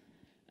projects.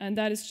 And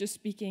that is just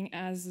speaking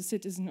as a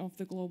citizen of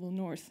the global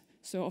north.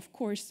 So of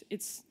course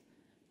it's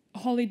a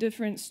wholly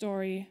different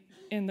story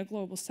in the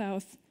global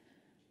south.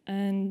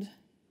 And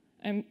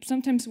I'm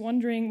sometimes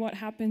wondering what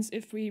happens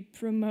if we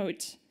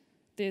promote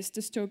this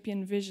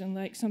dystopian vision.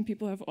 Like some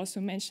people have also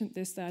mentioned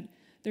this, that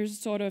there's a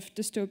sort of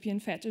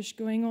dystopian fetish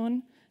going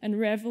on and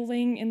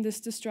reveling in this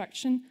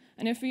destruction.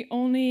 And if we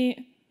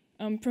only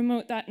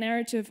promote that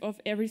narrative of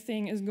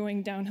everything is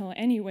going downhill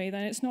anyway,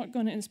 then it's not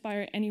going to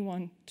inspire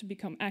anyone to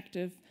become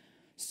active.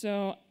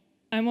 So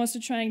I'm also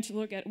trying to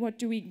look at what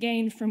do we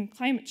gain from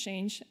climate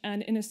change,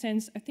 and in a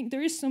sense, I think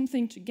there is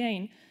something to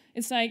gain.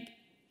 It's like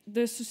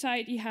the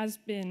society has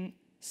been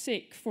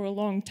sick for a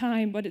long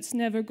time, but it's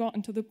never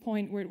gotten to the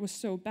point where it was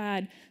so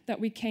bad that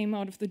we came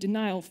out of the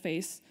denial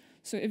phase.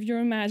 So if you're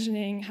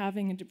imagining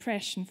having a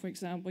depression, for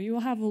example,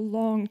 you'll have a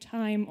long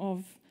time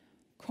of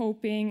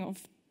coping,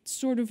 of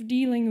sort of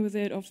dealing with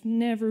it, of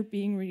never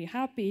being really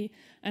happy,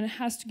 and it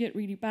has to get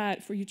really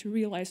bad for you to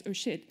realize, oh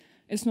shit,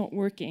 it's not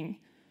working.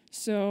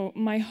 So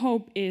my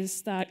hope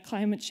is that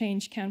climate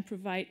change can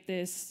provide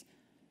this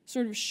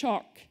sort of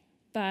shock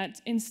that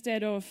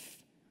instead of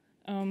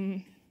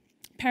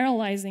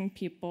paralyzing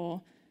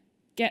people,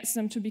 gets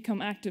them to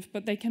become active,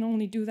 but they can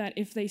only do that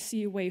if they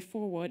see a way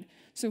forward.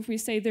 So if we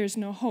say there's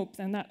no hope,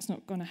 then that's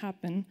not going to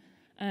happen.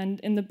 And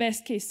in the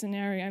best case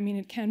scenario, I mean,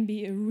 it can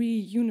be a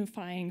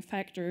reunifying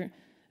factor.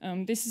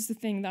 This is the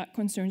thing that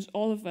concerns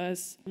all of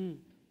us.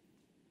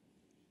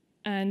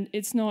 And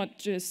it's not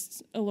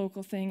just a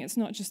local thing, it's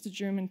not just a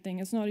German thing,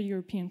 it's not a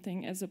European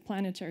thing, it's a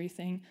planetary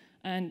thing.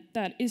 And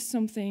that is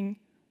something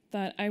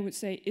that I would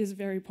say is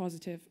very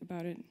positive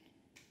about it.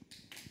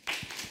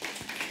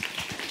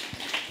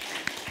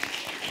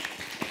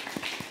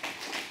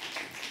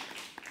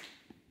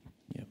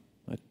 Yeah,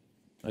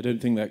 I don't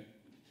think that,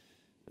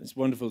 it's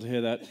wonderful to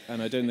hear that,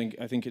 and I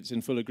think it's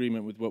in full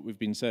agreement with what we've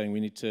been saying. We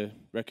need to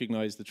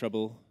recognize the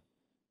trouble,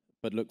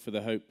 but look for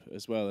the hope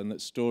as well, and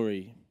that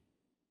story,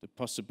 the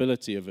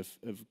possibility of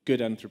good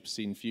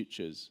Anthropocene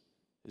futures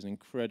is an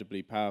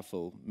incredibly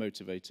powerful,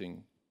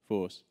 motivating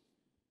force.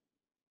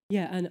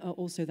 Yeah, and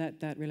also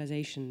that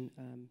realization,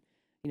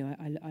 you know,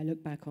 I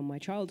look back on my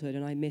childhood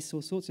and I miss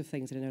all sorts of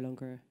things that are no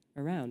longer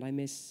around. I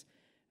miss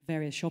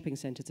various shopping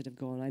centres that have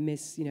gone. I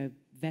miss, you know,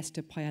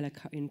 Vesta paella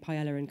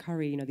and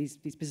curry, you know, these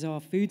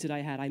bizarre foods that I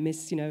had. I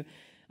miss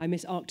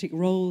Arctic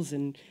rolls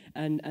and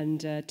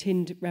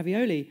tinned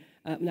ravioli.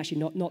 Actually,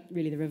 not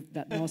really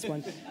that last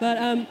one,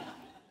 but.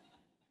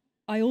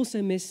 I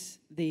also miss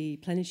the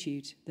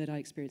plenitude that I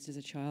experienced as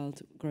a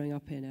child, growing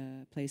up in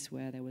a place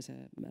where there was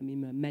a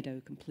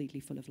meadow completely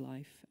full of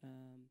life.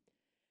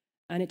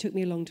 And it took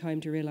me a long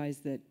time to realize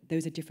that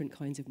those are different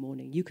kinds of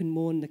mourning. You can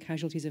mourn the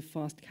casualties of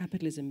fast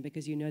capitalism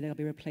because you know they'll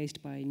be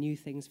replaced by new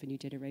things for new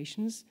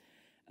generations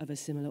of a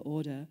similar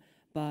order,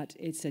 but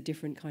it's a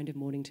different kind of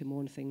mourning to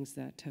mourn things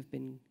that have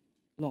been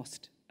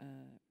lost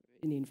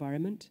in the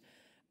environment.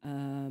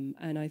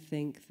 And I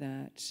think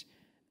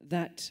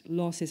that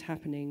loss is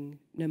happening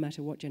no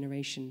matter what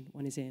generation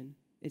one is in.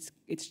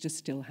 It's just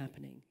still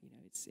happening. You know,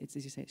 it's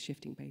as you say, it's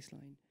shifting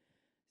baseline.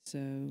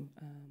 So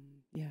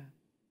yeah.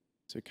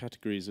 So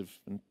categories of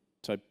and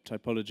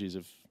typologies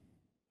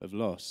of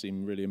loss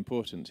seem really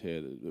important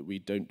here. That we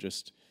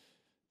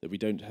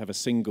don't have a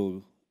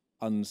single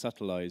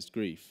unsubtilized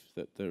grief.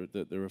 That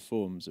there are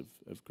forms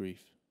of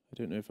grief. I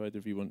don't know if either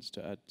of you wants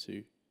to add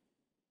to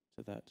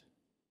that.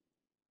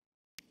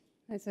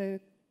 There's a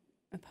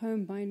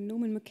poem by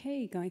Norman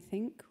MacCaig, I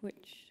think,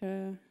 which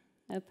a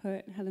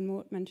poet, Helen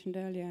Mort, mentioned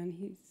earlier, and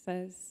he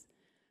says,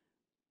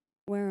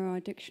 where are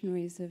our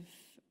dictionaries of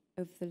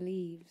the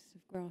leaves,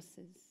 of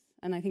grasses?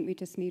 And I think we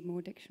just need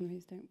more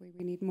dictionaries, don't we?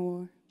 We need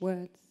more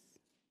words.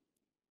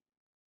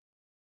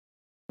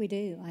 We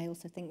do. I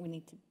also think we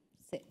need to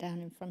sit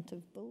down in front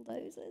of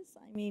bulldozers.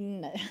 I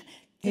mean,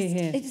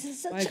 Here.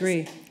 I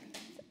agree.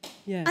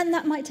 Yeah. And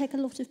that might take a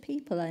lot of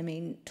people. I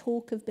mean,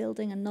 talk of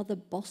building another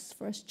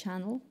Bosphorus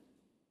channel.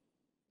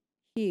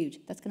 Huge.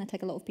 That's going to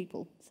take a lot of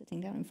people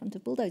sitting down in front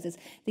of bulldozers.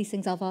 These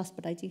things are vast,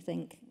 but I do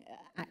think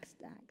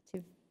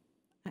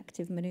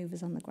active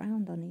manoeuvres on the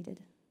ground are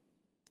needed.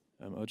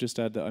 I'll just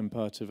add that I'm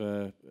part of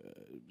a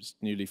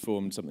newly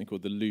formed something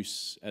called the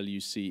LUCE,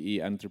 L-U-C-E,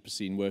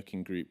 Anthropocene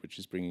Working Group, which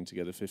is bringing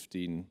together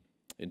 15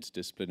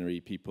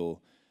 interdisciplinary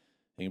people.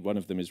 I think one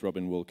of them is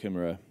Robin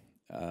Wall-Kimmerer,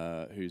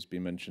 who's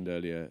been mentioned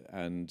earlier.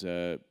 And,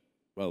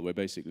 well, we're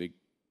basically,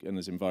 and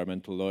there's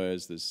environmental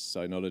lawyers, there's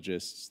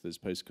sinologists, there's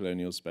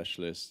post-colonial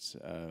specialists,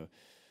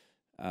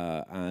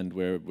 and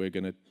we're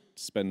going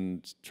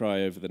to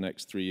try over the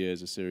next 3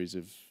 years a series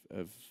of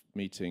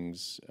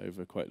meetings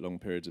over quite long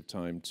periods of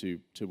time to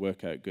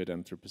work out good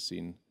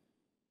Anthropocene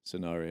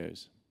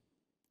scenarios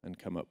and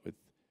come up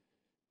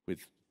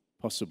with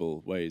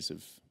possible ways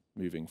of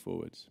moving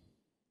forwards.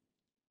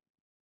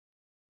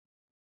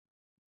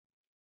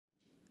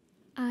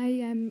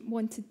 I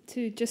wanted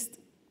to just,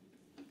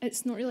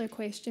 it's not really a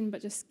question,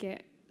 but just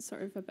get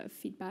sort of a bit of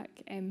feedback.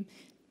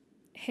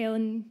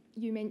 Helen,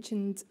 you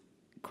mentioned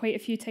quite a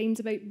few times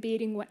about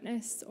bearing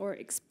witness or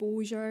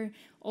exposure,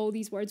 all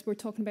these words. We're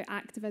talking about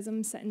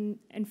activism, sitting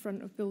in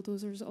front of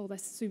bulldozers, all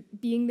this, so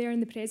being there in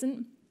the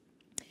present.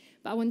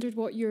 But I wondered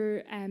what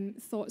your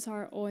thoughts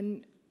are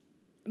on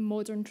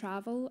modern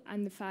travel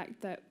and the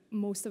fact that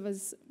most of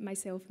us,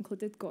 myself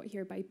included, got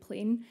here by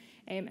plane,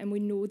 and we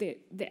know that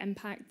the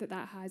impact that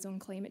that has on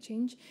climate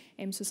change.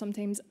 So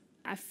sometimes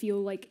I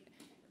feel like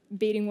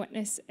bearing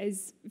witness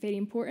is very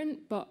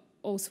important, but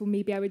also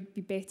maybe I would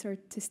be better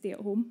to stay at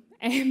home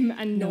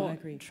and not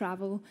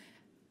travel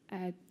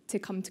to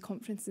come to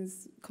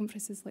conferences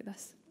like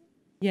this.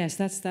 Yes,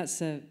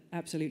 that's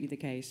absolutely the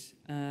case.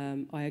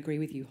 I agree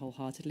with you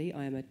wholeheartedly.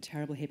 I am a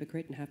terrible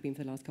hypocrite and have been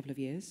for the last couple of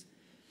years.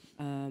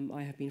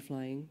 I have been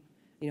flying.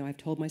 You know, I've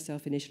told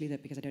myself initially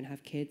that because I don't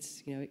have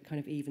kids, you know, it kind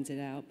of evens it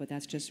out, but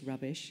that's just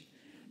rubbish.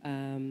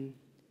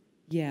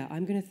 Yeah,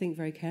 I'm going to think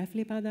very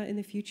carefully about that in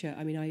the future.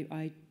 I mean,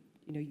 I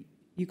you know,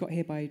 you got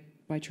here by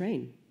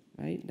train,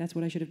 right? That's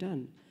what I should have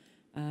done.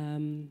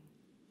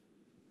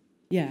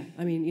 Yeah,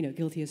 I mean, you know,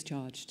 guilty as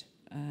charged.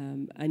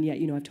 And yet,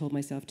 you know, I've told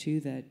myself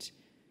too that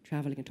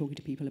traveling and talking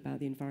to people about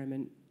the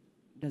environment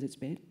does its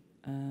bit.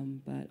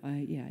 But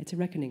yeah, it's a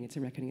reckoning. It's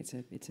a reckoning. It's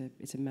a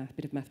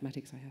bit of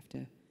mathematics I have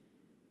to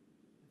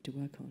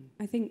work on.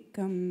 I think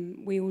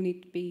we all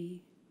need to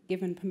be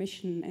given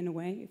permission in a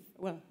way.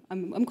 Well,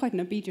 I'm quite an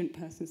obedient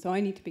person, so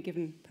I need to be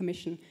given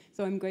permission.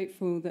 So I'm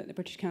grateful that the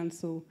British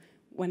Council,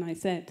 when I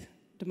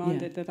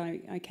demanded that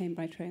I came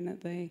by train,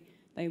 that they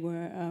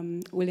were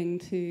willing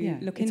to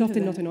look into it. It's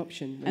often not an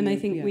option. And I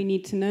think we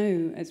need to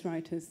know as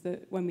writers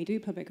that when we do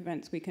public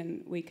events, we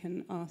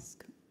can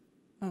ask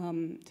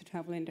to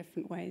travel in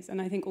different ways. And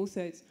I think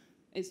also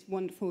it's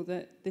wonderful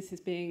that this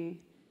is being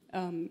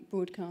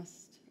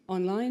broadcast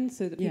online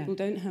so that people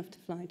don't have to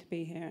fly to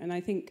be here. And I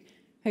think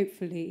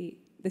hopefully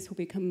this will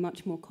become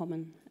much more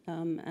common,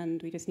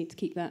 and we just need to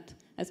keep that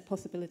as a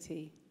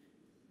possibility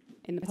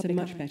in the public.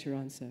 That's a much better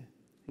answer.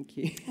 Thank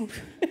you.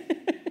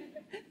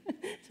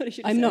 That's what I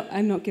should I'm say.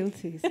 I'm not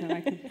guilty, so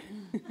I can.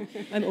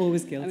 I'm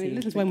always guilty.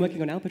 That's why I'm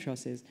working on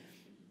albatrosses.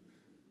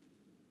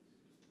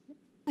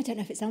 I don't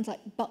know if it sounds like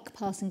buck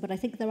passing, but I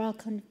think there are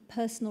kind of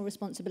personal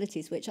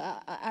responsibilities, which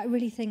I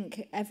really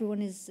think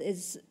everyone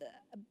is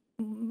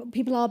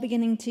people are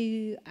beginning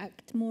to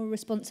act more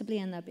responsibly,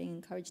 and they're being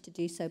encouraged to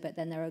do so, but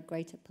then there are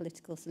greater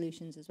political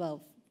solutions as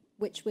well,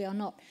 which we are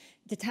not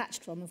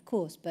detached from, of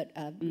course, but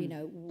you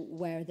know,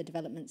 where are the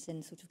developments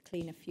in sort of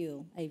cleaner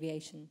fuel,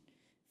 aviation,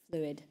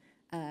 fluid,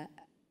 are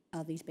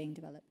these being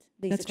developed?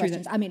 These are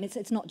questions. I mean,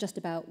 it's not just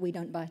about we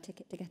don't buy a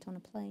ticket to get on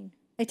a plane.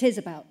 It is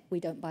about we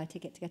don't buy a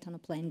ticket to get on a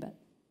plane, but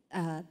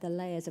the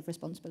layers of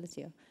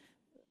responsibility are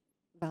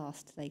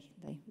vast. They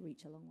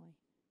reach a long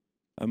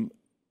way.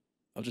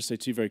 I'll just say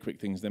two very quick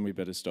things, then we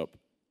better stop.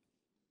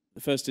 The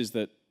first is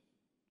that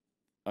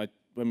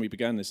when we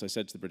began this, I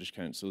said to the British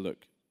Council,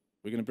 look,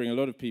 we're going to bring a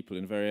lot of people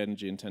in a very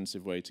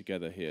energy-intensive way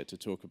together here to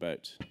talk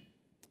about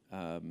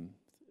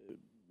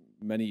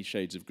many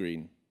shades of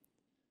green.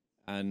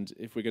 And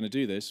if we're going to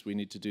do this, we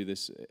need to do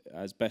this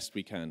as best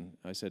we can.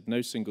 I said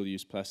no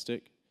single-use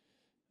plastic.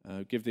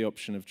 Give the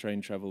option of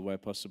train travel where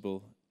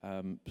possible.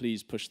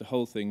 Please push the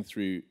whole thing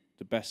through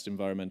the best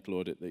environmental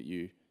audit that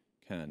you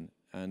can.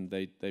 And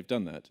they've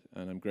done that,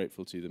 and I'm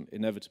grateful to them.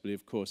 Inevitably,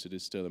 of course, it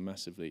is still a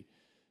massively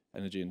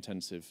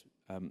energy-intensive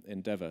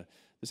endeavour.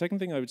 The second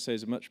thing I would say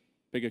is a much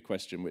bigger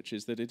question, which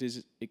is that it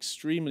is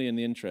extremely in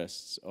the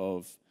interests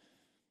of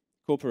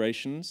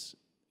corporations,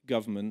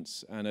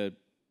 governments, and a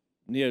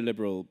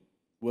neoliberal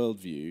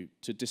worldview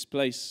to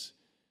displace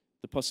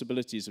the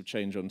possibilities of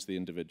change onto the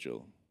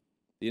individual.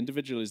 The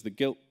individual is the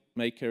guilt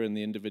maker, and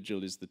the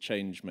individual is the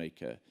change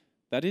maker.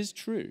 That is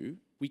true.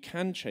 We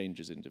can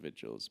change as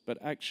individuals, but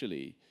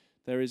actually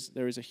there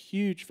is a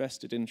huge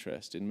vested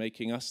interest in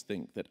making us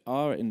think that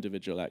our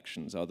individual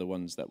actions are the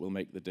ones that will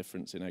make the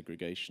difference in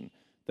aggregation.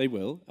 They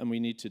will, and we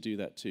need to do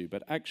that too.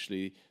 But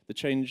actually, the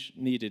change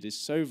needed is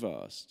so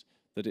vast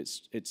that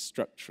it's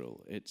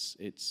structural, it's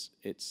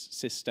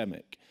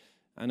systemic.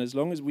 And as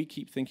long as we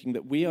keep thinking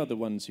that we are the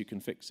ones who can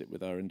fix it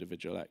with our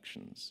individual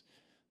actions,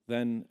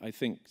 then I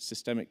think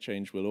systemic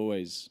change will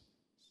always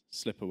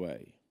slip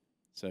away.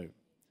 So,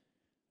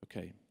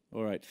 okay,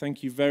 all right,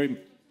 thank you very much.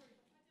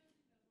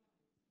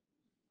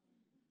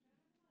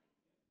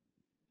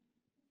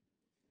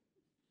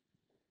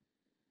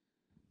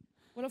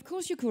 Well, of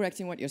course you're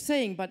correcting what you're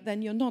saying, but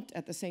then you're not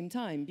at the same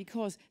time,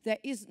 because there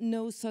is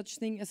no such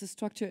thing as a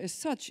structure as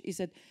such. Is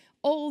that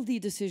all the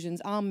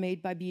decisions are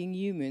made by being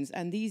humans,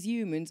 and these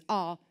humans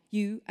are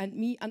you and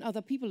me and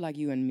other people like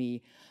you and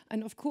me.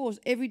 And of course,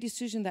 every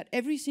decision that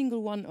every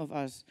single one of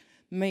us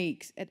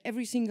makes at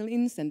every single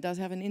instant does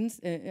have an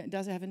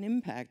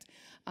impact.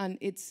 And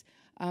it's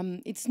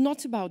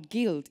not about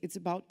guilt, it's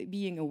about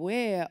being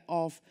aware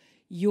of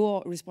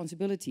your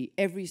responsibility,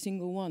 every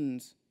single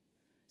one's.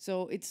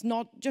 So it's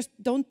not just,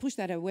 don't push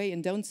that away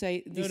and don't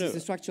say this is a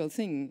structural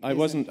thing. I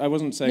wasn't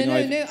saying no,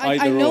 either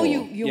I know or.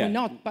 you were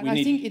not, but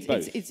I think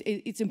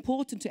it's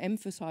important to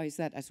emphasize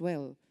that as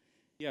well.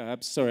 Yeah,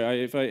 I'm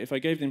sorry. If I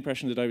gave the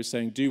impression that I was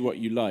saying do what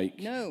you like,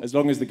 no, as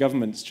long as the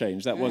government's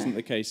changed, that wasn't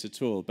the case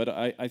at all. But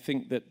I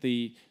think that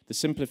the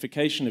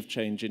simplification of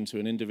change into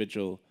an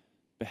individual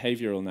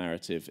behavioral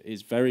narrative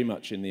is very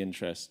much in the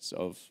interests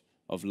of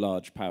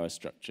large power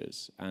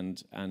structures,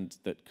 and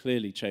that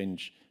clearly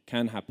change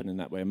can happen in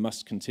that way and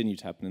must continue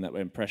to happen in that way,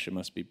 and pressure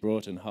must be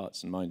brought and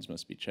hearts and minds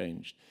must be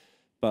changed.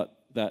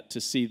 But that to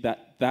see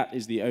that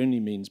is the only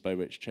means by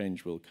which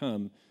change will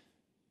come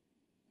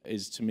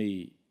is, to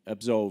me,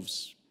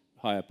 absolves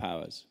higher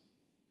powers.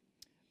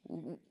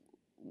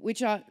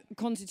 Which are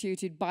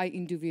constituted by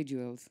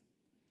individuals.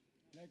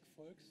 Like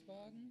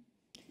Volkswagen?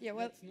 Yeah,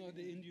 well, that's not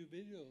the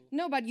individual.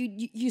 No, but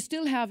you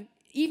still have,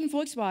 even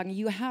Volkswagen,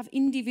 you have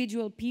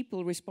individual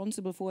people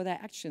responsible for their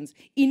actions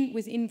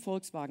within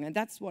Volkswagen, and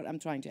that's what I'm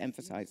trying to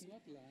emphasize. It's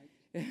not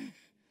like.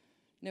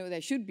 No, they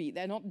should be.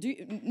 They're not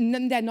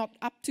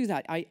up to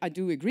that. I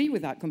do agree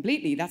with that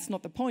completely. That's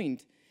not the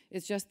point.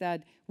 It's just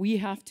that we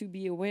have to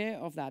be aware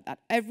of that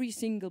every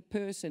single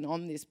person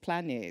on this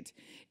planet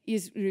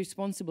is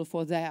responsible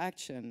for their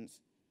actions.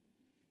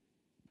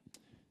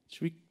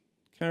 Should we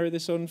carry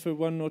this on for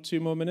 1 or 2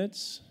 more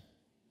minutes?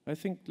 I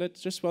think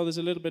while there's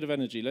a little bit of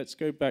energy, let's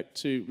go back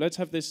to, let's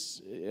have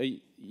this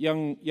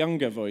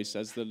younger voice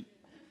as the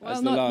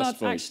last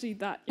voice. Not actually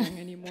that young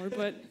anymore,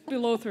 but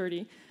below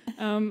 30.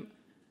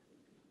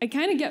 I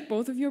kind of get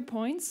both of your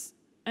points,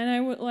 and I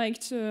would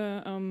like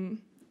to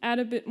add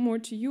a bit more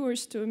to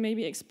yours to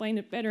maybe explain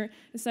it better.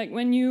 It's like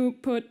when you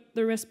put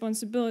the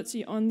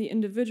responsibility on the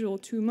individual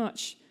too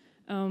much,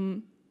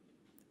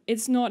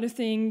 it's not a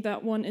thing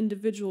that one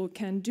individual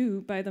can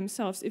do by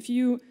themselves. If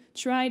you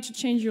try to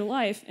change your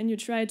life and you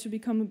try to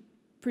become a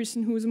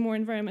person who is more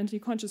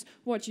environmentally conscious,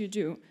 what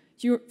do?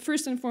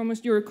 First and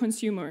foremost, you're a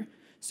consumer.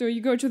 So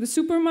you go to the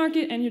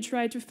supermarket and you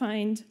try to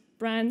find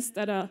brands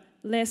that are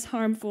less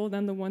harmful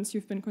than the ones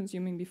you've been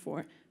consuming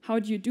before. How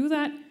do you do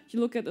that? You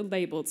look at the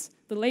labels.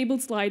 The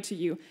labels lie to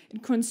you.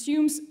 It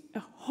consumes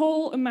a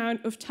whole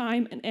amount of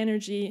time and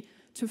energy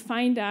to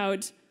find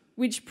out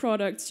which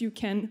products you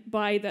can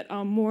buy that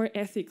are more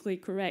ethically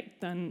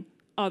correct than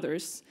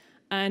others.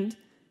 And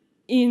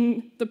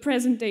in the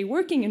present-day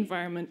working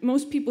environment,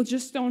 most people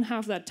just don't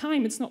have that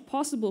time. It's not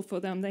possible for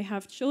them. They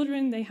have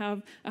children, they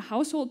have a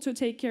household to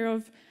take care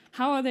of.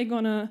 How are they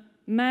going to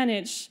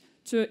manage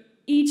to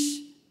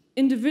each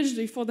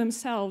individually for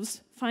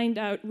themselves find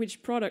out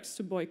which products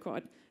to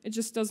boycott? It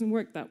just doesn't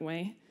work that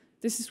way.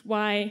 This is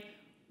why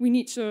we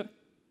need to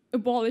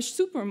abolish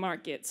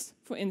supermarkets,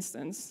 for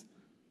instance.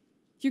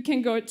 You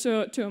can go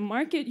to a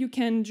market, you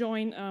can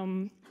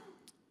join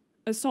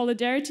a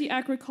solidarity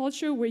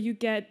agriculture where you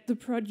get the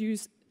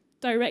produce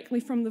directly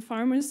from the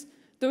farmers.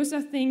 Those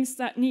are things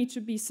that need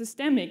to be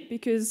systemic,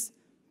 because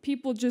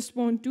people just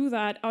won't do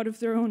that out of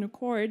their own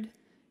accord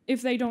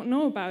if they don't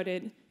know about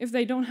it, if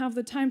they don't have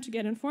the time to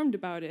get informed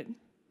about it.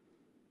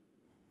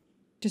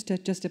 Just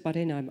to butt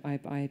in,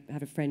 I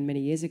had a friend many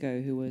years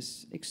ago who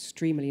was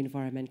extremely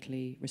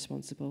environmentally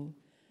responsible,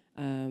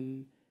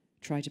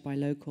 tried to buy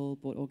local,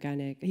 bought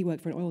organic. He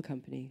worked for an oil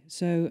company.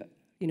 So,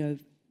 you know,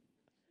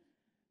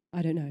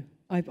 I don't know.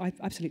 I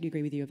absolutely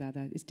agree with you about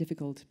that. It's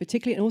difficult,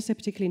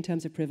 particularly in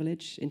terms of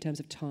privilege, in terms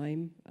of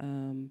time.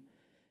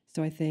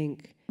 So I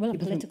think... Well,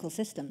 political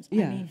systems.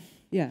 Yeah, I mean,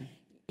 yeah.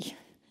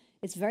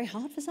 It's very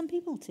hard for some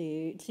people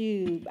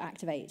to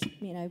activate,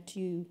 you know,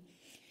 to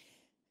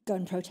go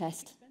and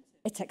protest.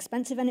 It's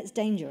expensive and it's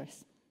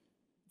dangerous.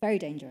 Very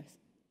dangerous.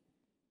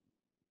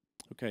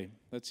 Okay,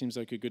 that seems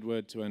like a good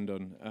word to end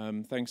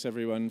on. Thanks,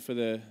 everyone, for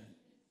the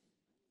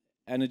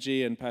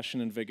energy and passion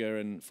and vigor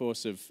and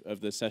force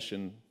of the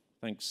session.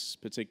 Thanks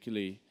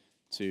particularly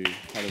to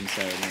Helen,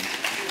 Sarah, and